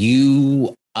like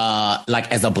you,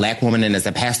 like as a Black woman and as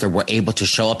a pastor, were able to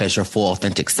show up as your full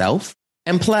authentic self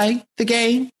and play the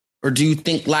game? Or do you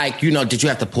think like, you know, did you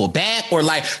have to pull back? Or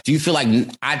like, do you feel like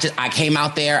I came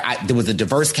out there, there was a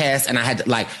diverse cast and I had to,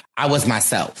 like, I was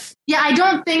myself? Yeah, I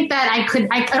don't think that I could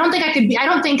be. I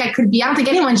don't think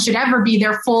anyone should ever be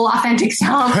their full authentic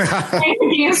self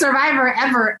being a survivor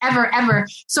ever.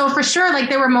 So for sure, like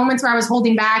there were moments where I was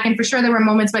holding back and for sure there were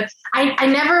moments, but I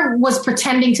never was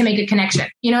pretending to make a connection.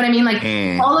 You know what I mean? Like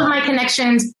all of my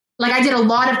connections, like I did a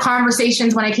lot of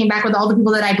conversations when I came back with all the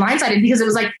people that I blindsided because it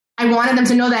was like, I wanted them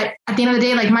to know that at the end of the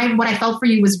day, like what I felt for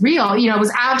you was real. You know, it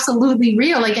was absolutely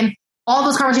real. Like, and all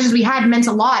those conversations we had meant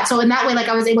a lot. So in that way, like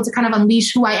I was able to kind of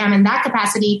unleash who I am in that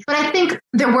capacity. But I think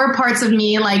there were parts of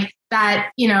me like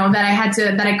that, you know, that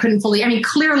I couldn't fully, I mean,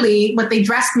 clearly what they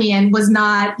dressed me in was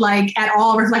not like at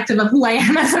all reflective of who I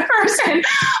am as a person.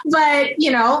 But,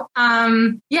 you know,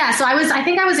 yeah, so I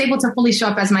think I was able to fully show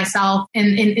up as myself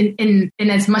in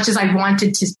as much as I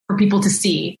wanted to, for people to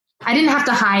see. I didn't have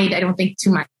to hide, I don't think,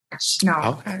 too much. No.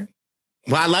 Okay.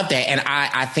 Well, I love that. And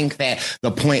I think that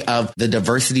the point of the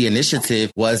diversity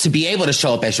initiative was to be able to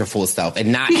show up as your full self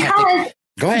and not have to...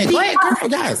 Go ahead.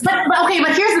 Yes. But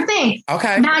here's the thing.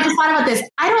 Okay. Now I just thought about this.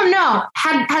 I don't know.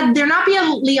 Had there not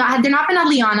been a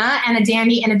Liana and a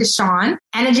Danny and a Deshawn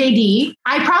and a JD,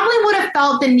 I probably would have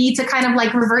felt the need to kind of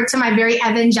like revert to my very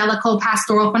evangelical,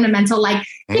 pastoral, fundamental, like,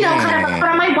 you know, kind of like put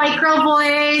on my white girl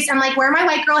voice and like wear my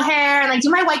white girl hair and like do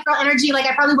my white girl energy. Like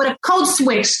I probably would have code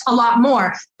switched a lot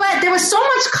more. But there was so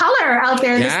much color out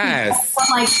there. Yes.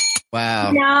 I'm like,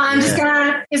 wow. You know, I'm just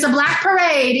it's a black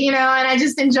parade, you know, and I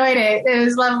just enjoyed it. It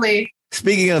was lovely.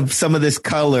 Speaking of some of this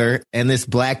color and this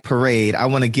black parade, I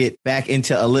want to get back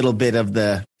into a little bit of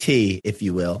the tea, if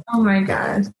you will. Oh my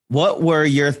God. What were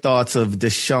your thoughts of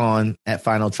Deshawn at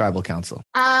Final Tribal Council?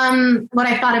 What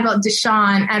I thought about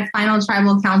Deshawn at Final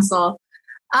Tribal Council.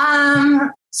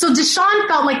 So Deshawn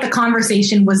felt like the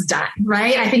conversation was done,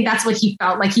 right? I think that's what he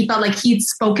felt like. He felt like he'd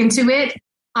spoken to it.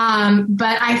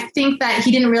 But I think that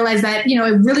he didn't realize that, you know,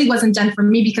 it really wasn't done for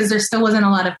me because there still wasn't a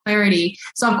lot of clarity.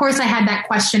 So of course I had that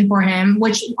question for him,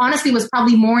 which honestly was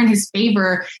probably more in his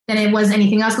favor than it was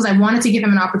anything else, because I wanted to give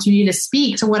him an opportunity to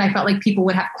speak to what I felt like people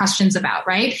would have questions about.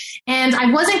 Right. And I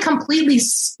wasn't completely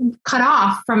cut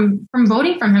off from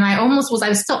voting from him. I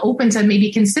was still open to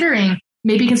maybe considering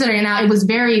now. It was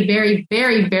very, very,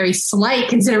 very, very slight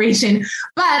consideration,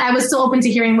 but I was still open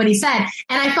to hearing what he said.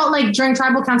 And I felt like during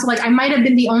tribal council, like I might have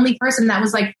been the only person that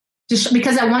was like, just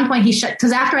because at one point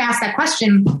because after I asked that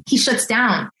question, he shuts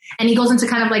down and he goes into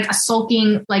kind of like a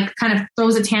sulking, like kind of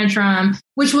throws a tantrum,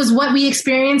 which was what we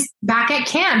experienced back at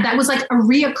camp. That was like a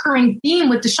reoccurring theme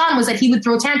with Deshawn, was that he would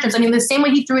throw tantrums. I mean, the same way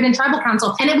he threw it in tribal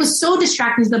council. And it was so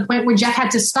distracting to the point where Jeff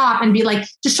had to stop and be like,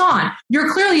 Deshawn,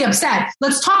 you're clearly upset.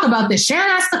 Let's talk about this. Sharon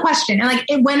asked the question. And like,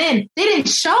 it went in. They didn't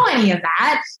show any of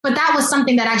that, but that was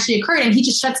something that actually occurred. And he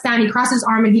just shuts down. He crosses his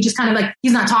arm and he just kind of like,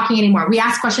 he's not talking anymore. We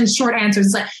ask questions, short answers.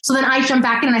 It's like, so then I jump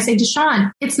back in and I say,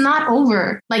 Deshawn, it's not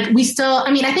over. Like we still,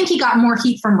 I mean, I think he got more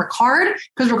heat from Ricard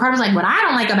because Ricard was like, what I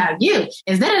don't like about you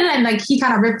is that, and like he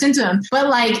kind of ripped into him. But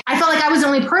like, I felt like I was the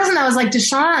only person that was like,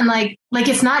 Deshawn, like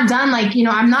it's not done. Like, you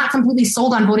know, I'm not completely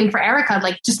sold on voting for Erica.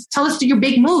 Like, just tell us your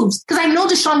big moves. Because I know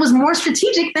Deshawn was more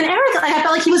strategic than Erica. Like, I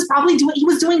felt like he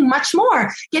was doing much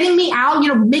more, getting me out, you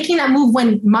know, making that move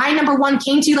when my number one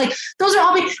came to you. Like, those are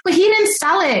all big, but he didn't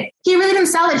sell it. He really didn't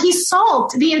sell it. He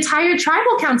sulked the entire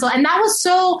tribal council. And that was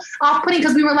so off-putting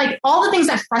because we were like, all the things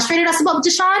that frustrated us about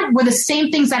Deshawn were the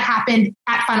same things that happened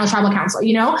at Final Tribal Council,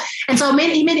 you know? And so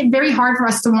he made it very hard for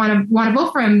us to want to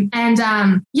vote for him.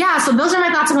 And yeah, so those are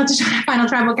my thoughts about Deshawn at Final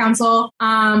Tribal Council.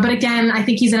 But again, I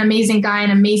think he's an amazing guy, an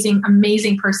amazing,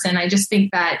 amazing person. I just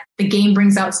think that the game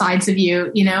brings out sides of you,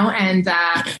 you know, and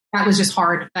that was just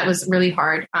hard. That was really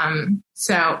hard.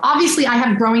 So obviously I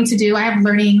have growing to do. I have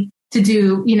learning to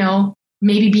do, you know,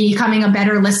 maybe becoming a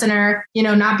better listener, you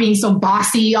know, not being so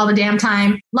bossy all the damn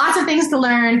time. Lots of things to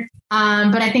learn.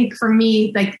 But I think for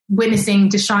me, like witnessing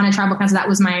Deshawn at Tribal Council, that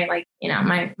was my, like, you know,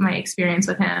 my experience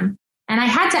with him. And I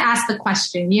had to ask the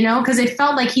question, because it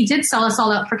felt like he did sell us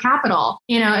all out for capital.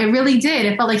 It really did.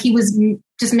 It felt like he was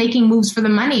just making moves for the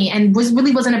money and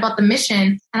really wasn't about the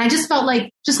mission. And I just felt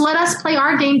like, just let us play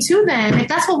our game too then. If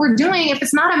that's what we're doing, if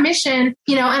it's not a mission,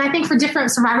 and I think for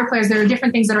different Survivor players, there are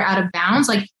different things that are out of bounds.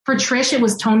 Like for Trish, it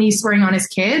was Tony swearing on his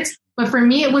kids. But for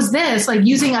me, it was this, like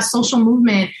using a social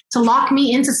movement to lock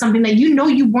me into something that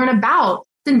you weren't about.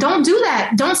 Then don't do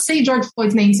that. Don't say George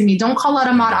Floyd's name to me. Don't call out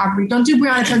Ahmaud Arbery. Don't do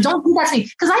Breonna Taylor. Don't do that to me.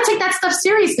 Because I take that stuff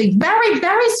seriously, very,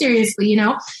 very seriously,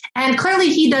 And clearly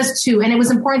he does too. And it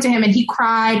was important to him. And he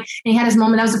cried and he had his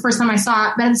moment. That was the first time I saw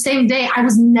it. But at the same day, I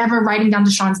was never writing down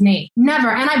Deshaun's name.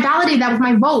 Never. And I validated that with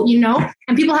my vote,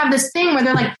 And people have this thing where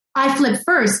they're like, I flip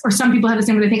first, or some people have the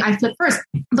same where they think I flip first,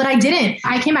 but I didn't.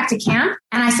 I came back to camp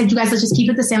and I said, you guys, let's just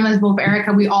keep it the same. Let's vote for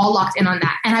Erica. We all locked in on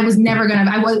that. And I was never going to,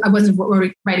 I wasn't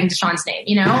writing Deshaun's name,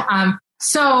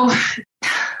 So.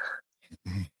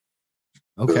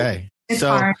 Okay. It's so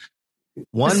hard.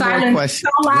 One more question.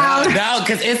 So loud. No,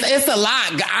 because it's a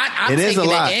lot. I'm It is taking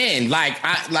a lot.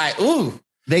 it in. Ooh.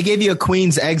 They gave you a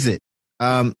queen's exit.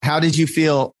 How did you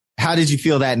feel? How did you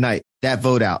feel that night? That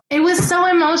vote out? It was so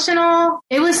emotional.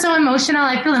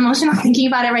 I feel emotional thinking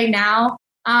about it right now.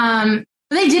 What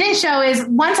they didn't show is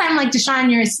one time, like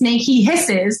Deshaun, you're a snake, he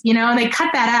hisses, they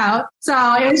cut that out. So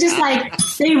it was just like,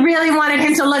 they really wanted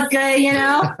him to look good,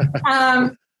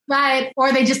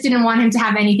 or they just didn't want him to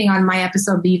have anything on my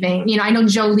episode leaving. I know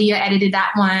Joe Leah edited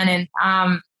that one and,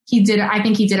 the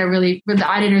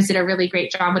editors did a really great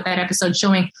job with that episode,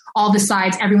 showing all the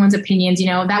sides, everyone's opinions.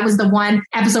 That was the one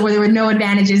episode where there were no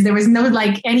advantages. There was no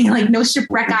no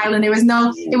shipwreck island. It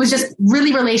was just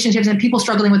really relationships and people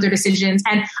struggling with their decisions.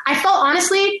 And I felt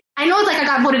honestly, I know it's like I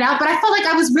got voted out, but I felt like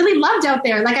I was really loved out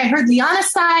there. Like I heard Liana's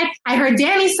side, I heard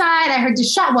Danny's side, I heard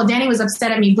Deshaun. Well, Danny was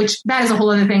upset at me, which that is a whole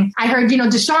other thing. I heard,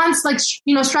 Deshaun's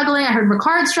struggling. I heard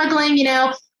Ricard struggling,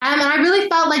 And I really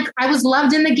felt like I was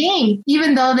loved in the game,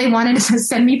 even though they wanted to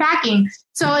send me packing.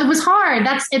 So it was hard.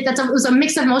 It was a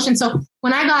mix of emotions. So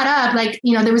when I got up,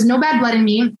 there was no bad blood in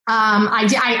me.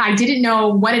 I didn't know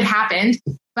what had happened,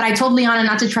 but I told Liana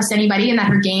not to trust anybody and that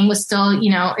her game was still,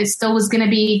 it still was going to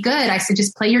be good. I said,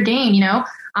 just play your game,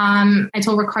 I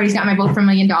told Ricard he's got my vote for $1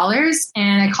 million,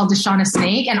 and I called Deshaun a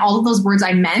snake, and all of those words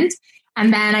I meant.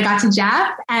 And then I got to Jeff,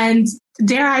 and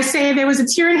dare I say there was a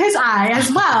tear in his eye as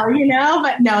well,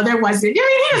 but no, there wasn't. He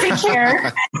doesn't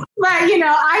care. But,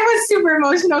 I was super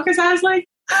emotional because I was like,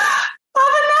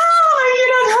 oh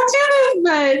no, don't do this.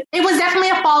 But it was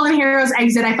definitely a fallen hero's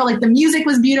exit. I felt like the music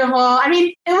was beautiful. I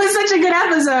mean, it was such a good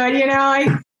episode,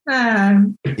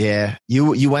 Yeah,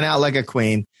 you went out like a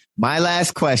queen. My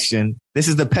last question, this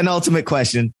is the penultimate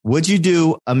question. Would you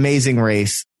do Amazing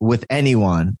Race with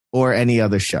anyone or any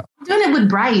other show? I'm doing it with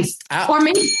Bryce. Or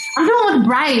maybe I'm doing it with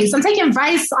Bryce. I'm taking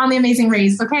Bryce on the Amazing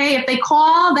Race, okay? If they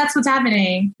call, that's what's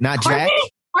happening. Not Jack?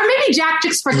 Or maybe Jack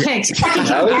just for kicks. That was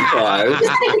fun.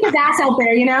 Just kick his ass out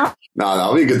there, No,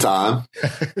 that'll be a good time.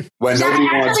 When Jack,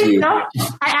 nobody wants you.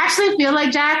 I actually feel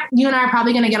like, Jack, you and I are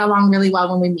probably going to get along really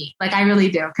well when we meet. Like, I really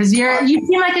do. Because you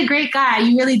seem like a great guy.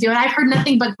 You really do. And I've heard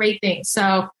nothing but great things.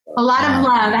 So a lot of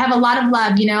love. I have a lot of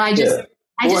love. I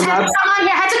just had to come on here.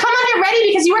 I had to come on here ready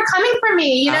because you were coming for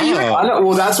me. You were. I know.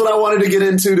 Well, that's what I wanted to get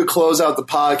into to close out the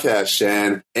podcast,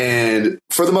 Shan. And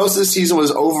for the most of the season was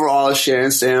overall a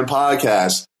Shan Stan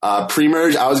podcast.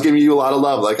 Pre-merge, I was giving you a lot of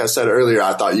love. Like I said earlier,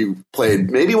 I thought you played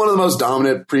maybe one of the most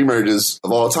dominant pre-merges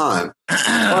of all time.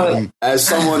 But as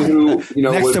someone who,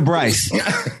 next to Bryce.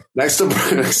 Next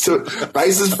to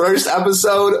Bryce's first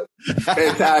episode,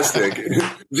 fantastic.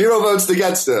 0 votes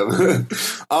against him.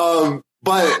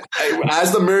 But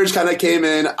as the merge kind of came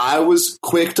in, I was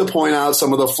quick to point out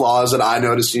some of the flaws that I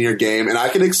noticed in your game. And I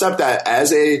can accept that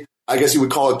as I guess you would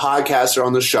call it podcaster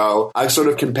on the show. I sort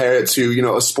of compare it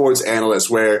to, a sports analyst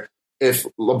where if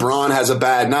LeBron has a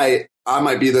bad night, I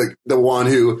might be the one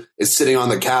who is sitting on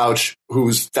the couch,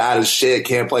 who's fat as shit,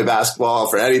 can't play basketball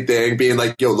for anything, being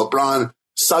like, yo, LeBron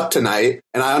sucked tonight.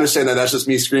 And I understand that that's just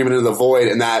me screaming into the void,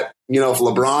 and that, if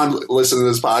LeBron listened to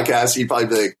this podcast, he'd probably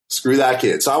be like, screw that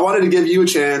kid. So I wanted to give you a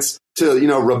chance to,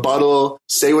 rebuttal,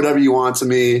 say whatever you want to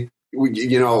me.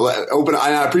 Open.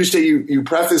 I appreciate you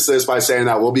preface this by saying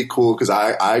that we'll be cool because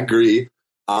I agree.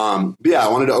 But yeah, I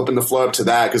wanted to open the floor up to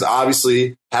that because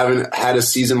obviously having had a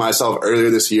season myself earlier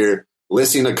this year,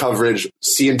 listening to coverage,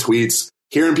 seeing tweets,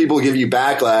 hearing people give you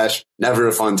backlash, never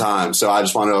a fun time. So I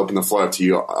just want to open the floor up to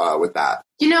you with that.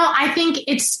 I think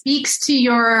it speaks to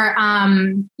your,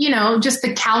 just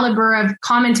the caliber of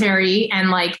commentary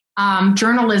and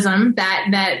journalism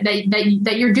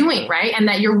that you're doing, right? And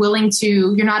that you're willing to,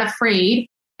 you're not afraid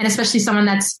and especially someone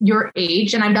that's your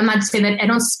age. And I'm not to say that, I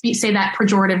don't say that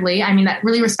pejoratively. I mean that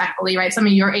really respectfully, right?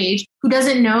 Someone your age who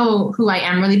doesn't know who I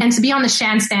am really. And to be on the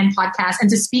Shan Stan podcast and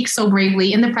to speak so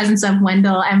bravely in the presence of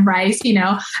Wendell and Bryce,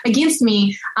 against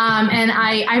me. And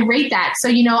I rate that. So,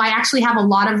 I actually have a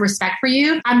lot of respect for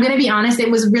you. I'm going to be honest.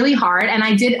 It was really hard. And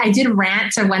I did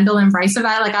rant to Wendell and Bryce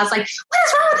about it. Like, I was like, what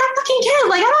is wrong with that fucking kid?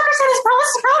 Like, I don't understand this problem.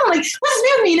 What's the problem? Like, what's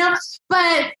new with me?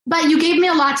 But you gave me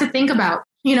a lot to think about.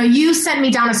 You sent me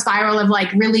down a spiral of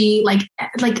like, really like,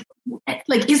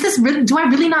 is this really, do I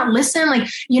really not listen? Like,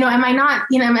 am I not,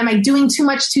 am I doing too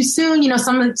much too soon?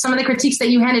 Some of the critiques that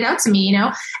you handed out to me,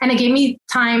 and it gave me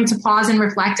time to pause and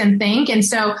reflect and think. And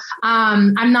so,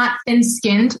 I'm not thin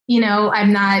skinned,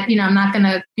 I'm not, I'm not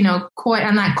gonna, coy.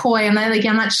 I'm not coy. I'm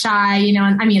not shy,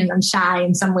 I mean, I'm shy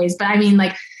in some ways, but I mean,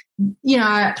 like,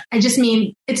 I just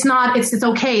mean, it's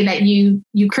okay that you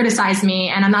criticize me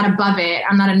and I'm not above it.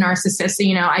 I'm not a narcissist. So,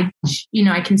 I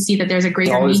can see that there's a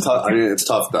greater need. Tough. I mean, it's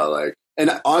tough though. Like, and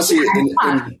honestly,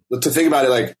 to think about it,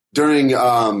 like during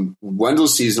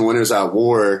Wendell's season, Winners at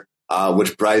War,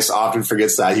 which Bryce often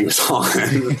forgets that he was on,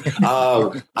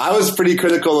 I was pretty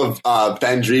critical of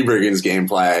Ben Driebergen's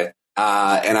gameplay.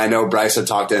 And I know Bryce had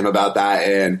talked to him about that,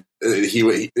 and he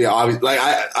like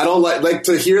I don't like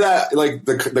to hear that, like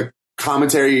the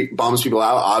commentary bums people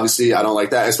out. Obviously, I don't like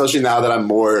that, especially now that I'm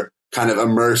more kind of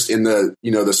immersed in the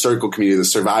the circle community, the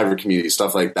Survivor community,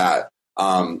 stuff like that.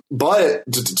 But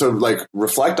to like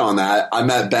reflect on that, I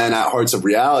met Ben at Hearts of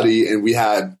Reality, and we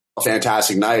had a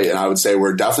fantastic night, and I would say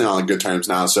we're definitely on good terms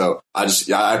now. So I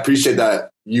appreciate that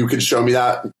you could show me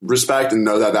that respect and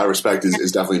know that respect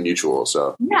is definitely mutual.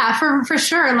 So yeah, for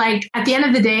sure. Like at the end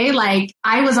of the day, like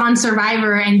I was on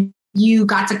Survivor and you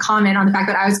got to comment on the fact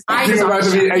that I was on the show,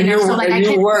 and you, so, like, and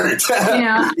you weren't.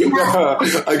 I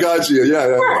got you.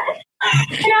 Yeah.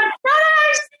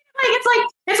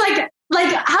 Like,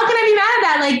 how can I be mad at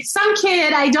that? Like, some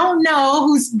kid I don't know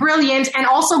who's brilliant and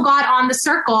also got on the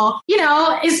circle,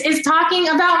 is talking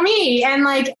about me. And,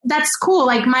 like, that's cool.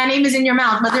 Like, my name is in your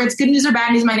mouth. Whether it's good news or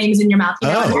bad news, my name is in your mouth.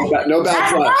 No bad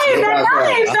flush.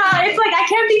 It's like, I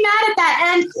can't be mad at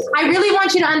that. And I really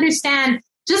want you to understand,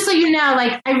 just so you know,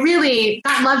 like, I really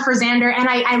got love for Xander, and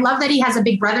I love that he has a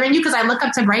big brother in you, because I look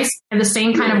up to Bryce in the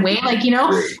same kind of way, like,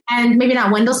 and maybe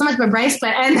not Wendell so much, but Bryce,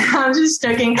 and I'm just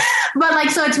joking. But, like,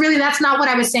 so it's really, that's not what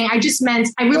I was saying. I just meant,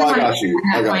 I really want to.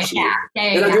 I got you.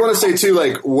 And I do want to say, too,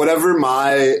 like, whatever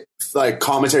my, like,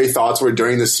 commentary thoughts were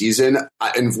during the season,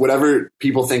 and whatever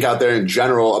people think out there in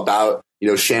general about,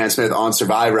 Shan Smith on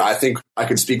Survivor, I think I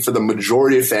could speak for the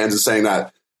majority of fans in saying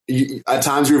that at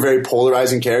times you're a very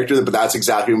polarizing character, but that's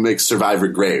exactly what makes Survivor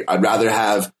great. I'd rather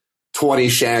have 20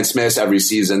 Shan Smiths every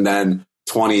season than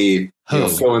 20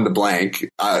 fill in the blank.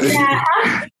 So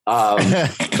yeah. Yeah,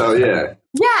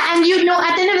 and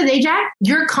at the end of the day, Jack,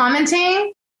 you're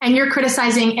commenting and you're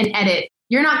criticizing an edit.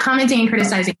 You're not commenting and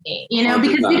criticizing me,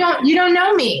 because you don't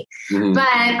know me. Mm-hmm.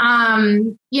 But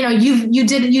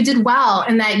you did well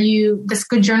in that this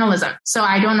good journalism. So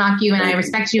I don't knock you, and I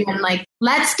respect you, and like,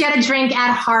 let's get a drink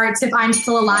at Hearts if I'm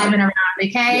still alive and around,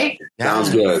 okay?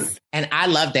 Sounds good. And I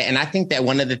love that. And I think that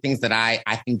one of the things that I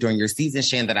think during your season,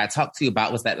 Shan, that I talked to you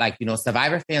about was that, like,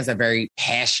 Survivor fans are very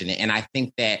passionate. And I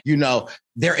think that,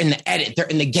 they're in the edit, they're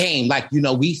in the game. Like,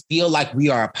 we feel like we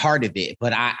are a part of it.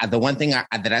 But the one thing that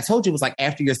I told you was, like,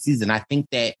 after your season, I think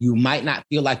that you might not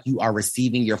feel like you are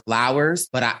receiving your flowers,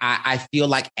 but I feel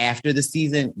like after the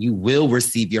season, you will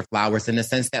receive your flowers, in the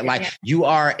sense that, like, you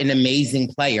are an amazing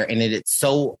player, and it's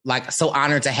so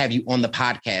honored to have you on the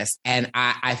podcast. And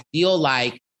I feel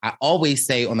like I always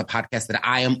say on the podcast that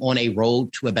I am on a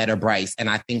road to a better Bryce. And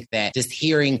I think that just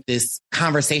hearing this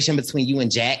conversation between you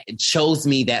and Jack, it shows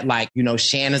me that, like,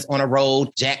 Shan is on a road,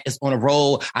 Jack is on a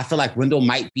road. I feel like Wendell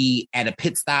might be at a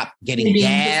pit stop getting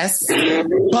gas,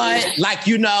 but, like,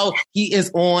 he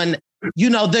is on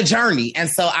the journey. And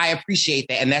so I appreciate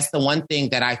that. And that's the one thing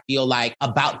that I feel like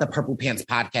about the Purple Pants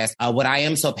podcast. What I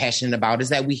am so passionate about is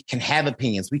that we can have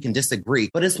opinions, we can disagree,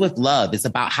 but it's with love. It's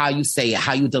about how you say it,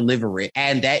 how you deliver it.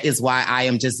 And that is why I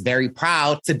am just very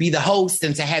proud to be the host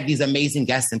and to have these amazing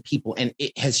guests and people. And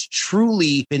it has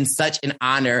truly been such an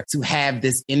honor to have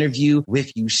this interview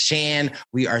with you, Shan.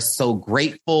 We are so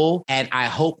grateful. And I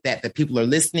hope that the people are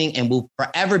listening and will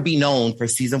forever be known for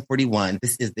season 41.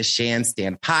 This is the Shan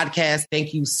Stan podcast.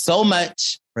 Thank you so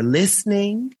much for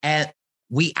listening. And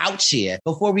we out here.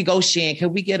 Before we go, Shan,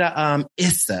 can we get a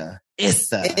Issa Purple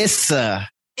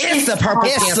Pants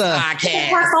podcast?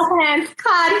 Purple Pants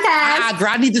podcast. Girl,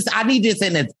 I need this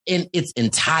in its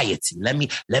entirety. Let me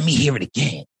hear it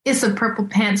again. It's a Purple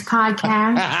Pants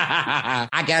podcast.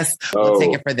 I guess we'll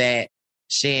take it for that.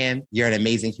 Shan, you're an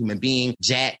amazing human being.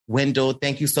 Jack, Wendell,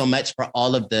 thank you so much for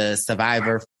all of the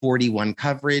Survivor 41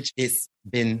 coverage. It's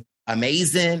been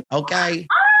amazing. Okay.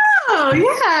 Oh,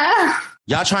 yeah.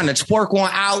 Y'all trying to twerk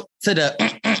one out to the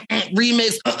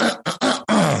remix.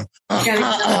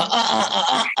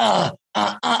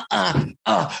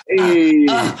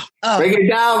 Break it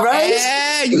down, right?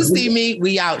 Yeah, you see me.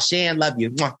 We out. Shan, love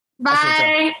you.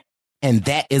 Bye. And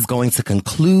that is going to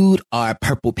conclude our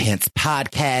Purple Pants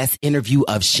podcast interview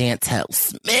of Chantel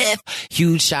Smith.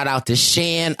 Huge shout out to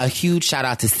Shan. A huge shout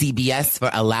out to CBS for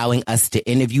allowing us to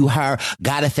interview her.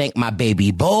 Gotta thank my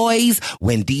baby boys,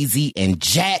 Wendeezy and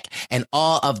Jack, and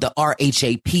all of the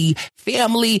RHAP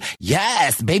family.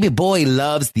 Yes, baby boy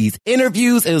loves these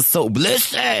interviews. It was so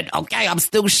listen. Okay, I'm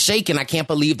still shaking. I can't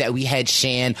believe that we had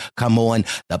Shan come on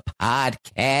the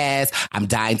podcast. I'm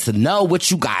dying to know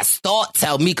what you guys thought.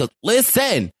 Tell me, because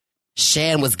listen,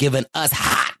 Shan was giving us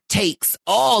hot takes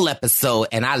all episode,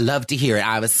 and I love to hear it.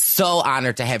 I was so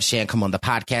honored to have Shan come on the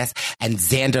podcast, and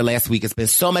Xander last week. It's been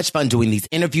so much fun doing these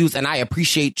interviews, and I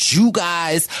appreciate you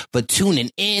guys for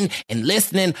tuning in and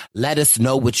listening. Let us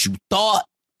know what you thought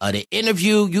of the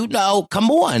interview. You know,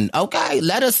 come on, okay?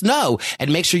 Let us know.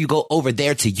 And make sure you go over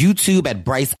there to YouTube at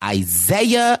Bryce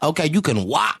Isaiah. Okay, you can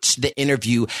watch the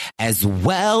interview as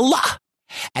well.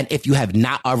 And if you have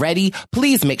not already,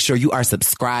 please make sure you are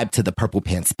subscribed to the Purple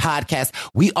Pants Podcast.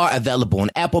 We are available on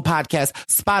Apple Podcasts,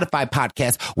 Spotify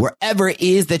Podcasts, wherever it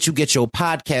is that you get your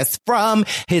podcasts from.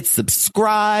 Hit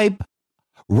subscribe,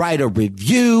 write a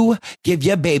review, give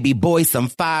your baby boy some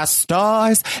 5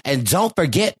 stars, and don't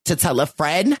forget to tell a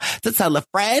friend,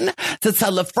 that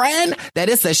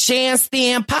it's a Shan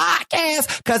Stan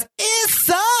podcast, because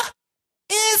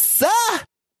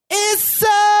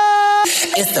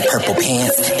it's the Purple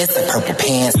Pants. It's the Purple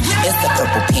Pants. It's the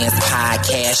Purple Pants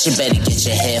podcast. You better get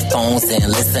your headphones and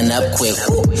listen up quick.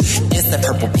 Woo. It's the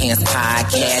Purple Pants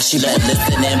podcast. You better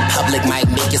listen in public, might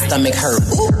make your stomach hurt.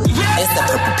 Woo. It's the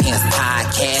Purple Pants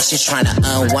podcast. You're trying to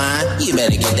unwind, you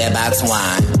better get that box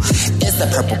wine. It's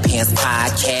the Purple Pants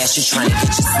podcast. You're trying to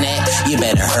get your snack, you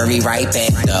better hurry right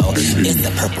back though. It's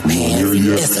the Purple Pants.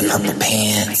 It's the Purple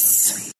Pants.